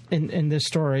in this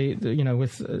story,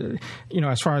 with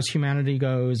as far as humanity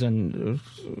goes, and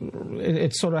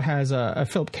it sort of has a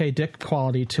Philip K. Dick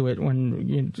quality to it when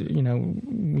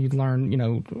we learn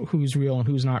who's real and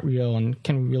who's not real, and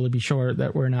can we really be sure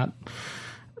that we're not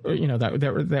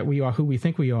that we are who we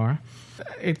think we are.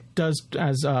 It does,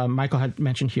 as Michael had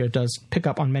mentioned here, does pick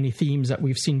up on many themes that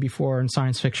we've seen before in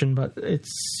science fiction, but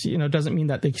it's doesn't mean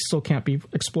that they still can't be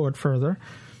explored further.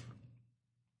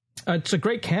 It's a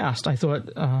great cast, I thought,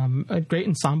 a great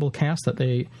ensemble cast that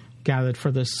they gathered for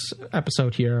this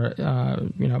episode here.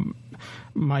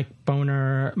 Mark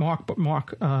Boner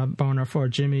for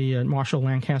Jimmy, and Marshall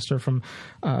Lancaster from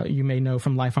you may know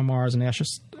from Life on Mars and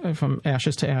from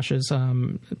Ashes to Ashes,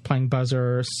 playing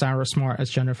Buzzer. Sarah Smart as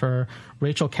Jennifer.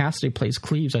 Rachel Cassidy plays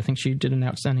Cleves. I think she did an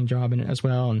outstanding job in it as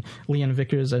well. And Leanne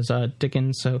Vickers as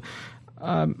Dickens. So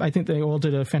I think they all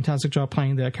did a fantastic job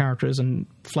playing their characters and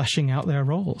fleshing out their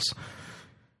roles.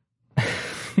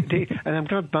 Indeed, and I'm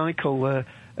glad Michael,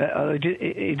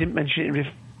 he didn't mention it.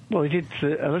 Well, he did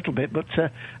a little bit, but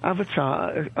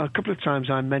Avatar, a couple of times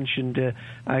I mentioned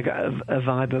I got a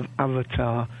vibe of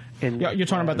Avatar. You're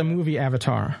talking about the movie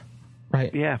Avatar,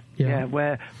 right? Yeah.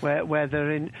 Where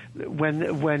they're in,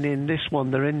 when in this one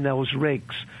they're in those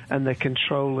rigs and they're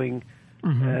controlling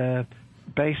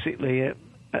basically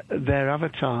their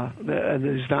avatar, and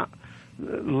there's that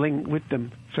link with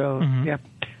them. So, yeah.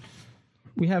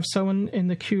 We have someone in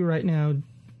the queue right now,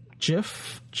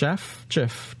 Jeff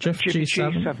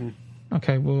G7.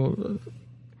 Okay, we'll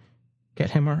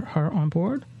get him or her on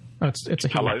board. Oh, it's a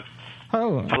hello.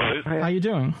 Hello. How you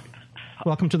doing?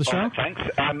 Welcome to the show. Thanks.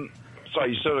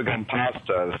 Sorry, you sort of gone past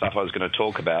the stuff I was going to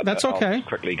talk about. That's okay. I'll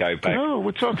quickly go back. No,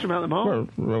 we're talking about them all.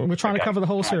 We're trying to cover the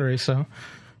whole series, so.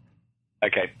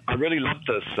 Okay, I really love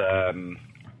this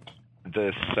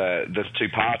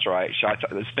two-parter.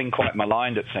 It's been quite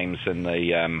maligned, it seems, in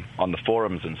the on the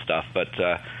forums and stuff. But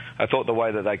I thought the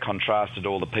way that they contrasted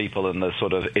all the people and the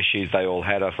sort of issues they all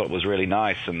had, I thought was really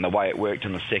nice, and the way it worked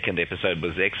in the second episode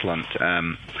was excellent.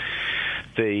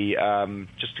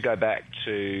 Just to go back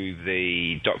to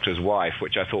the Doctor's wife,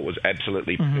 which I thought was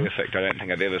absolutely perfect. I don't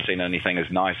think I've ever seen anything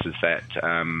as nice as that.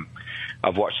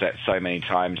 I've watched that so many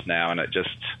times now, and it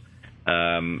just.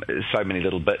 So many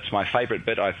little bits. My favourite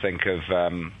bit, I think, of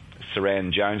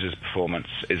Saran Jones's performance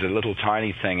is a little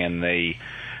tiny thing in the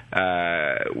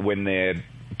when they're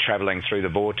travelling through the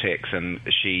vortex, and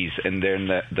they're in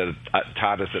the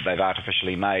TARDIS that they've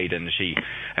artificially made, and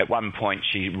at one point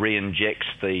she re-injects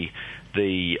the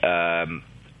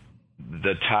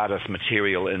TARDIS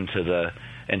material into the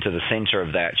centre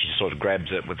of that. She sort of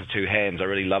grabs it with the two hands. I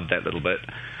really loved that little bit,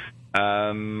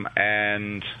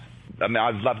 and. I mean,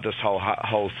 I've loved this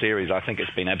whole series. I think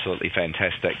it's been absolutely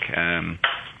fantastic.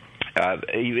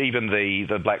 Even the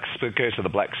Curse of the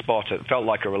Black Spot, it felt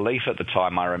like a relief at the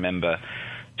time, I remember,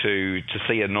 to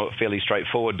see a fairly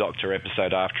straightforward Doctor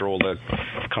episode after all the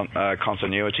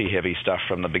continuity-heavy stuff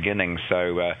from the beginning.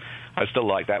 So I still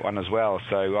like that one as well.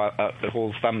 So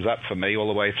all thumbs up for me all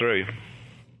the way through.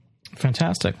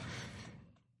 Fantastic.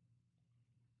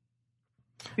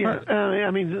 Yeah,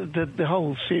 I mean, the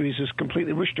whole series has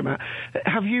completely rushed them out.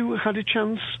 Have you had a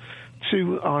chance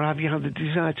to, or have you had the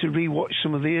desire to rewatch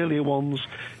some of the earlier ones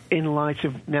in light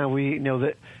of now we know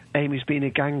that Amy's been a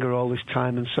ganger all this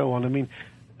time and so on? I mean,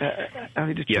 have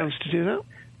you had a chance to do that?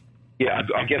 Yeah,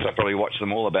 I guess I probably watched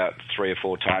them all about 3 or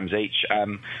 4 times each.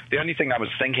 The only thing I was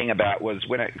thinking about was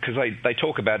because they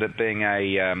talk about it being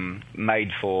a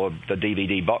made for the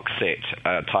DVD box set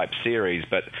type series,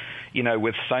 but you know,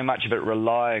 with so much of it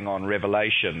relying on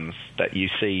revelations that you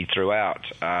see throughout,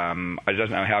 I don't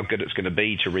know how good it's going to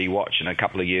be to rewatch in a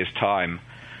couple of years' time.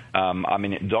 I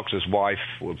mean, Doctor's Wife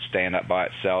would stand up by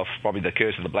itself. Probably The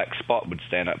Curse of the Black Spot would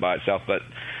stand up by itself. But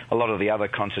a lot of the other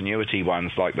continuity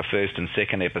ones, like the first and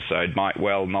second episode, might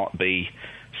well not be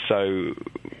so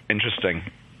interesting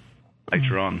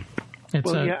later on. It's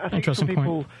I think some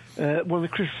people, one of the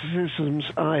criticisms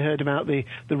I heard about the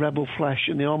Rebel Flesh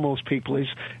and the Almost People is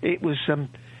it was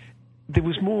there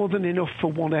was more than enough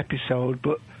for one episode,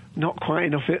 but not quite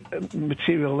enough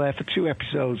material there for 2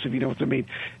 episodes, if you know what I mean.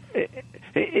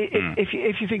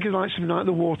 If you think of like something like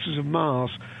The Waters of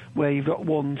Mars, where you've got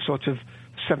one sort of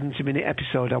 70-minute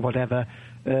episode or whatever,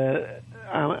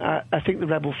 I think the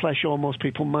Rebel Flesh Almost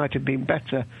People might have been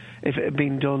better if it had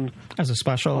been done as a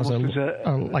special,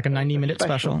 like a 90-minute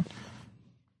special.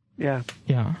 Yeah.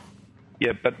 Yeah.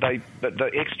 Yeah, but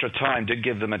the extra time did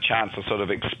give them a chance to sort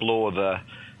of explore the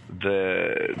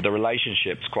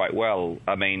relationships quite well.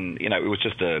 I mean, you know, it was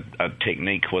just a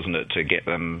technique, wasn't it, to get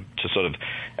them to sort of...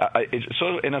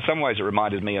 in some ways it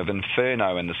reminded me of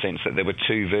Inferno in the sense that there were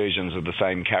 2 versions of the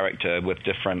same character with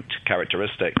different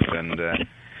characteristics, and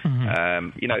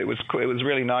you know, it was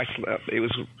really nice. It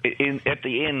was at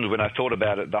the end when I thought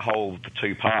about it, the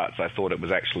 2 parts, I thought it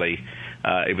was actually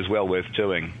it was well worth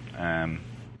doing.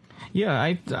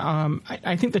 Yeah,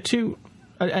 I think the 2.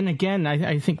 And again,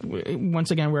 I think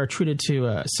once again we're treated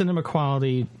to cinema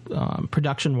quality,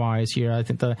 production wise here. I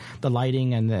think the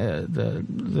lighting and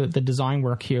the design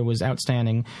work here was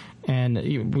outstanding, and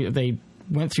they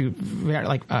went through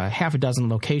like half a dozen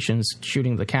locations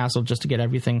shooting the castle just to get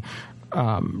everything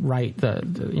right.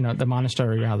 The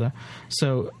monastery rather.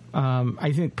 So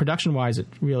I think production wise it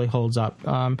really holds up.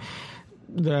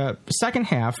 The second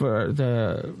half, or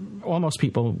the Almost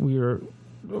People,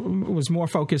 was more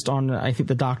focused on, I think,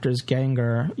 the Doctor's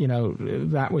Ganger. You know,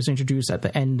 that was introduced at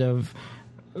the end of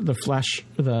the Flesh,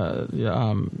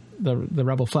 the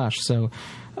Rebel Flesh. So,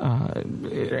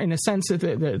 in a sense,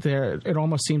 it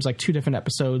almost seems like 2 different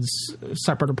episodes,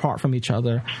 separate apart from each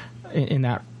other, in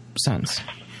that sense.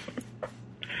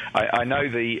 I know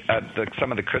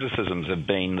some of the criticisms have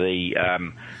been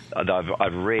that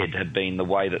I've read have been the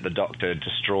way that the Doctor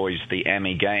destroys the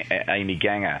Amy Ganger. At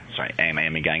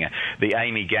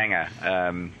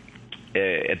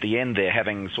the end there,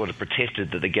 having sort of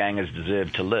protested that the Gangers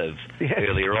deserved to live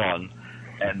earlier on,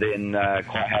 and then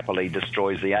quite happily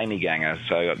destroys the Amy Ganger.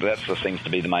 So that seems to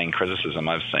be the main criticism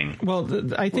I've seen. Well,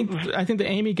 I think the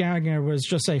Amy Ganger was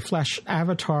just a flesh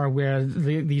avatar, where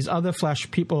these other flesh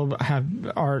people have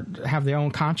their own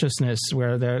consciousness,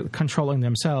 where they're controlling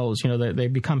themselves. You know, they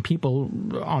become people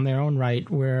on their own right.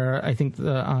 Where I think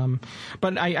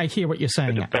but I hear what you're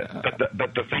saying.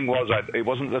 But the thing was, it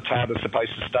wasn't the TARDIS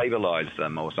supposed to stabilise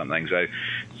them or something. So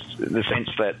in the sense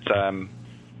that.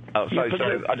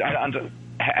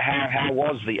 How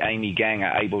was the Amy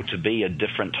Ganger able to be a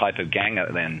different type of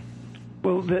Ganger then?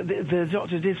 Well, the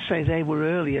Doctor did say they were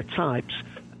earlier types.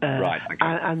 Right.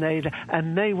 Okay.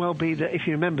 And may well be that, if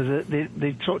you remember, that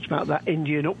they talked about that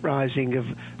Indian uprising of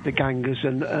the Gangers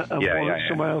and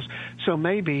somewhere else. So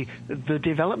maybe the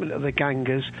development of the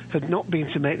Gangers had not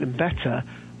been to make them better,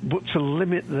 but to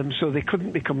limit them so they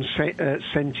couldn't become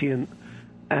sentient.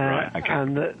 Right,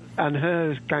 okay. And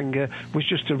her Ganger was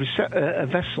just a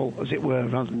vessel, as it were,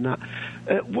 rather than that.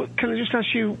 Can I just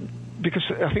ask you, because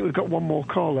I think we've got one more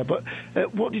caller, but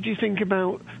what did you think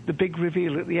about the big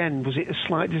reveal at the end? Was it a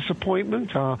slight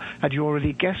disappointment, or had you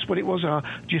already guessed what it was, or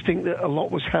do you think that a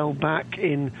lot was held back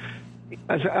in,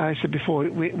 as I said before,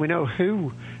 we know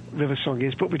who River Song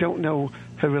is, but we don't know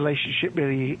her relationship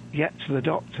really yet to the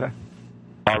Doctor?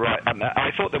 All right.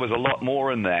 I thought there was a lot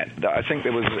more in that. I think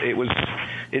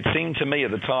it seemed to me at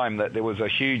the time that there was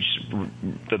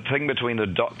the thing between the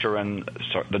Doctor and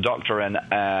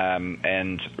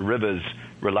River's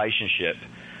relationship.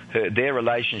 Their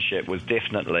relationship was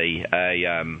definitely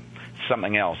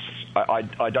something else.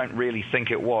 I don't really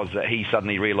think it was that he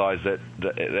suddenly realised that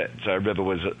River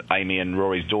was Amy and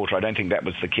Rory's daughter. I don't think that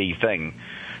was the key thing.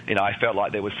 I felt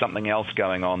like there was something else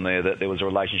going on there, that there was a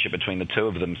relationship between the two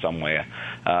of them somewhere,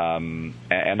 and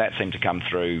that seemed to come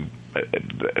through.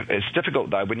 It's difficult,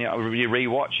 though, when you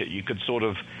re-watch it. You could sort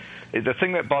of... The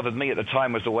thing that bothered me at the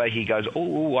time was the way he goes,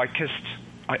 "Oh, I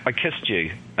kissed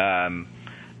you."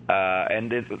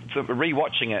 And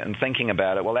re-watching it and thinking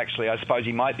about it, well, actually, I suppose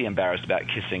he might be embarrassed about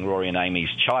kissing Rory and Amy's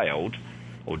child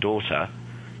or daughter,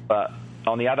 but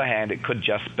on the other hand, it could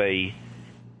just be,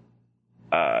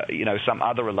 some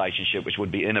other relationship which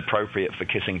would be inappropriate for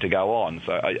kissing to go on.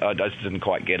 So I just didn't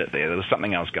quite get it there. There was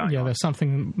something else going on. Yeah, there's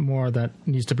something more that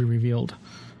needs to be revealed.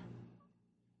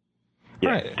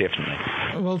 Yeah, right. Definitely.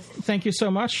 Well, thank you so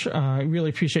much. I really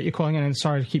appreciate you calling in, and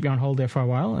sorry to keep you on hold there for a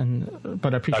while,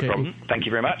 but I appreciate No problem. you. Thank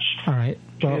you very much. All right.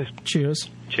 Well, cheers.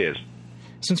 Cheers.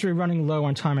 Since we're running low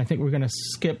on time, I think we're going to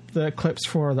skip the clips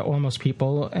for the Almost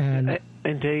People, and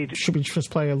indeed, should we just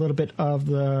play a little bit of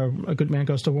the A Good Man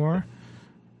Goes to War?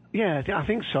 Yeah, I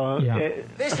think so. Yeah.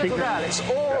 This little girl, it's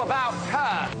all about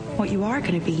her. What you are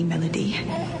going to be, Melody,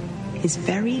 is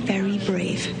very, very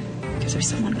brave. Because there's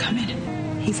someone coming.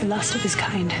 He's the last of his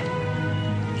kind.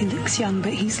 He looks young,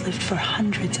 but he's lived for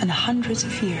hundreds and hundreds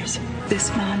of years. This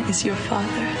man is your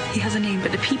father. He has a name,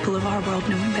 but the people of our world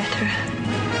know him better.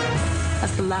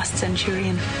 As the last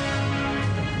centurion.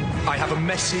 I have a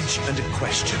message and a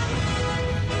question.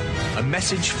 A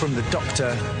message from the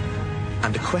Doctor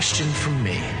and a question from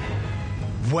me.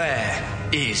 Where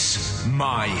is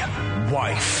my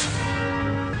wife?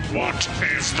 What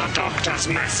is the Doctor's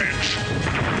message?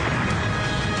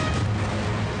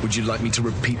 Would you like me to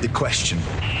repeat the question?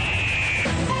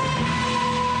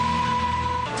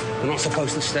 We're not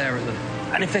supposed to stare at them.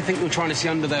 And if they think we're trying to see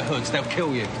under their hoods, they'll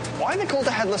kill you. Why are they called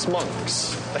the Headless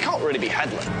Monks? They can't really be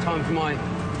headless. Time for my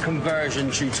conversion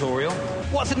tutorial.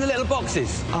 What's in the little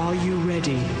boxes? Are you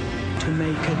ready to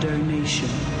make a donation?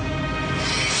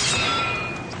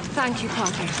 Thank you,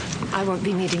 Parker. I won't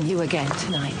be needing you again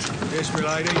tonight. Yes,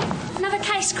 milady. Another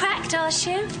case cracked, I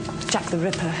assume? Jack the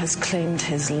Ripper has claimed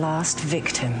his last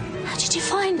victim. How did you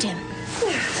find him?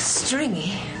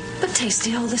 Stringy, but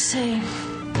tasty all the same.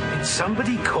 Did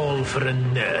somebody call for a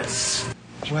nurse?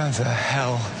 Where the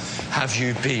hell have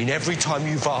you been? Every time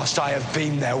you've asked, I have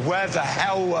been there. Where the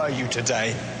hell were you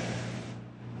today?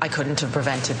 I couldn't have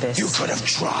prevented this. You could have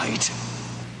tried.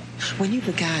 When you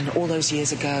began all those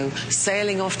years ago,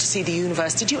 sailing off to see the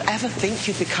universe, did you ever think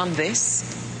you'd become this?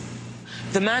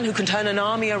 The man who can turn an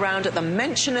army around at the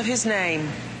mention of his name.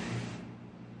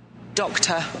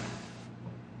 Doctor.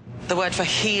 The word for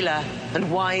healer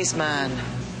and wise man.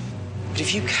 But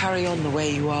if you carry on the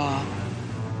way you are,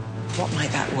 what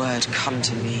might that word come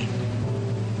to mean?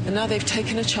 And now they've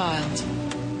taken a child.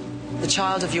 The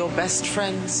child of your best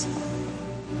friends.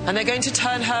 And they're going to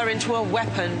turn her into a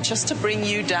weapon just to bring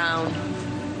you down.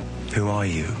 Who are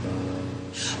you?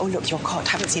 Oh, look, you're caught.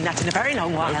 Haven't seen that in a very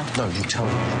long while. No, you tell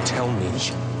me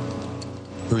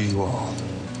who you are.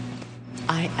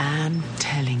 I am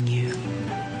telling you.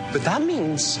 But that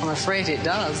means... I'm afraid it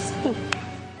does.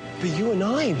 But you and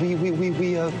I, we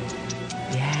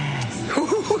Yes.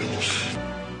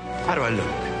 How do I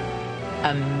look?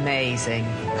 Amazing.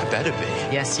 I better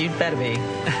be. Yes, you'd better be.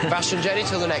 Fashion journey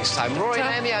till the next time. Rory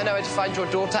and Amy, I know where to find your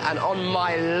daughter, and on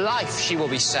my life she will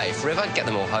be safe. River, get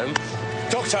them all home.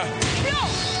 Doctor! No!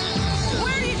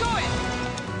 Where are you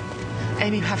going?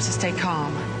 Amy, you have to stay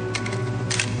calm.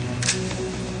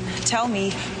 Tell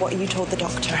me what you told the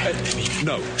doctor.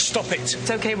 No, stop it.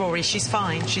 It's okay, Rory. She's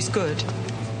fine. She's good.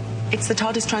 It's the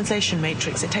TARDIS translation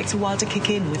matrix. It takes a while to kick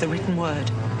in with a written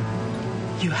word.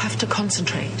 You have to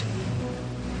concentrate.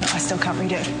 No, I still can't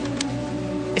read it.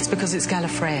 It's because it's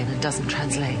Gallifreyan and doesn't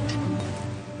translate.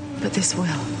 But this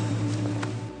will.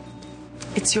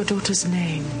 It's your daughter's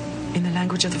name in the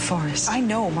language of the forest. I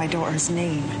know my daughter's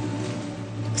name.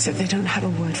 Except they don't have a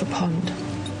word for pond.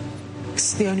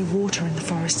 Because the only water in the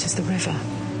forest is the river.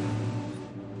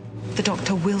 The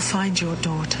doctor will find your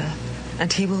daughter,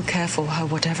 and he will care for her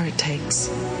whatever it takes.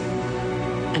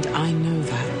 And I know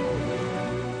that.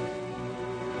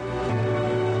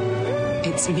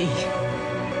 It's me.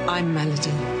 I'm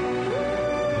Melody.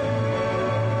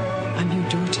 I'm your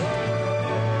daughter.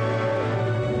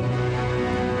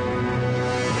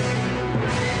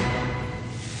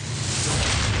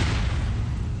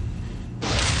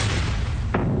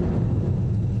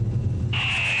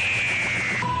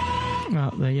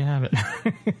 Well, there you have it.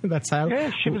 That's how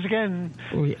shivers again.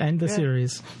 We end the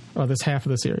series, or this half of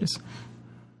the series.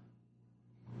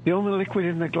 The only liquid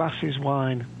in the glass is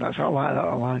wine. That's how I like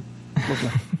that line.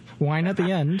 Lovely. wine at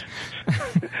the end.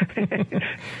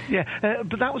 Yeah,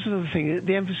 but that was another thing.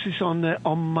 The emphasis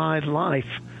on my life,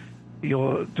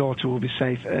 your daughter will be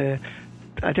safe.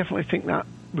 I definitely think that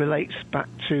relates back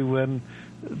to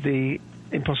the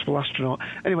Impossible Astronaut.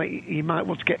 Anyway, you might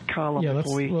want to get Carl on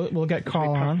before we'll get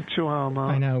Carl on. The 2-hour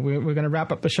mark. I know. We're going to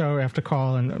wrap up the show after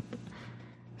Carl. And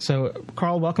so,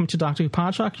 Carl, welcome to Doctor Who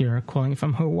Podshock. You're calling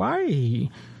from Hawaii.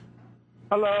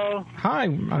 Hello. Hi.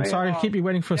 I'm sorry to keep you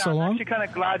waiting for so long. I'm actually kind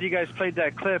of glad you guys played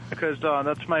that clip because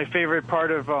that's my favorite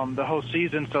part of the whole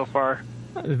season so far.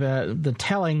 The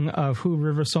telling of who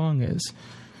River Song is.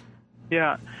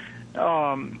 Yeah.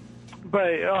 But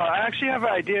I actually have an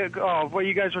idea of what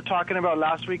you guys were talking about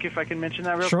last week, if I can mention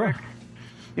that real quick.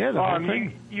 Yeah, the whole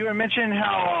thing. You were mentioning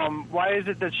how, why is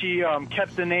it that she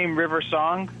kept the name River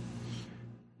Song?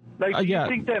 Like, do you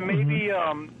think that maybe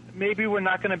maybe we're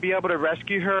not going to be able to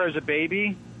rescue her as a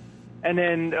baby? And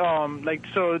then,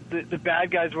 so the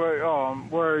bad guys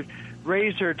were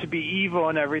raised her to be evil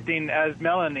and everything as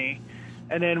Melanie.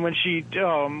 And then when she,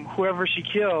 whoever she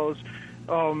kills,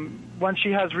 once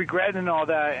she has regret and all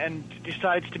that and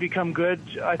decides to become good,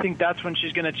 I think that's when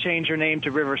she's going to change her name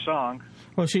to River Song.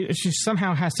 Well, she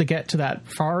somehow has to get to that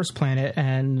forest planet,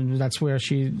 and that's where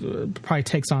she probably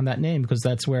takes on that name, because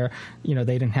that's where, they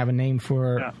didn't have a name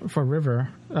for river.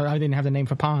 I didn't have the name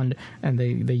for pond, and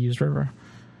they used river.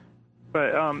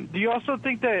 But do you also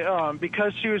think that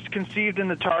because she was conceived in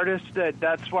the TARDIS,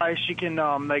 that's why she can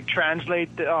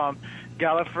translate the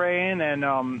Gallifreyan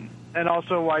and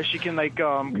also why she can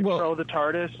control the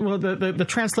TARDIS? Well, the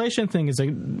translation thing is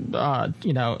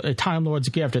a Time Lord's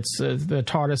gift. It's the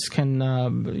TARDIS can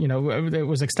it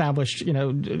was established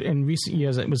in recent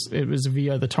years. It was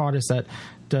via the TARDIS that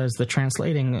does the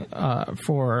translating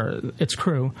for its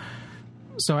crew.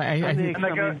 So I think.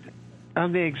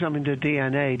 And they examined her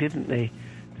DNA, didn't they?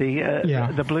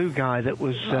 The blue guy that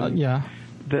was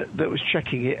that was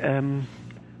checking it.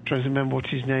 Trying to remember what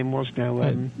his name was now.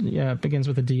 It begins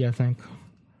with a D, I think.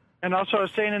 And also, I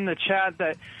was saying in the chat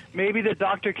that maybe the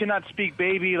Doctor cannot speak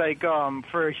baby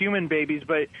for human babies,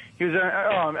 but he was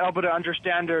able to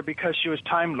understand her because she was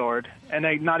Time Lord, and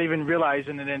not even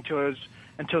realizing it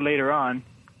until later on.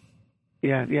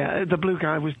 Yeah. The blue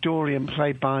guy was Dorian,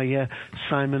 played by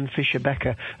Simon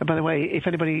Fisher-Becker. And by the way, if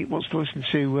anybody wants to listen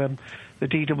to the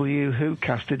DW Who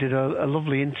cast, they did a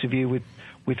lovely interview with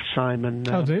Simon.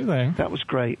 Oh, do they? That was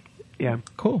great. Yeah.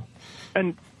 Cool.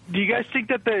 And do you guys think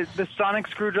that the sonic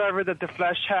screwdriver that the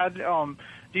Flesh had,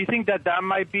 do you think that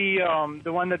might be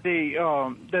the one that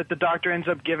that the Doctor ends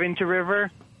up giving to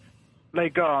River?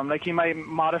 Like he might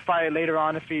modify it later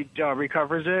on if he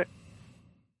recovers it?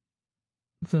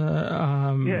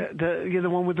 The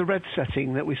one with the red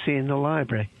setting that we see in the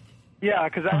library. Yeah,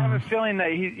 because I have a feeling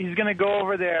that he's going to go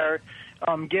over there,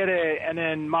 get it, and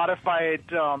then modify it.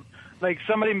 Like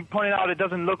somebody pointed out, it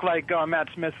doesn't look like Matt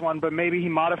Smith's one, but maybe he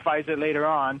modifies it later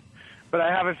on. But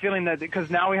I have a feeling that because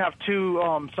now we have two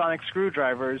sonic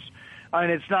screwdrivers, I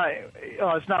mean,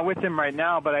 it's not with him right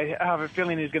now, but I have a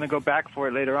feeling he's going to go back for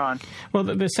it later on. Well,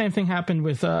 the same thing happened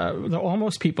with the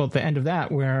Almost People at the end of that,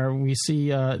 where we see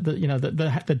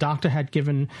the Doctor had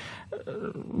given.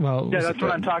 That's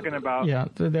what I'm talking about. Yeah,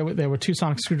 there were two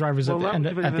sonic screwdrivers at the end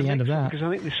of that. Because I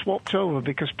think they swapped over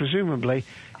because presumably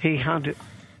he had, at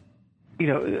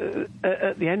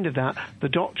the end of that, the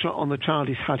Doctor on the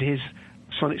TARDIS had his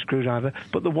sonic screwdriver,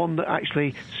 but the one that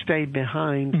actually stayed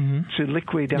behind to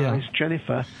liquidize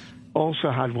Jennifer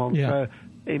also had one. Yeah.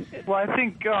 Well, I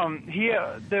think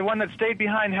the one that stayed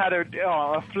behind had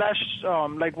a flesh,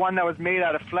 one that was made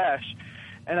out of flesh,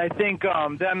 and I think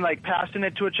them passing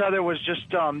it to each other was just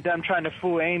them trying to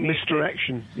fool Amy.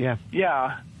 Misdirection. Yeah.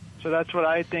 Yeah. So that's what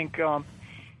I think.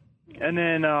 And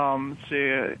then let's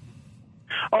see.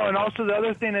 Oh, and also the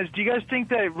other thing is, do you guys think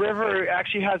that River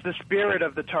actually has the spirit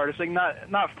of the TARDIS? Like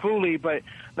not fully, but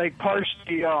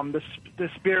partially the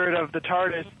spirit of the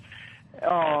TARDIS.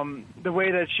 The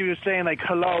way that she was saying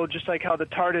hello, just like how the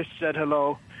TARDIS said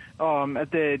hello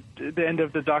at the end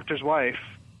of the Doctor's Wife.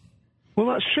 Well,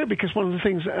 that's true, because one of the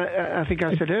things I think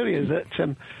I said earlier is that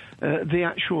the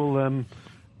actual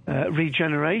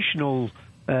regenerational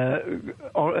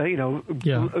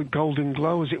golden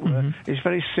glow, as it were, is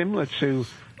very similar to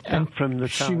from the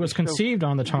TARDIS. She was conceived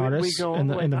on the TARDIS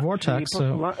in the vortex.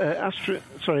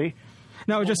 Sorry.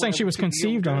 No, just saying she was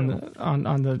conceived on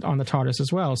the TARDIS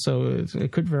as well. So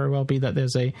it could very well be that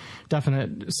there's a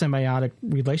definite symbiotic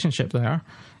relationship there,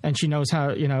 and she knows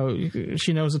how she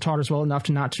knows the TARDIS well enough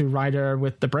not to ride her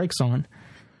with the brakes on.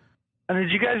 And did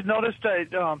you guys notice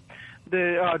that?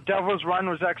 The Devil's Run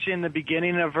was actually in the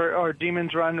beginning of her, or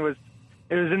Demon's Run was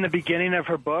in the beginning of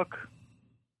her book.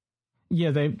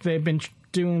 Yeah, they've been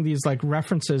doing these like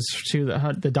references to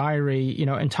the diary,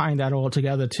 and tying that all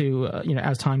together to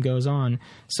as time goes on.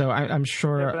 So I'm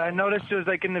sure. Yeah, but I noticed it was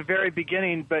like in the very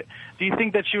beginning. But do you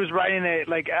think that she was writing it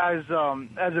like as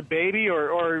a baby,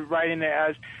 or writing it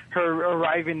as her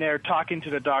arriving there, talking to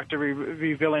the doctor,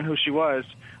 revealing who she was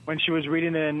when she was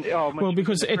reading it?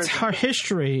 Because it's her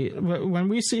history. When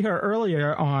we see her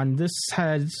earlier on, this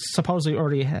had supposedly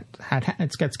already had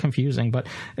it gets confusing, but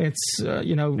it's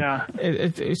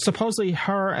it's supposedly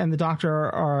her and the doctor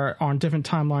are on different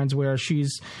timelines where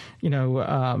she's we're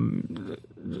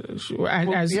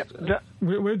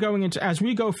going into, as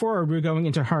we go forward, we're going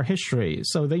into her history.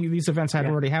 So these events had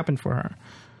already happened for her.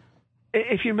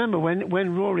 If you remember,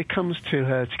 when Rory comes to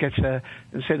her to get her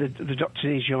and say that the doctor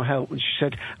needs your help, and she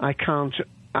said, I can't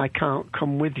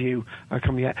come with you, I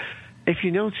come yet. If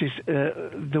you notice,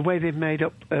 the way they've made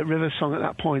up River Song at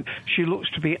that point, she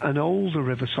looks to be an older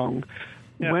River Song.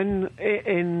 Yeah. When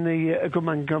in the A Good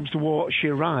Man Comes to War she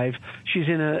arrived, she's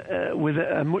in with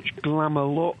a much glamour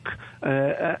look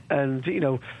and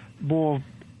more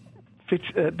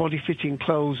body-fitting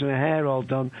clothes and her hair all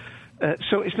done.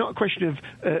 So it's not a question of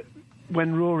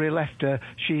when Rory left her,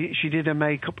 she did her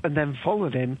makeup and then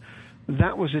followed him.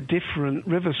 That was a different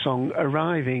River Song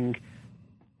arriving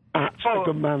at A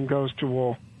Good Man Goes to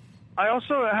War. I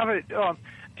also have it.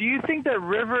 Do you think that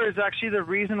River is actually the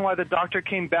reason why the Doctor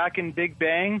came back in Big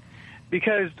Bang?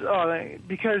 Because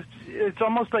it's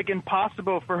almost like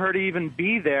impossible for her to even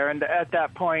be there, and at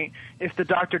that point, if the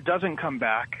Doctor doesn't come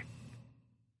back.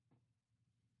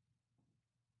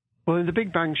 Well, in the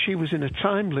Big Bang, she was in a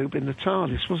time loop in the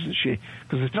TARDIS, wasn't she?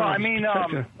 I mean,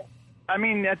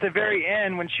 at the very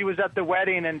end, when she was at the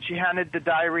wedding and she handed the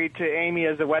diary to Amy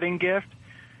as a wedding gift.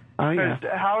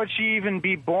 How would she even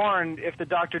be born if the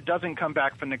Doctor doesn't come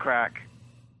back from the crack?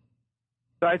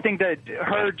 So I think that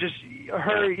her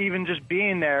even just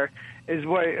being there is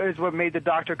what made the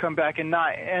Doctor come back, and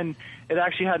it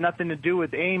actually had nothing to do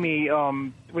with Amy's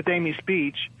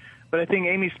speech. But I think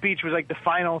Amy's speech was like the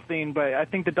final thing. But I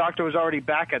think the Doctor was already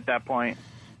back at that point.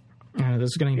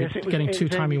 This is getting too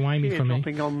timey-wimey for me.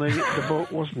 Something on the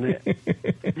boat, wasn't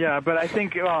it? Yeah, but I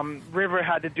think River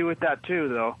had to do with that too,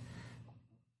 though.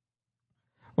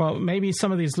 Well, maybe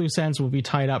some of these loose ends will be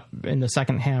tied up in the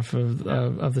second half of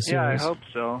the series. Yeah, I hope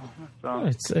so.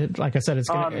 Like I said, it's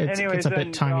a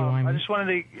bit timey-wimey. I just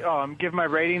wanted to give my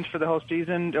ratings for the whole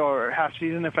season, or half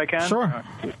season if I can. Sure.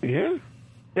 Yeah.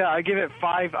 Yeah, I give it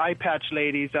 5 eye patch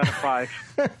ladies out of 5.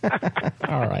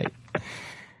 All right.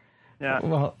 Yeah.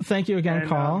 Well, thank you again,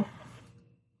 Carl.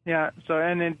 Yeah. So,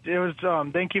 and it was.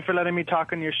 Thank you for letting me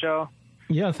talk on your show.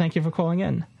 Yeah, thank you for calling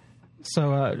in.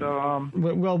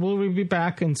 We'll be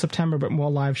back in September, but more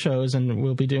live shows, and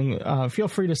we'll be doing. Feel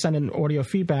free to send in audio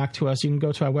feedback to us. You can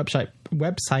go to our website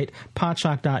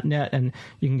podshock.net, and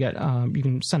you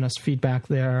can send us feedback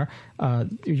there.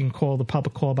 You can call the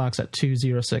public call box at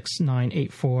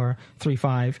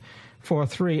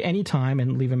 206-984-3543 anytime,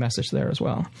 and leave a message there as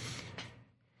well.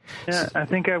 Yeah, I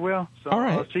think I will. So all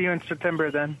right. I'll see you in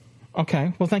September then.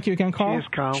 Okay. Well, thank you again, Carl. Cheers,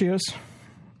 Carl. Cheers.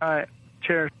 All right.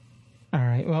 Cheers. All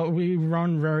right. Well, we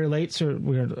run very late, so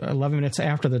we're 11 minutes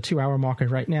after the 2-hour marker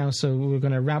right now, so we're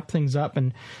going to wrap things up.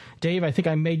 And Dave, I think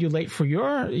I made you late for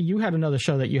you had another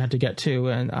show that you had to get to,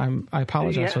 and I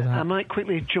apologize for that. I might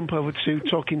quickly jump over to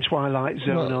Talking Twilight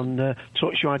Zone on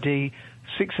TalkShoe ID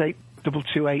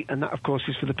 68228, and that, of course,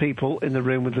 is for the people in the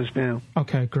room with us now.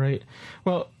 Okay, great.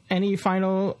 Well, any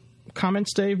final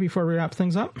comments, Dave, before we wrap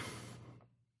things up?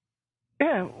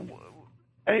 Yeah.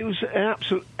 It was an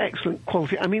absolute excellent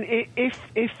quality. I mean,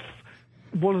 if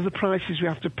one of the prices we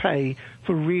have to pay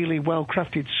for really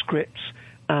well-crafted scripts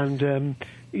and,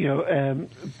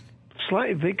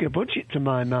 slightly bigger budget to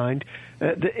my mind,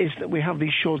 is that we have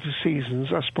these shorter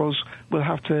seasons, I suppose we'll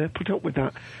have to put up with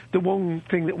that. The one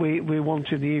thing that we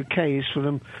want in the UK is for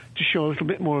them to show a little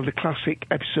bit more of the classic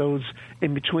episodes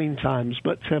in between times.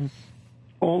 But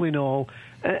all in all,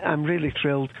 I'm really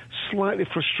thrilled, slightly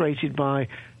frustrated by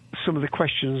some of the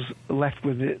questions left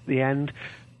with at the end.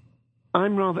 A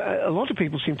lot of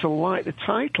people seem to like the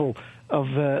title of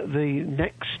the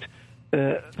next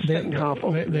second half.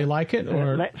 They like it,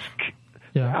 or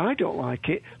I don't like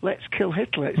it. Let's Kill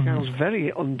Hitler. It sounds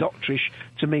very undoctorish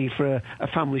to me for a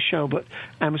family show, but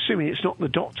I'm assuming it's not the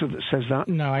Doctor that says that.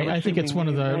 No, I think it's one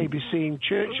of the... Maybe seeing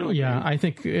Churchill. Yeah, I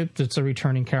think it's a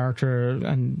returning character,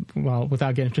 and, well,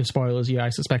 without getting into spoilers, I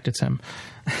suspect it's him.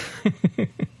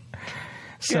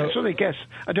 So I guess.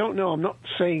 I don't know. I'm not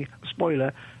saying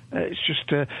spoiler. It's just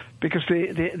because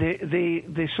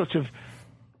they sort of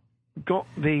got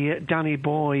the Danny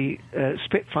Boy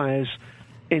Spitfires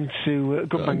into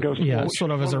Good Man Goes to War. Sort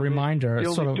of as a reminder.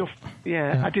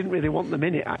 I didn't really want them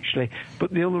in it, actually.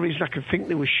 But the only reason I could think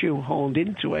they were shoehorned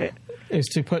into it is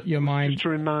to put your mind... Just to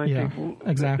remind people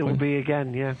that there will be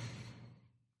again,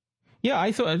 Yeah,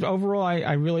 I thought overall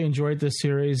I really enjoyed this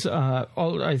series.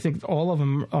 I think all of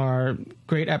them are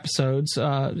great episodes.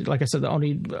 Like I said, the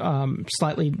only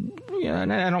slightly,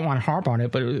 and I don't want to harp on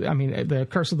it, but I mean, the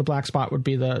Curse of the Black Spot would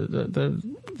be the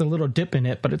little dip in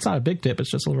it, but it's not a big dip. It's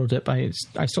just a little dip. I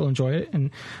still enjoy it,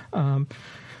 and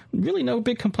really no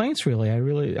big complaints.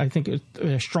 Really, I think it's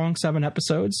a strong 7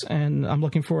 episodes, and I'm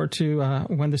looking forward to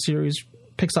when the series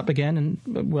picks up again, and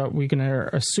we can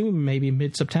assume maybe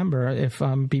mid-September if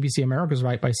BBC America's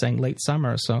right by saying late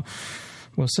summer. So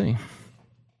we'll see.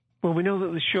 Well, we know that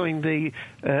they're showing the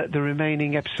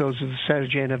remaining episodes of the Sarah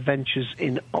Jane Adventures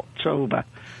in October.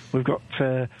 We've got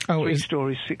 3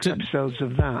 stories, 6 episodes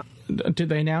of that. Did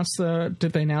they announce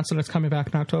that it's coming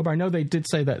back in October? I know they did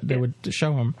say that they would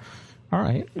show them. All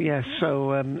right. Yeah,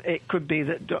 so it could be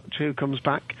that Doctor Who comes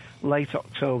back late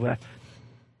October,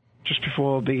 just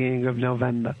before the beginning of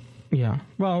November. Yeah.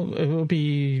 Well, it will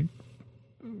be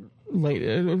late.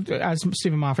 As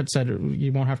Stephen Moffat said,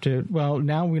 you won't have to... Well,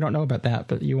 now we don't know about that,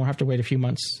 but you won't have to wait a few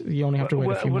months. You only have to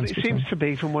wait a few months. What it seems to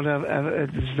be, from what I've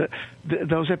heard, is that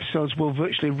those episodes will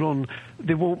virtually run...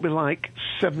 They won't be like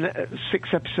 6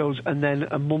 episodes and then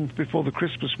a month before the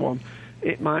Christmas one.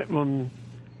 It might run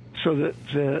so that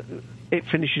it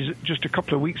finishes just a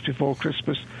couple of weeks before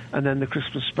Christmas and then the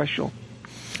Christmas special.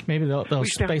 Maybe they'll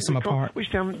space them apart. Which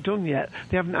they haven't done yet.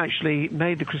 They haven't actually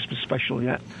made the Christmas special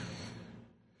yet.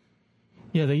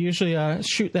 Yeah, they usually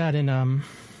shoot that in...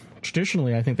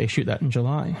 traditionally, I think they shoot that in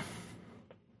July.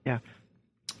 Yeah.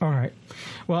 All right.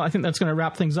 Well, I think that's going to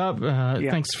wrap things up.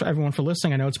 Thanks for everyone for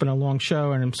listening. I know it's been a long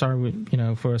show, and I'm sorry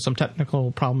for some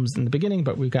technical problems in the beginning,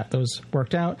 but we got those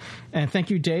worked out. And thank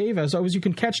you, Dave. As always, you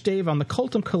can catch Dave on the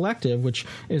Colton Collective, which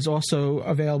is also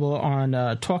available on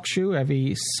TalkShoe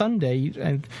every Sunday,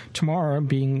 and tomorrow,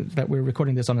 being that we're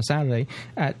recording this on a Saturday,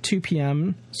 at 2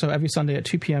 p.m. So every Sunday at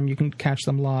 2 p.m. you can catch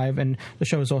them live, and the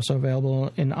show is also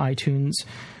available in iTunes.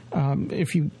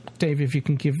 Dave, if you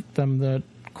can give them the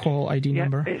call ID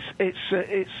number. It's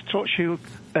TalkShoe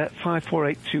at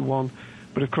 54821,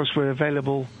 but of course we're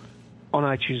available on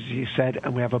iTunes, as you said,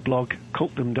 and we have a blog,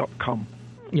 cultdom.com.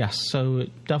 Yes, so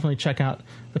definitely check out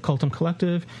the Cultum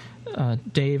Collective.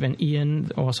 Dave and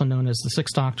Ian, also known as the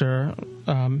Sixth Doctor,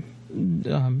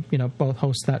 both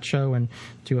host that show and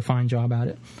do a fine job at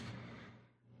it.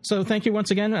 So thank you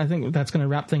once again. I think that's going to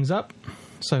wrap things up.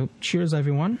 So cheers,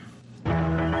 everyone.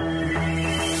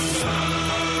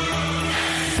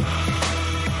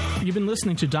 You've been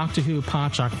listening to Doctor Who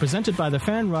Podshock, presented by the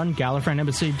fan-run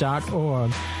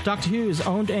GallifreyanEmbassy.org. Doctor Who is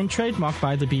owned and trademarked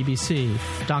by the BBC.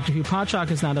 Doctor Who Podshock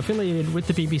is not affiliated with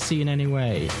the BBC in any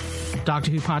way.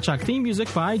 Doctor Who Podshock theme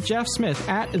music by Jeff Smith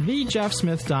at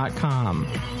thejeffsmith.com.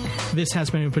 This has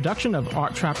been a production of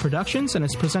Art Trap Productions and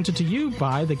is presented to you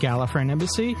by the Gallifreyan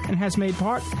Embassy and has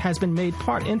been made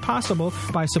part impossible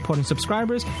by supporting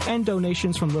subscribers and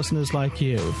donations from listeners like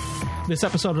you. This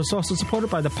episode is also supported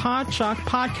by the Podshock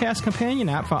Podcast Companion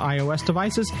app for iOS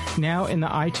devices, now in the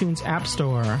iTunes App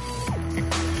Store.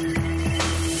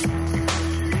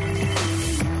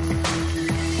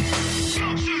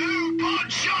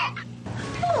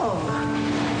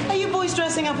 Oh, are you boys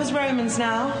dressing up as Romans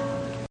now?